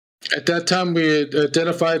 At that time, we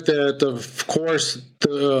identified that, of course,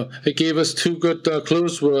 it gave us two good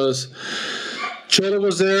clues. Was Cholo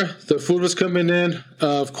was there. The food was coming in.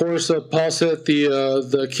 Of course, Paul said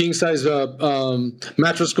the king size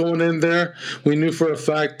mattress going in there. We knew for a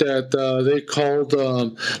fact that they called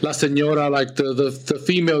La Señora, like the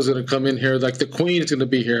female's going to come in here, like the queen is going to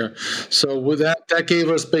be here. So with that gave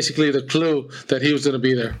us basically the clue that he was going to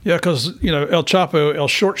be there. Yeah, because El Chapo, El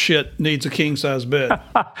short shit, needs a king size bed.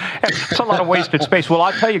 It's a lot of wasted space. Well,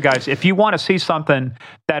 I'll tell you guys, if you want to see something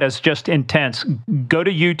that is just intense, go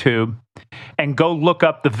to YouTube and go look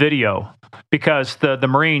up the video, because the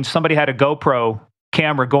Marines, somebody had a GoPro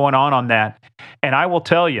camera going on that. And I will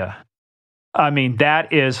tell you, I mean,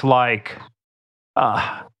 that is like,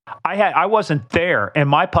 I wasn't there, and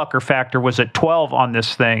my pucker factor was at 12 on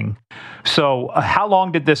this thing. So how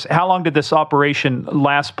long did this operation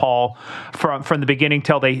last, Paul, from the beginning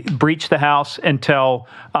till they breached the house until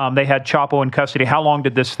they had Chapo in custody? How long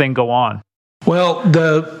did this thing go on? Well,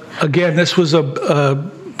 this was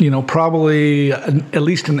probably at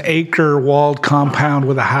least an acre walled compound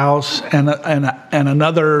with a house and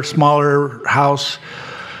another smaller house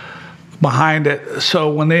behind it.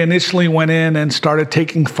 So when they initially went in and started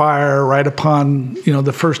taking fire right upon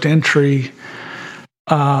the first entry,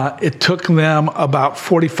 it took them about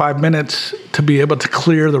 45 minutes to be able to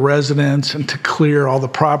clear the residence and to clear all the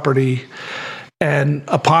property. And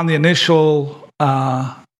upon the initial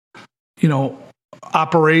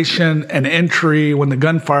operation and entry, when the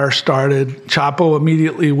gunfire started, Chapo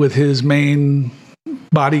immediately with his main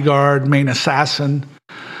bodyguard, main assassin,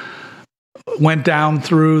 went down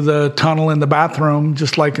through the tunnel in the bathroom,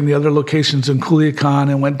 just like in the other locations in Culiacan,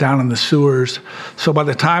 and went down in the sewers. So by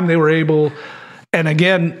the time they were able, and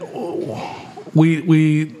again,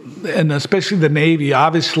 we and especially the Navy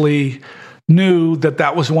obviously knew that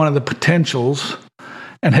that was one of the potentials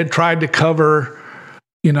and had tried to cover,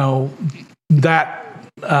 that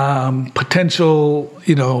potential,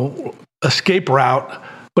 escape route,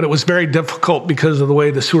 but it was very difficult because of the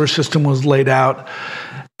way the sewer system was laid out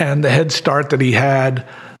and the head start that he had,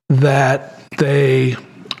 that they,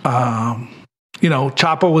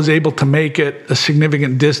 Chapo was able to make it a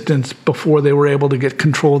significant distance before they were able to get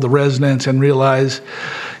control of the residence and realize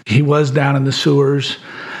he was down in the sewers.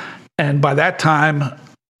 And by that time,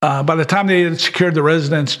 by the time they had secured the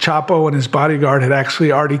residence, Chapo and his bodyguard had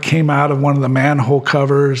actually already came out of one of the manhole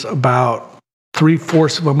covers about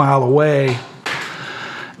 3/4 of a mile away,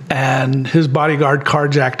 and his bodyguard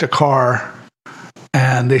carjacked a car,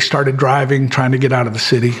 and they started driving, trying to get out of the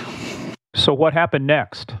city. So what happened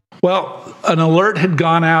next? Well, an alert had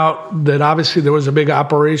gone out that obviously there was a big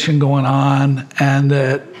operation going on and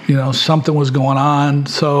that, something was going on.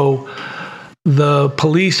 So the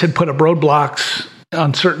police had put up roadblocks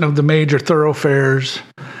on certain of the major thoroughfares,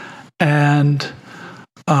 and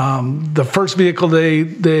the first vehicle they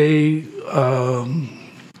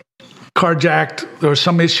carjacked, there was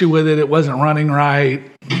some issue with it. It wasn't running right.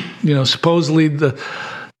 Supposedly the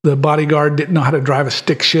bodyguard didn't know how to drive a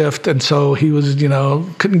stick shift, and so he was,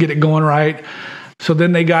 couldn't get it going right. So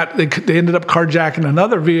then they ended up carjacking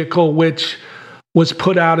another vehicle, which was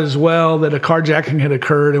put out as well that a carjacking had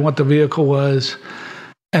occurred and what the vehicle was.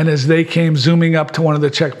 And as they came zooming up to one of the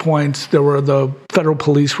checkpoints, the federal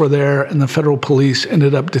police were there, and the federal police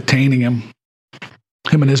ended up detaining him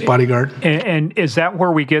and his bodyguard. And is that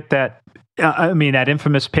where we get that? That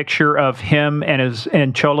infamous picture of him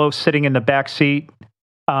and Cholo sitting in the back seat,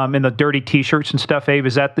 in the dirty T-shirts and stuff. Abe,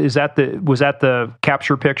 was that the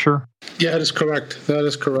capture picture? Yeah, that is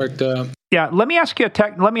correct. Yeah, let me ask you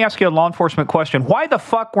a law enforcement question. Why the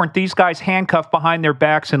fuck weren't these guys handcuffed behind their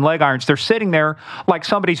backs and leg irons? They're sitting there like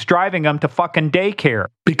somebody's driving them to fucking daycare.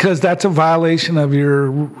 Because that's a violation of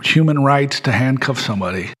your human rights to handcuff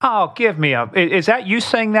somebody. Oh, give me a... Is that you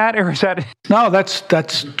saying that, or is that... No, that's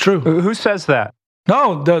true. Who says that?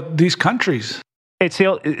 No, these countries.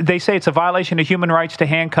 They say it's a violation of human rights to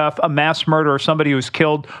handcuff a mass murderer, somebody who's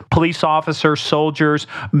killed police officers, soldiers,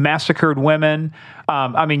 massacred women.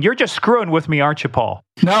 You're just screwing with me, aren't you, Paul?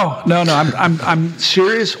 No. I'm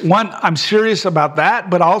serious. One, I'm serious about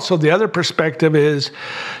that, but also the other perspective is,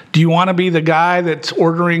 do you want to be the guy that's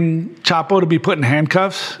ordering Chapo to be put in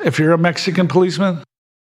handcuffs if you're a Mexican policeman?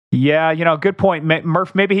 Yeah, good point.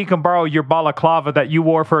 Murph, maybe he can borrow your balaclava that you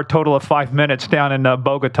wore for a total of 5 minutes down in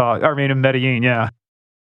in Medellin, yeah.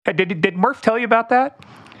 Did Murph tell you about that?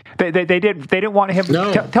 They didn't want him.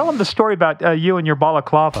 No. Tell him the story about you and your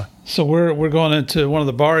balaclava. So we're going into one of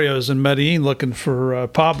the barrios in Medellin looking for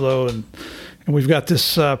Pablo, and we've got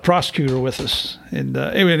this prosecutor with us. And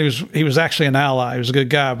he was actually an ally. He was a good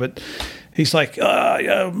guy, but he's like,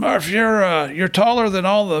 Murph, you're taller than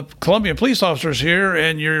all the Colombian police officers here,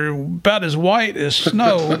 and you're about as white as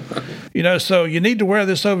snow, so you need to wear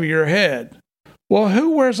this over your head. Well,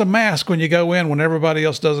 who wears a mask when you go in when everybody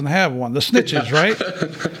else doesn't have one? The snitches, right?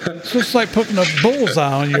 So it's like putting a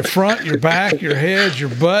bullseye on your front, your back, your head, your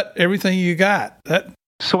butt, everything you got.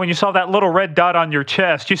 So when you saw that little red dot on your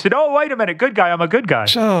chest, you said, "Oh, wait a minute, good guy, I'm a good guy."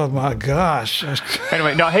 Oh my gosh.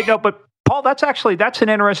 Anyway, but Paul, that's an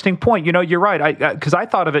interesting point. You're right. Because I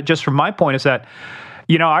thought of it just from my point is that,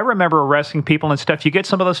 I remember arresting people and stuff. You get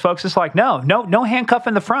some of those folks, it's like, no handcuff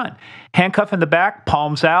in the front. Handcuff in the back,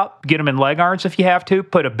 palms out, get them in leg irons if you have to,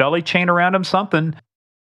 put a belly chain around them, something.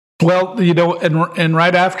 Well, and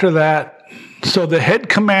right after that, so the head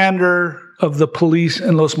commander of the police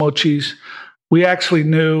in Los Mochis, we actually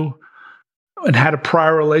knew and had a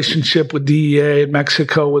prior relationship with DEA in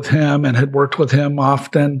Mexico with him and had worked with him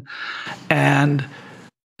often. And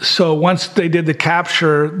so once they did the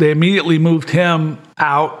capture, they immediately moved him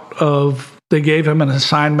they gave him an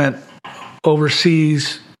assignment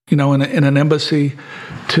overseas, in an embassy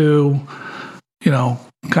to,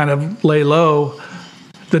 kind of lay low.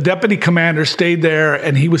 The deputy commander stayed there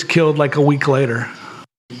and he was killed like a week later.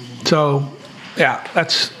 So, yeah,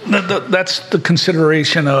 that's the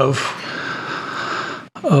consideration of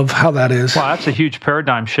how that is. Wow, that's a huge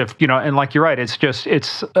paradigm shift, and like you're right,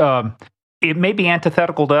 it may be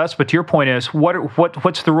antithetical to us, but your point is,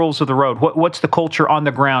 what's the rules of the road? What's the culture on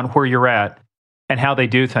the ground where you're at? and how they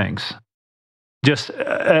do things. Just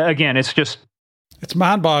again, it's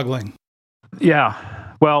mind-boggling.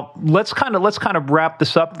 Yeah. Well, let's kind of wrap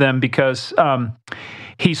this up then, because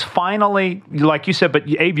he's finally, like you said, but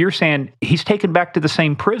Abe, you're saying he's taken back to the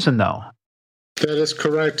same prison, though. That is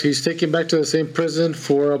correct. He's taken back to the same prison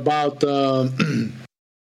for about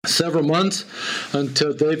several months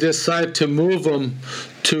until they decide to move him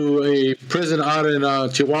to a prison out in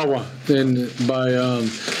Chihuahua, by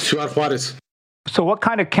Ciudad Juarez. So what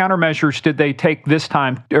kind of countermeasures did they take this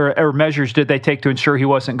time, or measures did they take to ensure he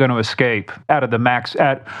wasn't going to escape out of the max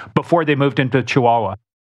before they moved into Chihuahua?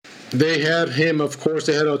 They had him, of course,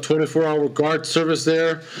 they had a 24-hour guard service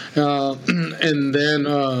there. And then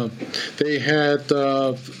they had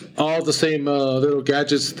all the same little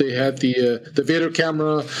gadgets. They had the video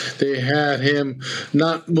camera. They had him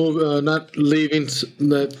not leaving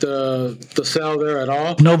the cell there at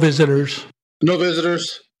all. No visitors. No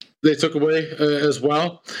visitors. They took away as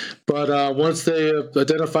well. But once they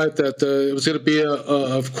identified that it was going to be,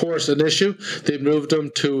 of course, an issue, they moved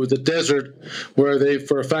him to the desert, where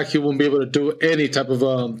for a fact, he won't be able to do any type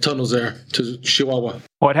of tunnels there to Chihuahua.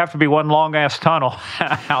 Well, it'd have to be one long-ass tunnel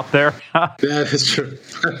out there. That is true.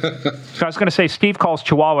 I was going to say, Steve calls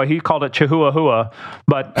Chihuahua. He called it Chihuahua.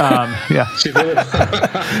 But, yeah.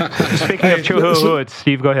 Speaking of Chihuahua,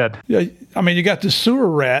 Steve, go ahead. Yeah, I mean, you got the sewer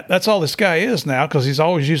rat. That's all this guy is now, because he's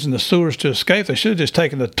always using the sewers to escape. They should have just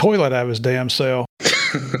taken the toilet out of his damn cell.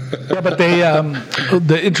 Yeah, but they,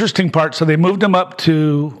 the interesting part, so they moved him up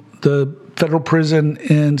to the federal prison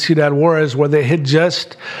in Ciudad Juarez, where they had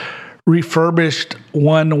just refurbished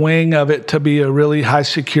one wing of it to be a really high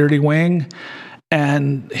security wing,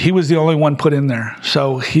 and he was the only one put in there.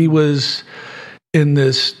 So he was in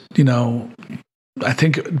this, I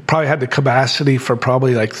think it probably had the capacity for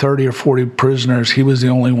probably like 30 or 40 prisoners. He was the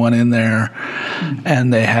only one in there,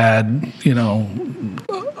 and they had,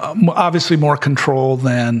 obviously more control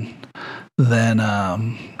than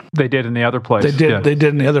they did in the other place. They did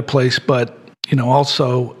in the other place, but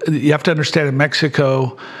also you have to understand, in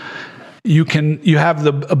Mexico, you have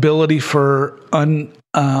the ability for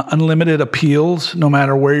unlimited appeals, no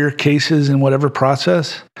matter where your case is in whatever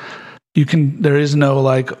process. There is no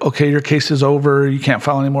okay, your case is over, you can't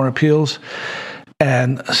file any more appeals.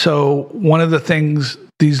 And so one of the things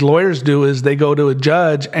these lawyers do is they go to a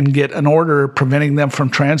judge and get an order preventing them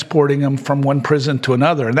from transporting them from one prison to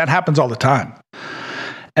another. And that happens all the time.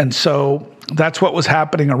 And so that's what was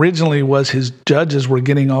happening originally, was his judges were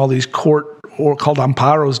getting all these court, or called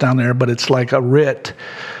amparos down there, but it's like a writ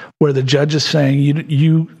where the judge is saying,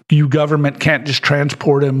 you government can't just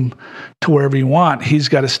transport him to wherever you want. He's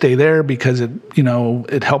got to stay there because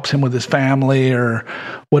it helps him with his family or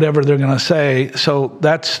whatever they're going to say. So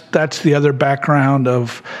that's the other background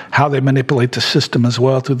of how they manipulate the system as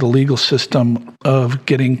well, through the legal system of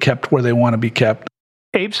getting kept where they want to be kept.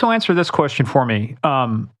 Abe, so answer this question for me.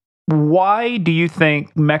 Why do you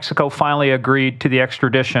think Mexico finally agreed to the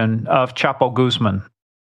extradition of Chapo Guzmán?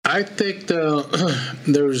 I think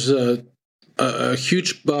there's a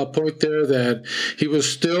huge point there that he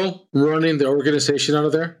was still running the organization out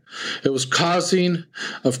of there. It was causing,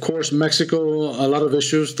 of course, Mexico a lot of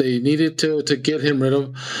issues. They needed to get him rid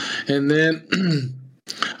of. And then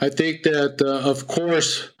I think that, of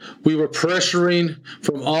course, we were pressuring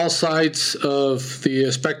from all sides of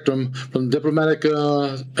the spectrum, from diplomatic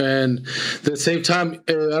and at the same time,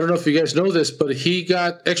 I don't know if you guys know this, but he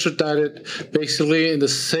got extradited basically in the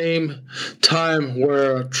same time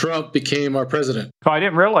where Trump became our president. Oh, I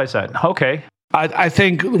didn't realize that. Okay. I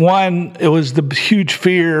think, one, it was the huge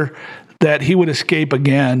fear that he would escape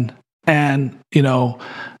again, and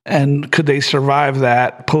could they survive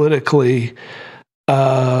that politically?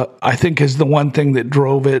 I think is the one thing that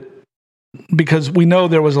drove it, because we know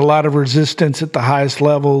there was a lot of resistance at the highest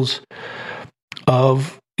levels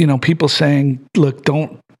of, people saying, look,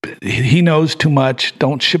 he knows too much.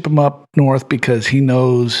 Don't ship him up north because he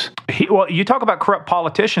knows. Well, you talk about corrupt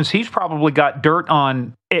politicians. He's probably got dirt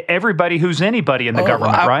on everybody who's anybody in the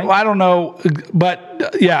government, right? I don't know.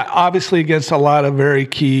 But yeah, obviously against a lot of very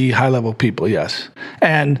key high level people. Yes.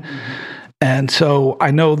 And so I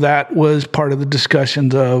know that was part of the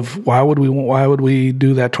discussions of why would we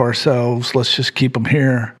do that to ourselves? Let's just keep him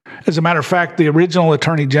here. As a matter of fact, the original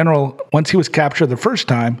Attorney General, once he was captured the first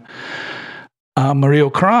time, Mario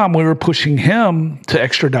Craine, we were pushing him to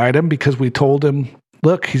extradite him because we told him,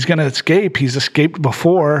 look, he's going to escape. He's escaped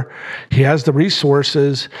before. He has the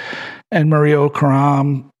resources. And Mario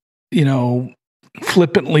Craine,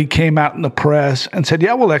 flippantly came out in the press and said,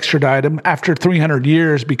 yeah, we'll extradite him after 300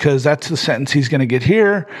 years because that's the sentence he's going to get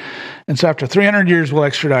here. And so after 300 years, we'll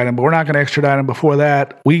extradite him, but we're not going to extradite him before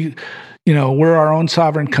that. we're our own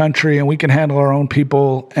sovereign country and we can handle our own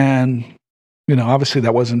people. And, obviously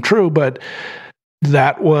that wasn't true, but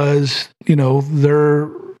that was,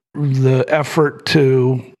 the effort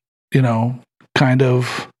to,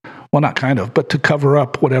 but to cover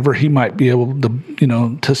up whatever he might be able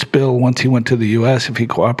to, to spill once he went to the U.S. if he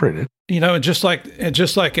cooperated. Just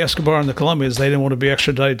like Escobar and the Colombians, they didn't want to be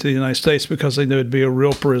extradited to the United States because they knew it'd be a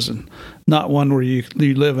real prison, not one where you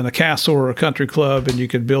live in a castle or a country club and you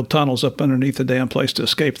could build tunnels up underneath the damn place to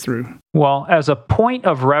escape through. Well, as a point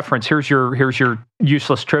of reference, here's your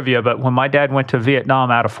useless trivia. But when my dad went to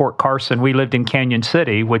Vietnam out of Fort Carson, we lived in Canyon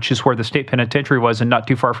City, which is where the state penitentiary was, and not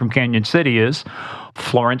too far from Canyon City is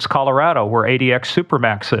Florence, Colorado, where ADX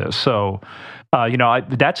Supermax is. So.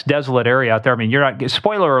 That's desolate area out there. I mean,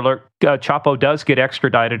 spoiler alert, Chapo does get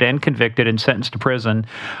extradited and convicted and sentenced to prison.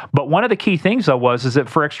 But one of the key things, though, is that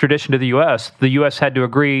for extradition to the U.S. had to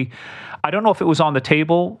agree. I don't know if it was on the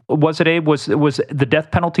table. Was it, Abe? Was the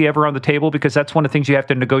death penalty ever on the table? Because that's one of the things you have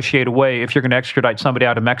to negotiate away if you're going to extradite somebody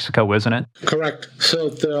out of Mexico, isn't it? Correct.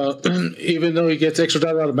 So even though he gets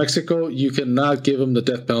extradited out of Mexico, you cannot give him the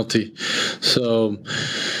death penalty. So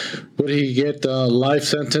would he get a life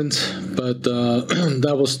sentence? But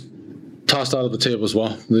that was tossed out of the table as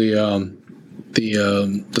well. The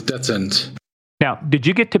death sentence. Now, did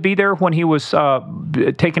you get to be there when he was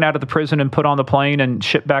taken out of the prison and put on the plane and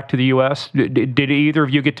shipped back to the U.S.? Did either of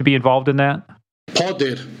you get to be involved in that? Paul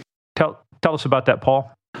did. Tell us about that,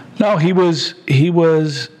 Paul. No, it was a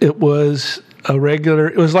regular,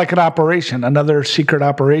 it was like an operation, another secret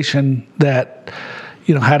operation that,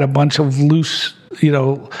 had a bunch of loose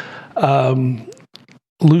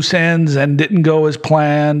ends and didn't go as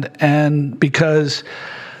planned. And because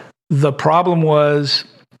the problem was,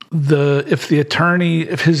 if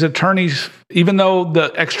his attorneys, even though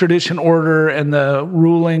the extradition order and the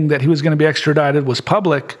ruling that he was going to be extradited was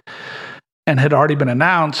public and had already been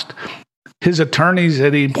announced, his attorneys at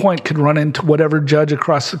any point could run into whatever judge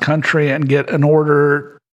across the country and get an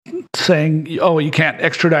order saying, oh, you can't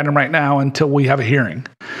extradite him right now until we have a hearing.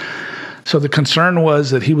 So the concern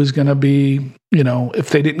was that he was going to be, if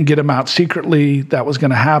they didn't get him out secretly, that was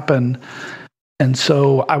going to happen. And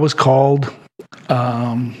so I was called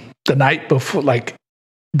the night before,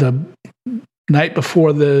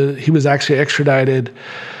 he was actually extradited.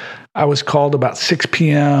 I was called about 6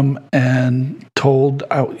 p.m. and told,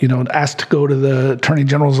 asked to go to the Attorney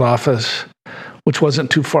General's office, which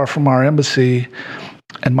wasn't too far from our embassy.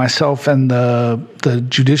 And myself and the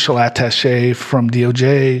judicial attaché from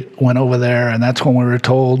DOJ went over there, and that's when we were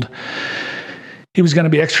told he was going to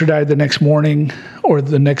be extradited the next morning or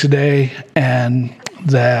the next day, and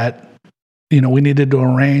that we needed to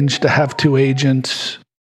arrange to have 2 agents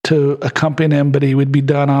to accompany him, but he would be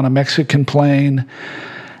done on a Mexican plane,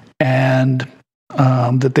 and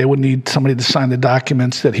that they would need somebody to sign the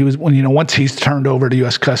documents that he was, once he's turned over to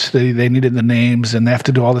U.S. custody, they needed the names, and they have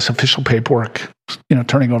to do all this official paperwork,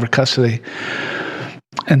 turning over custody.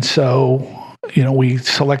 And so, we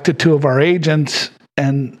selected 2 of our agents,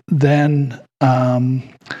 and then we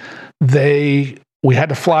had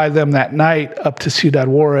to fly them that night up to Ciudad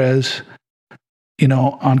Juarez,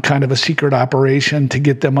 on kind of a secret operation to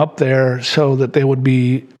get them up there so that they would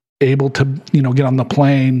be able to, get on the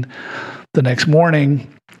plane the next morning.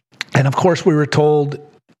 And of course, we were told,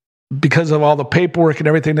 because of all the paperwork and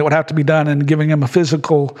everything that would have to be done and giving him a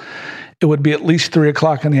physical, it would be at least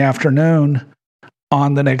 3:00 in the afternoon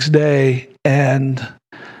on the next day. And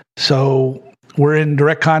so we're in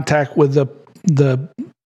direct contact with the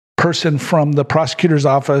person from the prosecutor's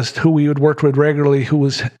office who we had worked with regularly, who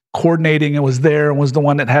was coordinating and was there and was the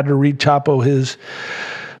one that had to read Chapo his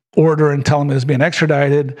order and tell him he was being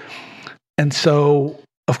extradited. And so,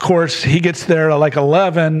 of course, he gets there at like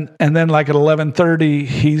 11, and then like at 11:30,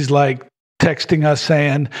 he's like texting us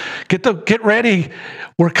saying, "Get ready,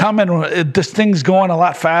 we're coming. This thing's going a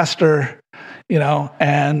lot faster,"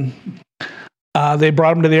 And they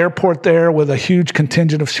brought him to the airport there with a huge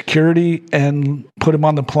contingent of security and put him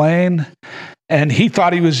on the plane. And he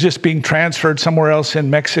thought he was just being transferred somewhere else in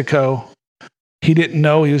Mexico. He didn't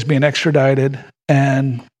know he was being extradited.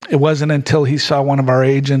 And it wasn't until he saw one of our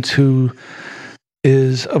agents who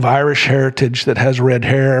is of Irish heritage, that has red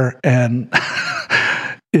hair and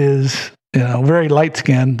is, very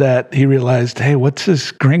light-skinned, that he realized, hey, what's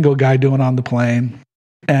this gringo guy doing on the plane?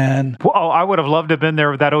 And I would have loved to have been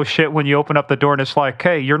there with that, oh shit, when you open up the door and it's like,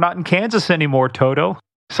 hey, you're not in Kansas anymore, Toto.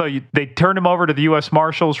 So they turned him over to the U.S.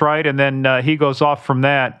 Marshals, right? And then he goes off from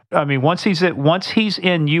that. I mean, once he's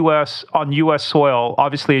in U.S. on U.S. soil,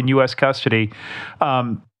 obviously in U.S. custody,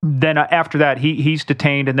 then after that, he's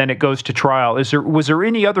detained, and then it goes to trial. Was there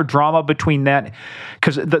any other drama between that?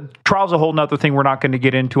 Because the trial's a whole nother thing we're not going to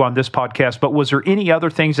get into on this podcast. But was there any other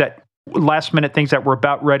things last minute things that were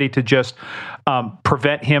about ready to just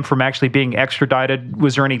prevent him from actually being extradited?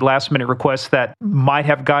 Was there any last minute requests that might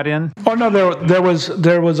have got in? Oh no, there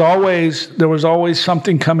was always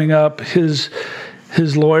something coming up. His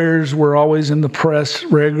lawyers were always in the press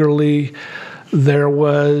regularly.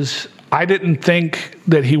 I didn't think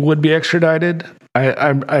that he would be extradited.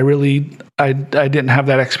 I didn't have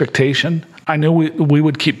that expectation. I knew we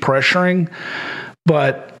would keep pressuring,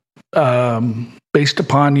 but based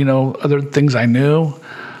upon other things I knew,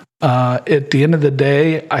 at the end of the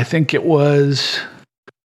day, I think it was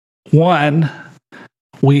one.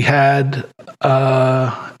 We had,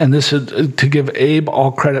 and this is to give Abe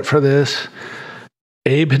all credit for this.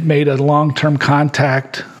 Abe had made a long-term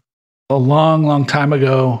contact a long time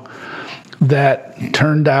ago that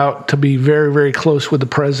turned out to be very, very close with the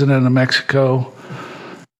president of Mexico.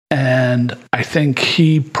 And I think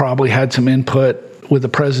he probably had some input with the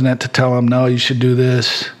president to tell him, no, you should do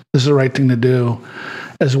this. This is the right thing to do.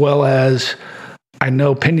 As well as I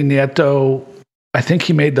know Peña Nieto, I think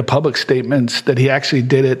he made the public statements that he actually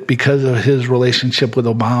did it because of his relationship with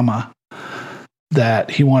Obama, that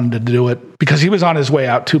he wanted to do it because he was on his way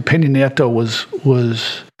out too. Peña Nieto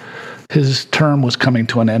was his term was coming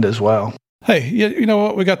to an end as well. Hey, you know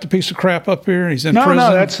what? We got the piece of crap up here. He's in prison.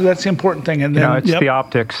 No, that's the important thing. And then, it's the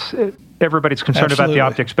optics. Everybody's concerned about the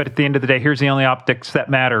optics, but at the end of the day, here's the only optics that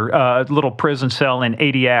matter. A little prison cell in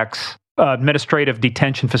ADX, administrative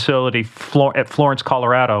detention facility at Florence,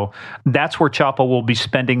 Colorado. That's where Chapo will be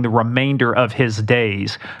spending the remainder of his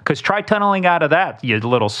days. Because try tunneling out of that, you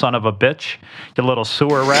little son of a bitch, you little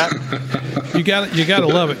sewer rat. You got to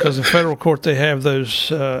love it, because in federal court they have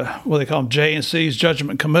those what they call them, J&Cs,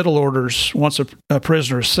 judgment committal orders, once a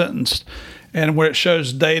prisoner is sentenced. And where it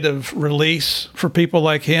shows date of release for people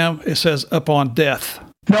like him, it says upon death.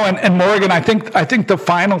 No, and Morgan, I think the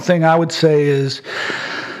final thing I would say is,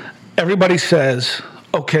 everybody says,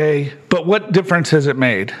 okay, but what difference has it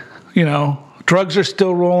made? Drugs are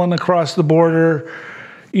still rolling across the border.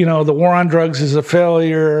 The war on drugs is a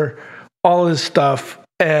failure, all this stuff.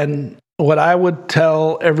 And what I would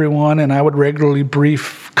tell everyone, and I would regularly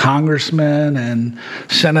brief congressmen and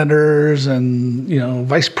senators and,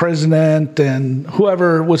 vice president and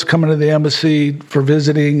whoever was coming to the embassy for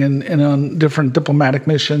visiting and on different diplomatic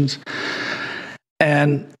missions.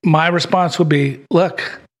 And my response would be,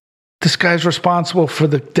 look, this guy's responsible for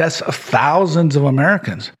the deaths of thousands of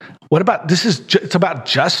Americans. What about, it's about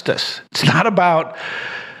justice. It's not about,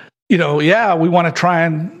 we want to try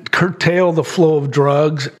and curtail the flow of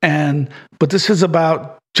drugs, but this is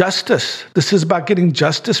about justice. This is about getting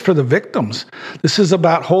justice for the victims. This is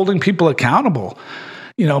about holding people accountable,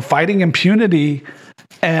 fighting impunity.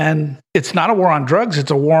 And it's not a war on drugs.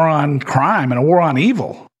 It's a war on crime and a war on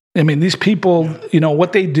evil. I mean, these people,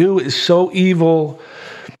 what they do is so evil.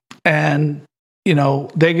 And,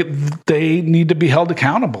 they need to be held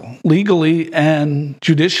accountable legally and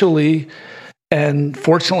judicially. And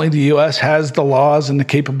fortunately, the U.S. has the laws and the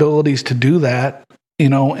capabilities to do that,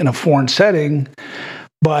 in a foreign setting.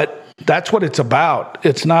 But that's what it's about.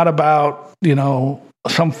 It's not about,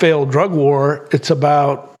 some failed drug war. It's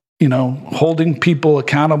about, holding people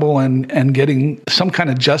accountable and getting some kind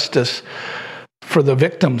of justice for the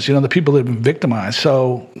victims, the people that have been victimized.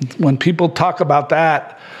 So when people talk about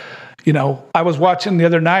that, I was watching the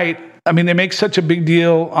other night. I mean, they make such a big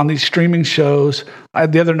deal on these streaming shows.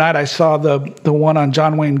 The other night I saw the one on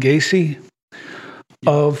John Wayne Gacy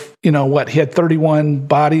of, he had 31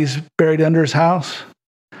 bodies buried under his house.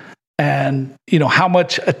 And, how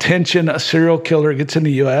much attention a serial killer gets in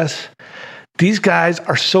the U.S. These guys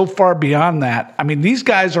are so far beyond that. I mean, these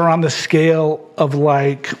guys are on the scale of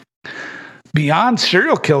beyond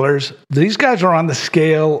serial killers. These guys are on the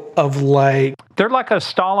scale of they're like a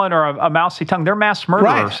Stalin or a Mao Zedong. They're mass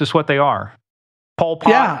murderers, right, is what they are. Pol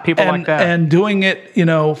Pot, people like that. And doing it,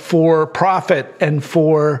 for profit and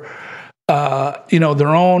for, their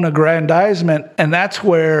own aggrandizement. And that's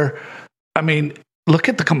where, look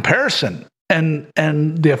at the comparison and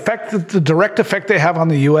the direct effect they have on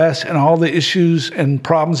the U.S. and all the issues and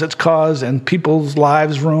problems it's caused and people's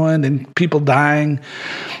lives ruined and people dying.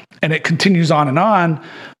 And it continues on.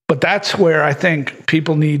 But that's where I think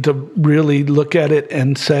people need to really look at it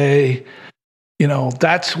and say,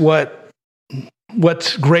 that's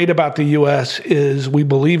what's great about the U.S. is we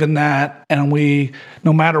believe in that. And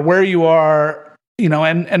no matter where you are,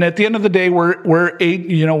 and at the end of the day,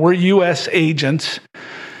 we're U.S. agents.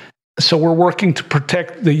 So we're working to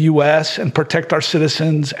protect the U.S. and protect our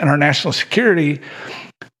citizens and our national security.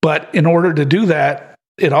 But in order to do that,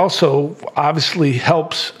 it also obviously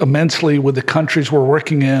helps immensely with the countries we're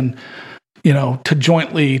working in, to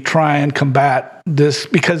jointly try and combat this,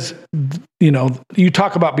 because, you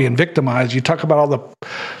talk about being victimized, you talk about all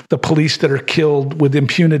the police that are killed with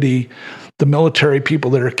impunity, the military people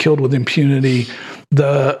that are killed with impunity,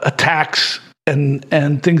 the attacks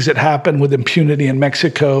and things that happen with impunity in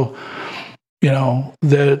Mexico. They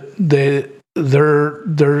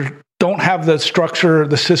don't have the structure,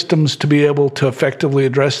 the systems to be able to effectively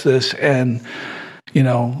address this. And,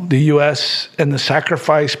 the U.S. and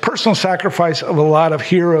the personal sacrifice of a lot of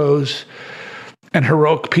heroes and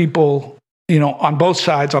heroic people, on both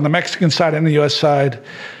sides, on the Mexican side and the U.S. side,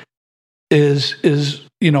 is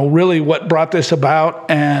really what brought this about.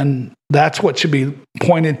 And that's what should be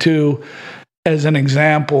pointed to as an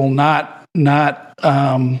example, not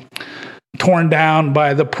torn down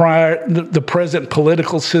by the present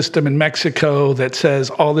political system in Mexico that says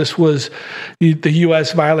all this was the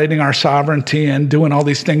U.S. violating our sovereignty and doing all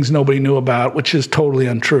these things nobody knew about, which is totally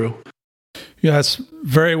untrue. Yeah, that's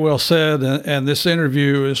very well said. And this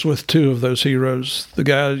interview is with two of those heroes.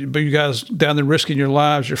 You guys down there risking your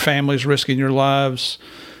lives, your families risking your lives.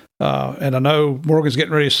 And I know Morgan's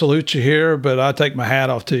getting ready to salute you here, but I take my hat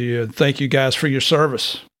off to you. Thank you guys for your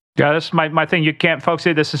service. Yeah, that's my thing. You can't, folks,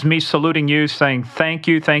 see, this is me saluting you, saying thank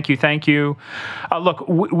you, thank you, thank you. Look,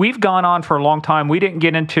 we've gone on for a long time. We didn't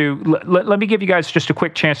get into, let me give you guys just a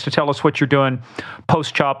quick chance to tell us what you're doing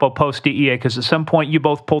post-Chapo, post-DEA, because at some point you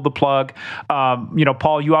both pulled the plug.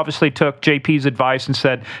 Paul, you obviously took JP's advice and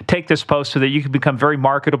said, take this post so that you can become very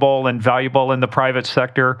marketable and valuable in the private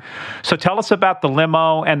sector. So tell us about the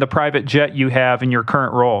limo and the private jet you have in your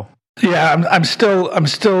current role. Yeah, I'm still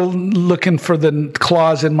looking for the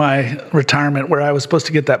clause in my retirement where I was supposed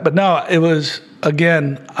to get that. But no, it was,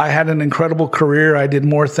 again, I had an incredible career. I did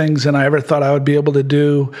more things than I ever thought I would be able to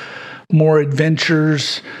do, more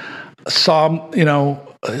adventures. Starting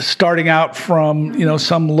out from,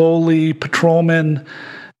 some lowly patrolman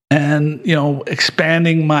and,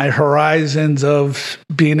 expanding my horizons of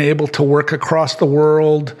being able to work across the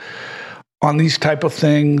world on these type of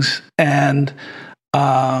things. And,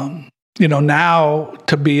 now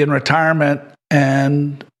to be in retirement,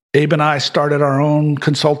 and Abe and I started our own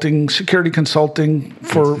security consulting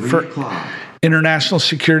for international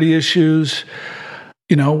security issues.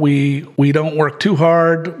 We don't work too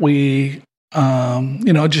hard. We,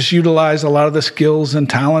 just utilize a lot of the skills and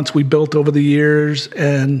talents we built over the years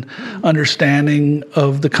and understanding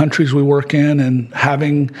of the countries we work in and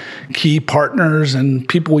having key partners and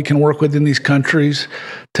people we can work with in these countries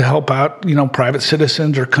to help out, private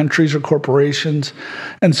citizens or countries or corporations.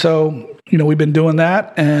 And so, we've been doing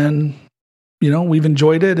that, and, we've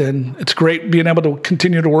enjoyed it, and it's great being able to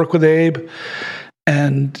continue to work with Abe.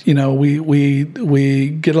 And, we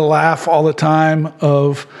get a laugh all the time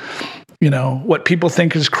of, what people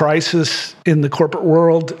think is crisis in the corporate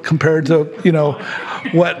world compared to,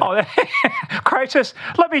 what... Oh, crisis?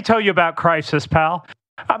 Let me tell you about crisis, pal.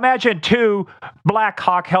 Imagine 2 Black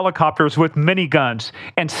Hawk helicopters with miniguns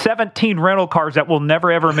and 17 rental cars that will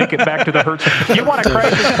never, ever make it back to the Hertz. You want a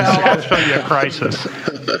crisis, pal? I'll show you a crisis.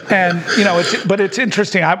 And, it's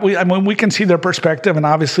interesting. We can see their perspective, and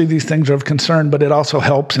obviously these things are of concern, but it also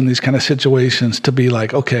helps in these kind of situations to be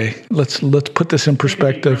like, okay, let's put this in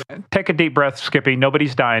perspective. Take a deep breath, Skippy.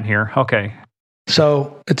 Nobody's dying here. Okay.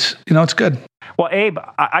 So it's good. Well, Abe,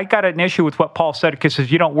 I got an issue with what Paul said because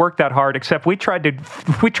you don't work that hard. Except we tried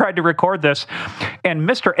to record this, and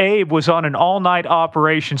Mr. Abe was on an all-night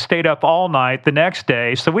operation, stayed up all night the next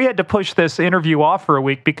day. So we had to push this interview off for a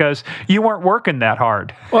week because you weren't working that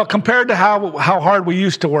hard. Well, compared to how hard we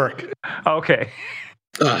used to work. Okay.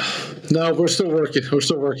 No, we're still working.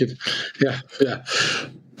 Yeah.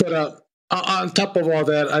 But on top of all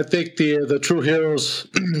that, I think the true heroes,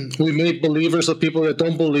 we make believers of people that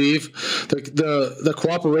don't believe. The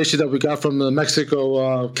cooperation that we got from the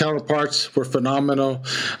Mexico counterparts were phenomenal.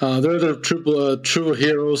 They're the true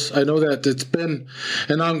heroes. I know that it's been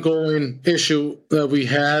an ongoing issue that we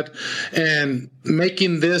had, and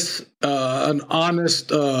making this an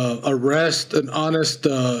honest arrest, an honest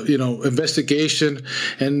investigation,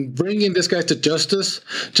 and bringing this guy to justice,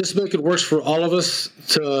 just make it works for all of us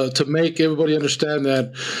to make everybody understand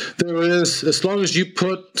that there is, as long as you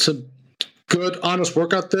put some good, honest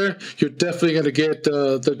work out there, you're definitely going to get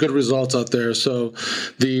the good results out there. So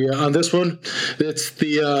on this one, it's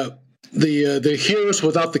the heroes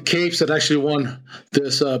without the capes that actually won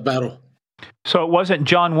this battle. So it wasn't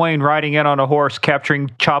John Wayne riding in on a horse capturing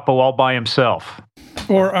Chapo all by himself.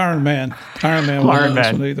 Or Iron Man. Iron Man wasn't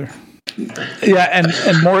this one either. Yeah,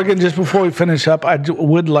 and Morgan, just before we finish up, I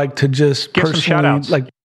would like to just give personally,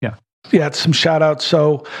 some shout outs.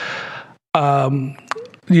 So, some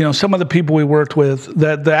of the people we worked with,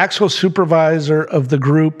 that the actual supervisor of the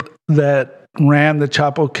group that ran the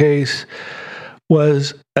Chapo case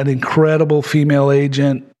was an incredible female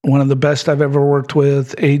agent, one of the best I've ever worked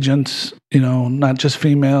with, agents, not just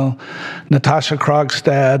female, Natasha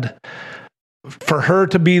Krogstad. For her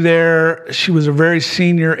to be there, she was a very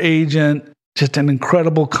senior agent, just an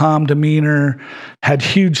incredible calm demeanor, had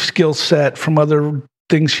huge skill set from other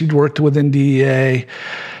things she'd worked with in DEA.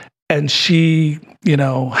 And she,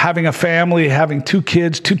 having a family, having 2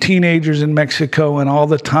 kids, 2 teenagers in Mexico, and all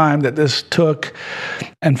the time that this took,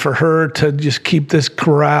 and for her to just keep this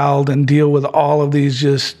corralled and deal with all of these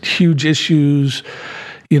just huge issues,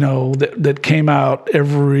 that came out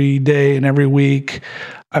every day and every week.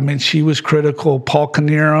 I mean, she was critical. Paul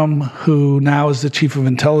Knierim, who now is the chief of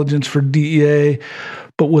intelligence for DEA,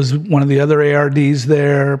 but was one of the other ARDs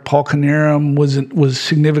there. Paul Knierim was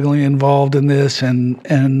significantly involved in this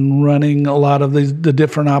and running a lot of the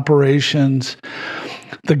different operations.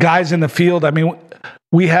 The guys in the field, I mean,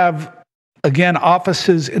 we have, again,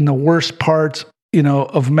 offices in the worst parts,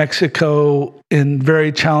 of Mexico in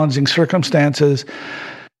very challenging circumstances.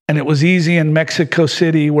 And it was easy in Mexico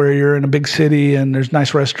City, where you're in a big city and there's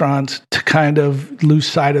nice restaurants, to kind of lose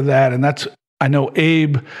sight of that. And I know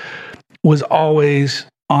Abe was always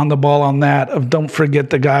on the ball on that, of don't forget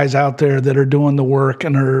the guys out there that are doing the work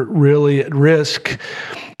and are really at risk.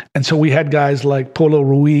 And so we had guys like Polo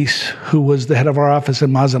Ruiz, who was the head of our office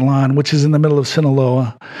in Mazatlan, which is in the middle of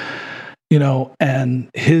Sinaloa, and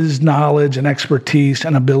his knowledge and expertise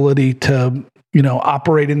and ability to,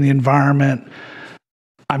 operate in the environment.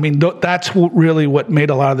 I mean, that's really what made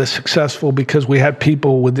a lot of this successful, because we had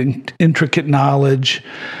people with intricate knowledge.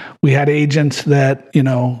 We had agents that,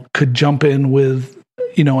 could jump in with,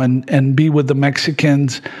 and be with the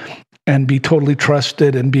Mexicans and be totally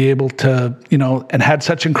trusted and be able to, and had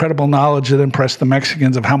such incredible knowledge that impressed the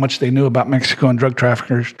Mexicans of how much they knew about Mexico and drug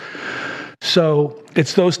traffickers. So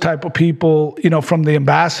it's those type of people, from the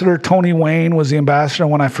ambassador. Tony Wayne was the ambassador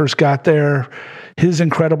when I first got there. His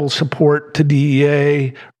incredible support to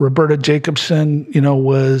DEA. Roberta Jacobson,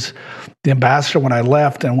 was the ambassador when I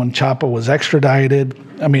left and when Chapo was extradited.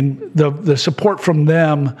 I mean, the support from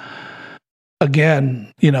them,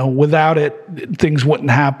 again, without it, things wouldn't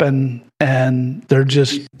happen. And they're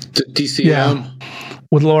just... The DCM.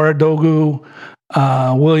 With Laura Dogu,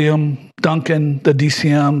 William, Duncan, the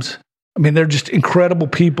DCMs. I mean, they're just incredible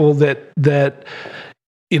people that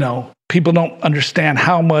people don't understand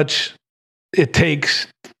how much it takes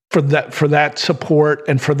for that support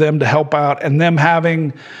and for them to help out, and them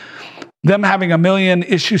having a million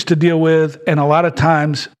issues to deal with. And a lot of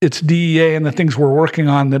times it's DEA and the things we're working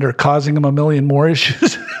on that are causing them a million more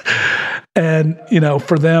issues. And,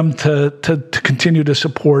 for them to continue to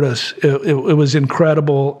support us, it was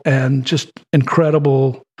incredible, and just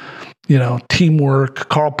incredible, teamwork.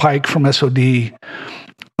 Carl Pike from SOD,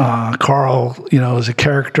 Carl, is a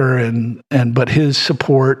character, but his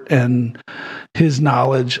support and his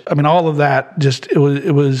knowledge, I mean, all of that, just, it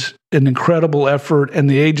was an incredible effort. And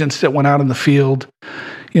the agents that went out in the field,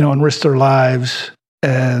 and risked their lives.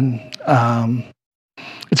 And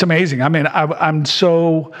it's amazing. I mean,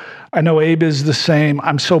 I know Abe is the same.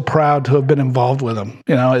 I'm so proud to have been involved with him.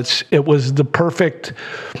 It was the perfect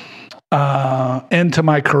end to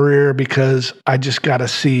my career, because I just got to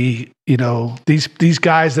see, these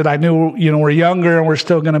guys that I knew, were younger and were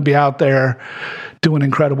still going to be out there doing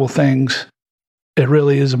incredible things. It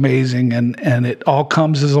really is amazing. And it all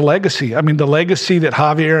comes as a legacy. I mean, the legacy that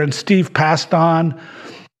Javier and Steve passed on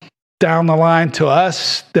down the line to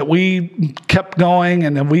us, that we kept going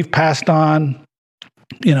and then we've passed on.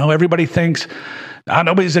 Everybody thinks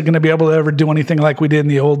nobody's going to be able to ever do anything like we did in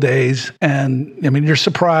the old days. And I mean, you're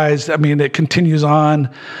surprised. I mean, it continues on.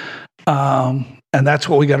 And that's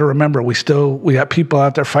what we got to remember. We got people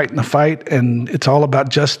out there fighting the fight, and it's all about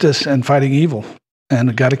justice and fighting evil, and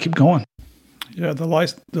we got to keep going. Yeah. The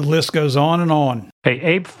list goes on and on. Hey,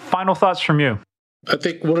 Abe, final thoughts from you. I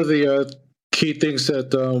think one of the key things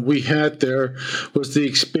that we had there was the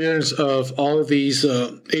experience of all of these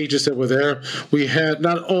agents that were there. We had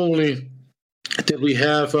not only did we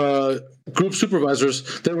have group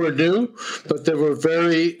supervisors that were new, but they were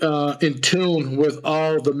very in tune with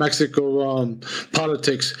all the Mexico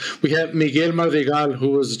politics. We had Miguel Madrigal,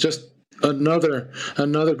 who was just another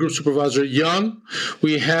group supervisor, young.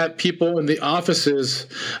 We had people in the offices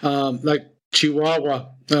like Chihuahua,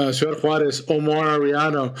 Ciudad Juarez, Omar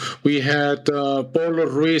Ariano. We had Pablo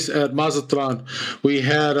Ruiz at Mazatlan. We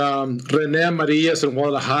had Rene Amarillas in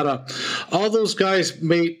Guadalajara. All those guys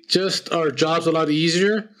made just our jobs a lot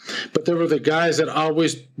easier, but they were the guys that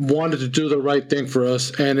always wanted to do the right thing for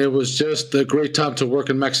us. And it was just a great time to work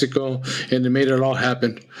in Mexico, and they made it all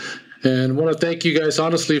happen. And I want to thank you guys,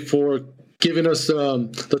 honestly, for giving us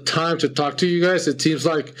the time to talk to you guys. It seems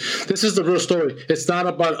like this is the real story. It's not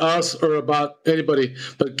about us or about anybody,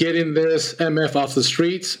 but getting this MF off the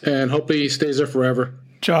streets, and hopefully he stays there forever.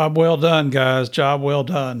 Job well done, guys. Job well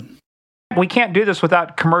done. We can't do this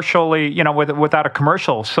without commercially, without a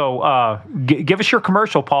commercial. So give us your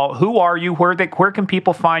commercial, Paul. Who are you? Where can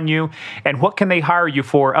people find you? And what can they hire you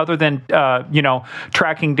for other than,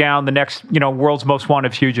 tracking down the next, world's most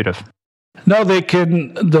wanted fugitive? No, they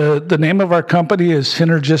can. The name of our company is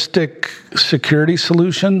Synergistic Security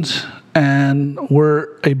Solutions, and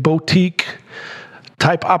we're a boutique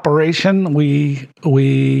type operation. We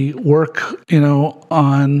work,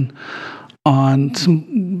 on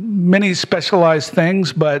some many specialized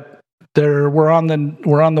things, but we're on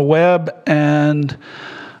the web, and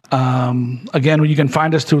again, you can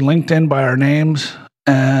find us through LinkedIn by our names,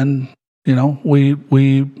 and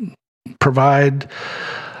we provide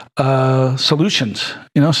solutions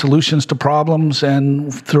to problems,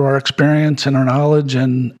 and through our experience and our knowledge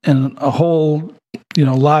and a whole,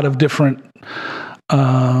 lot of different,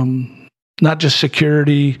 not just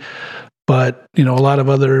security, but, a lot of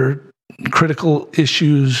other critical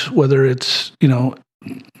issues, whether it's,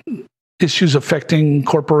 issues affecting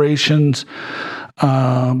corporations,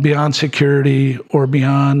 beyond security or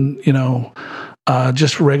beyond,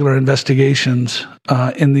 just regular investigations,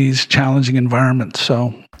 in these challenging environments.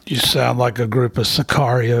 So, you sound like a group of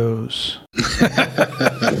sicarios.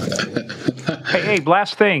 Hey,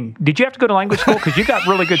 last thing. Did you have to go to language school? Because you got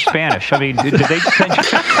really good Spanish. I mean, did they send you? He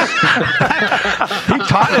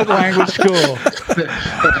taught at language school.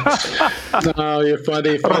 No, you're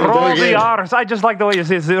funny. Roll the R's. I just like the way you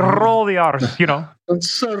say it. Roll the R's, Ariano.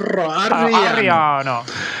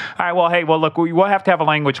 All right, well, look, we'll have to have a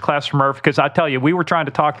language class from Murph, because I tell you, we were trying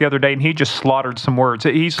to talk the other day, and he just slaughtered some words.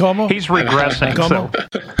 He's regressing. So,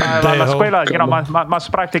 la escuela, más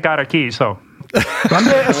practicar aquí, so.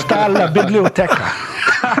 ¿Dónde está la biblioteca?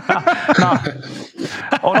 No.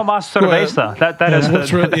 Uno más cerveza. That is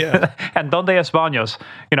that's really, yeah. And donde es baños?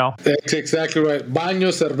 That's exactly right.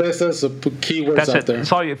 Baños, cervezas, keywords that's out it. there.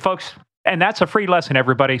 That's all you folks. And that's a free lesson,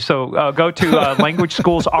 everybody. So go to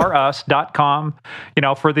languageschoolsrus.com,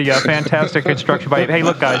 for the fantastic instruction. Hey,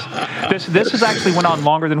 look, guys, this has actually went on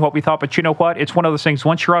longer than what we thought. But you know what? It's one of those things.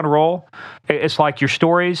 Once you're on a roll, it's like your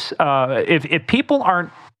stories. If people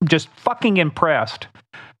aren't just fucking impressed,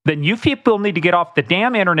 then you people need to get off the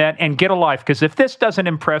damn internet and get a life. Because if this doesn't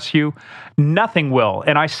impress you, nothing will.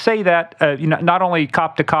 And I say that not only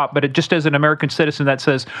cop to cop, but it just as an American citizen that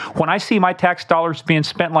says, when I see my tax dollars being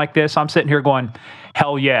spent like this, I'm sitting here going,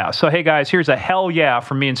 hell yeah. So, hey, guys, here's a hell yeah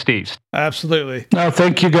from me and Steve. Absolutely. No,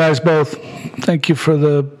 thank you guys both. Thank you for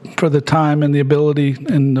the time and the ability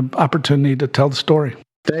and the opportunity to tell the story.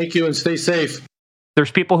 Thank you, and stay safe. There's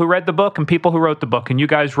people who read the book and people who wrote the book, and you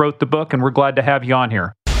guys wrote the book, and we're glad to have you on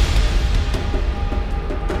here.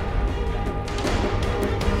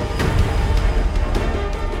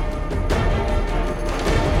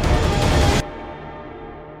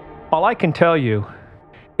 All I can tell you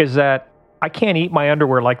is that I can't eat my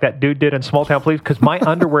underwear like that dude did in Small Town Police, because my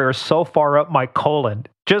underwear is so far up my colon.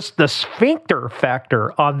 Just the sphincter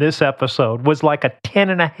factor on this episode was like a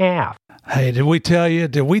 10.5. Hey, did we tell you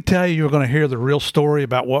you were going to hear the real story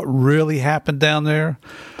about what really happened down there?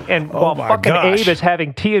 And while fucking Abe is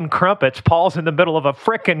having tea and crumpets, Paul's in the middle of a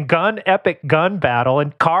frickin' epic gun battle,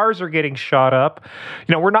 and cars are getting shot up.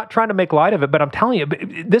 We're not trying to make light of it, but I'm telling you,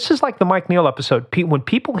 this is like the Mike Neal episode. When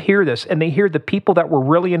people hear this and they hear the people that were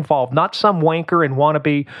really involved, not some wanker and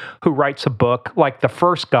wannabe who writes a book, like the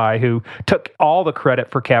first guy who took all the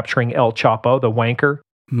credit for capturing El Chapo, the wanker.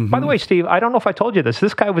 Mm-hmm. By the way, Steve, I don't know if I told you this.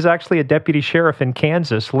 This guy was actually a deputy sheriff in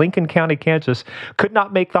Kansas, Lincoln County, Kansas. Could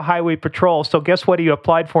not make the highway patrol. So guess what he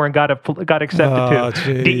applied for and got accepted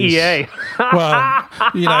to? Geez. DEA. Well,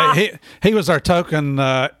 he was our token. You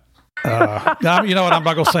know what? I'm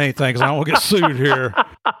not going to say anything because I don't want to get sued here.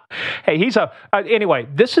 Hey, anyway,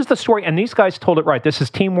 this is the story, and these guys told it right. This is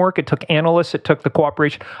teamwork. It took analysts. It took the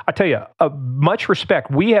cooperation. I tell you, much respect.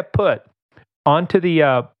 We have put onto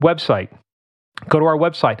the website. Go to our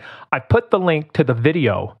website. I put the link to the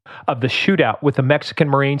video of the shootout with the Mexican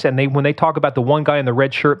Marines, and when they talk about the one guy in the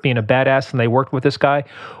red shirt being a badass and they worked with this guy,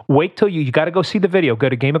 wait till you got to go see the video. Go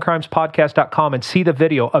to gameofcrimespodcast.com and see the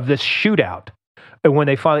video of this shootout when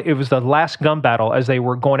they finally, it was the last gun battle as they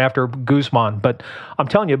were going after Guzmán. But I'm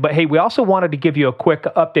telling you, but hey, we also wanted to give you a quick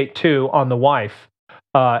update too on the wife.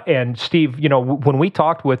 And Steve, when we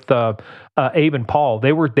talked with Abe and Paul,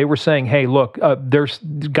 they were saying, hey, look, there's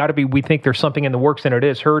got to be, we think there's something in the works, and it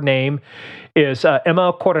is. Her name is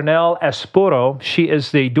Emma Coronel Espuro. She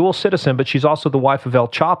is the dual citizen, but she's also the wife of El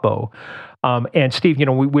Chapo. And Steve,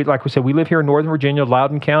 we like we said, we live here in Northern Virginia,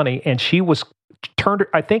 Loudoun County, and she was turned.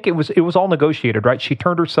 I think it was all negotiated, right? She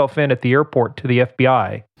turned herself in at the airport to the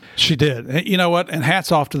FBI. She did. You know what? And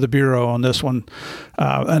hats off to the Bureau on this one.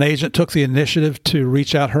 An agent took the initiative to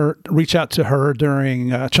reach out to her during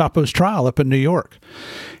Chapo's trial up in New York,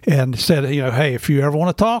 and said, hey, if you ever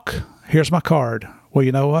want to talk, here's my card. Well,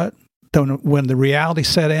 you know what? When the reality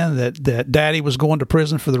set in that Daddy was going to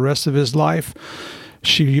prison for the rest of his life,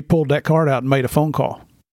 she pulled that card out and made a phone call.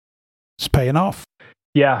 It's paying off.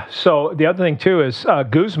 Yeah. So the other thing, too, is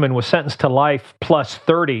Guzmán was sentenced to life plus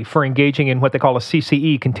 30 for engaging in what they call a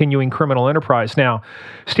CCE, continuing criminal enterprise. Now,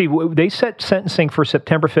 Steve, they set sentencing for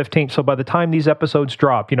September 15th. So by the time these episodes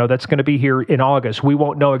drop, that's going to be here in August. We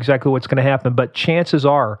won't know exactly what's going to happen. But chances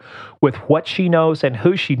are, with what she knows and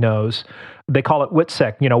who she knows, they call it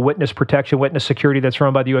WITSEC, witness protection, witness security, that's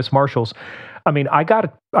run by the U.S. Marshals. I mean, I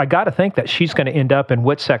got to think that she's going to end up in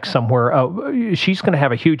WITSEC somewhere. She's going to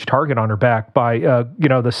have a huge target on her back by,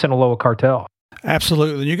 the Sinaloa cartel.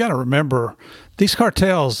 Absolutely. And you got to remember, these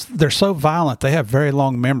cartels, they're so violent, they have very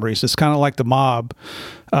long memories. It's kind of like the mob.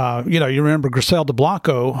 You remember Griselda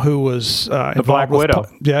Blanco, who was the Black Widow.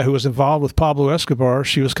 Who was involved with Pablo Escobar.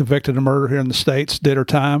 She was convicted of murder here in the States, did her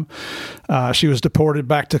time. She was deported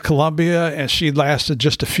back to Colombia, and she lasted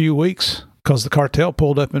just a few weeks because the cartel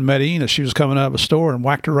pulled up in Medellin as she was coming out of a store and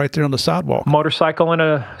whacked her right there on the sidewalk. Motorcycle and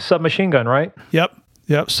a submachine gun, right? Yep.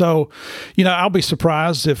 So, I'll be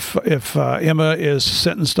surprised if Emma is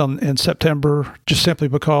sentenced in September, just simply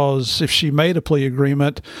because if she made a plea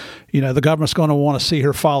agreement, the government's going to want to see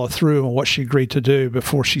her follow through on what she agreed to do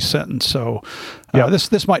before she's sentenced. So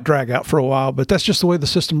this might drag out for a while, but that's just the way the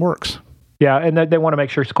system works. Yeah, and they want to make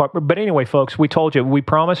sure she's caught. But anyway, folks, we told you, we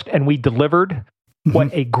promised, and we delivered.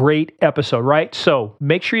 What a great episode, right? So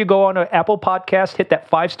make sure you go on an Apple Podcast, hit that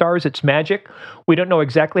 5 stars. It's magic. We don't know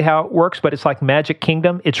exactly how it works, but it's like Magic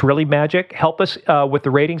Kingdom. It's really magic. Help us with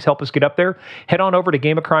the ratings. Help us get up there. Head on over to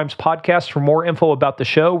Game of Crimes Podcast for more info about the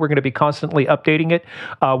show. We're going to be constantly updating it.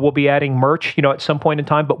 We'll be adding merch, at some point in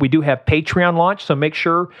time, but we do have Patreon launch. So make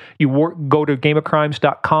sure you go to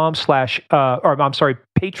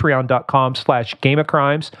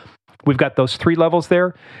patreon.com/gameofcrimes. We've got those 3 levels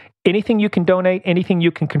there. Anything you can donate, anything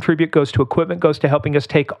you can contribute goes to equipment, goes to helping us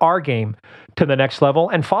take our game to the next level.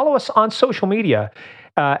 And follow us on social media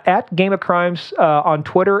at Game of Crimes on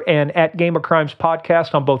Twitter and at Game of Crimes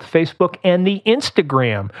Podcast on both Facebook and the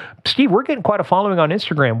Instagram. Steve, we're getting quite a following on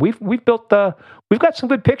Instagram. We've got some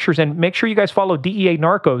good pictures, and make sure you guys follow DEA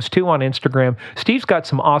Narcos too on Instagram. Steve's got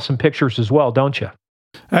some awesome pictures as well, don't you?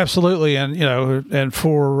 Absolutely, and and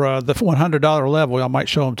for the $100 level, I might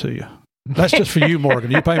show them to you. That's just for you,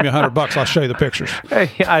 Morgan. You pay me $100, I'll show you the pictures.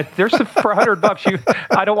 Hey, there's for $100.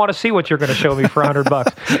 I don't want to see what you're going to show me for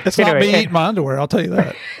 $100. It's not me eating my underwear, I'll tell you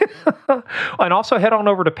that. And also head on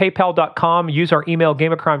over to PayPal.com. Use our email,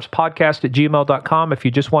 gameofcrimespodcast@gmail.com, if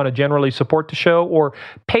you just want to generally support the show, or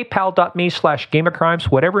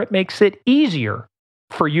PayPal.me/gameofcrimes, whatever it makes it easier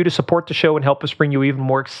for you to support the show and help us bring you even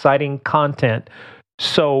more exciting content.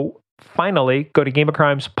 So finally, go to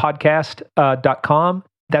gameofcrimespodcast.com.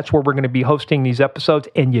 That's where we're going to be hosting these episodes,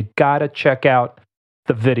 and you got to check out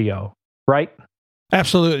the video, right?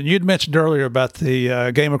 Absolutely. You'd mentioned earlier about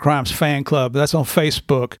the Game of Crimes fan club. That's on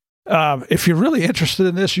Facebook. If you're really interested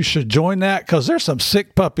in this, you should join that, because there's some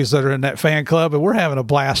sick puppies that are in that fan club, and we're having a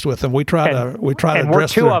blast with them. We try to address. We're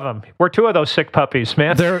 2 of them. We're 2 of those sick puppies,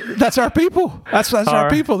 man. That's our people. That's our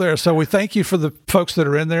people there. So we thank you for the folks that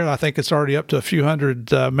are in there. I think it's already up to a few hundred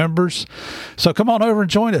members. So come on over and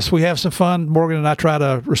join us. We have some fun. Morgan and I try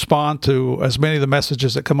to respond to as many of the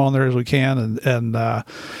messages that come on there as we can, and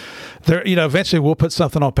there, eventually we'll put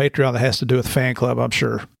something on Patreon that has to do with fan club, I'm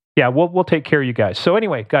sure. Yeah, we'll take care of you guys. So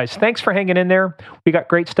anyway, guys, thanks for hanging in there. We got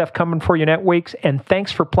great stuff coming for you next week, and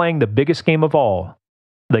thanks for playing the biggest game of all,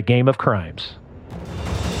 the Game of Crimes.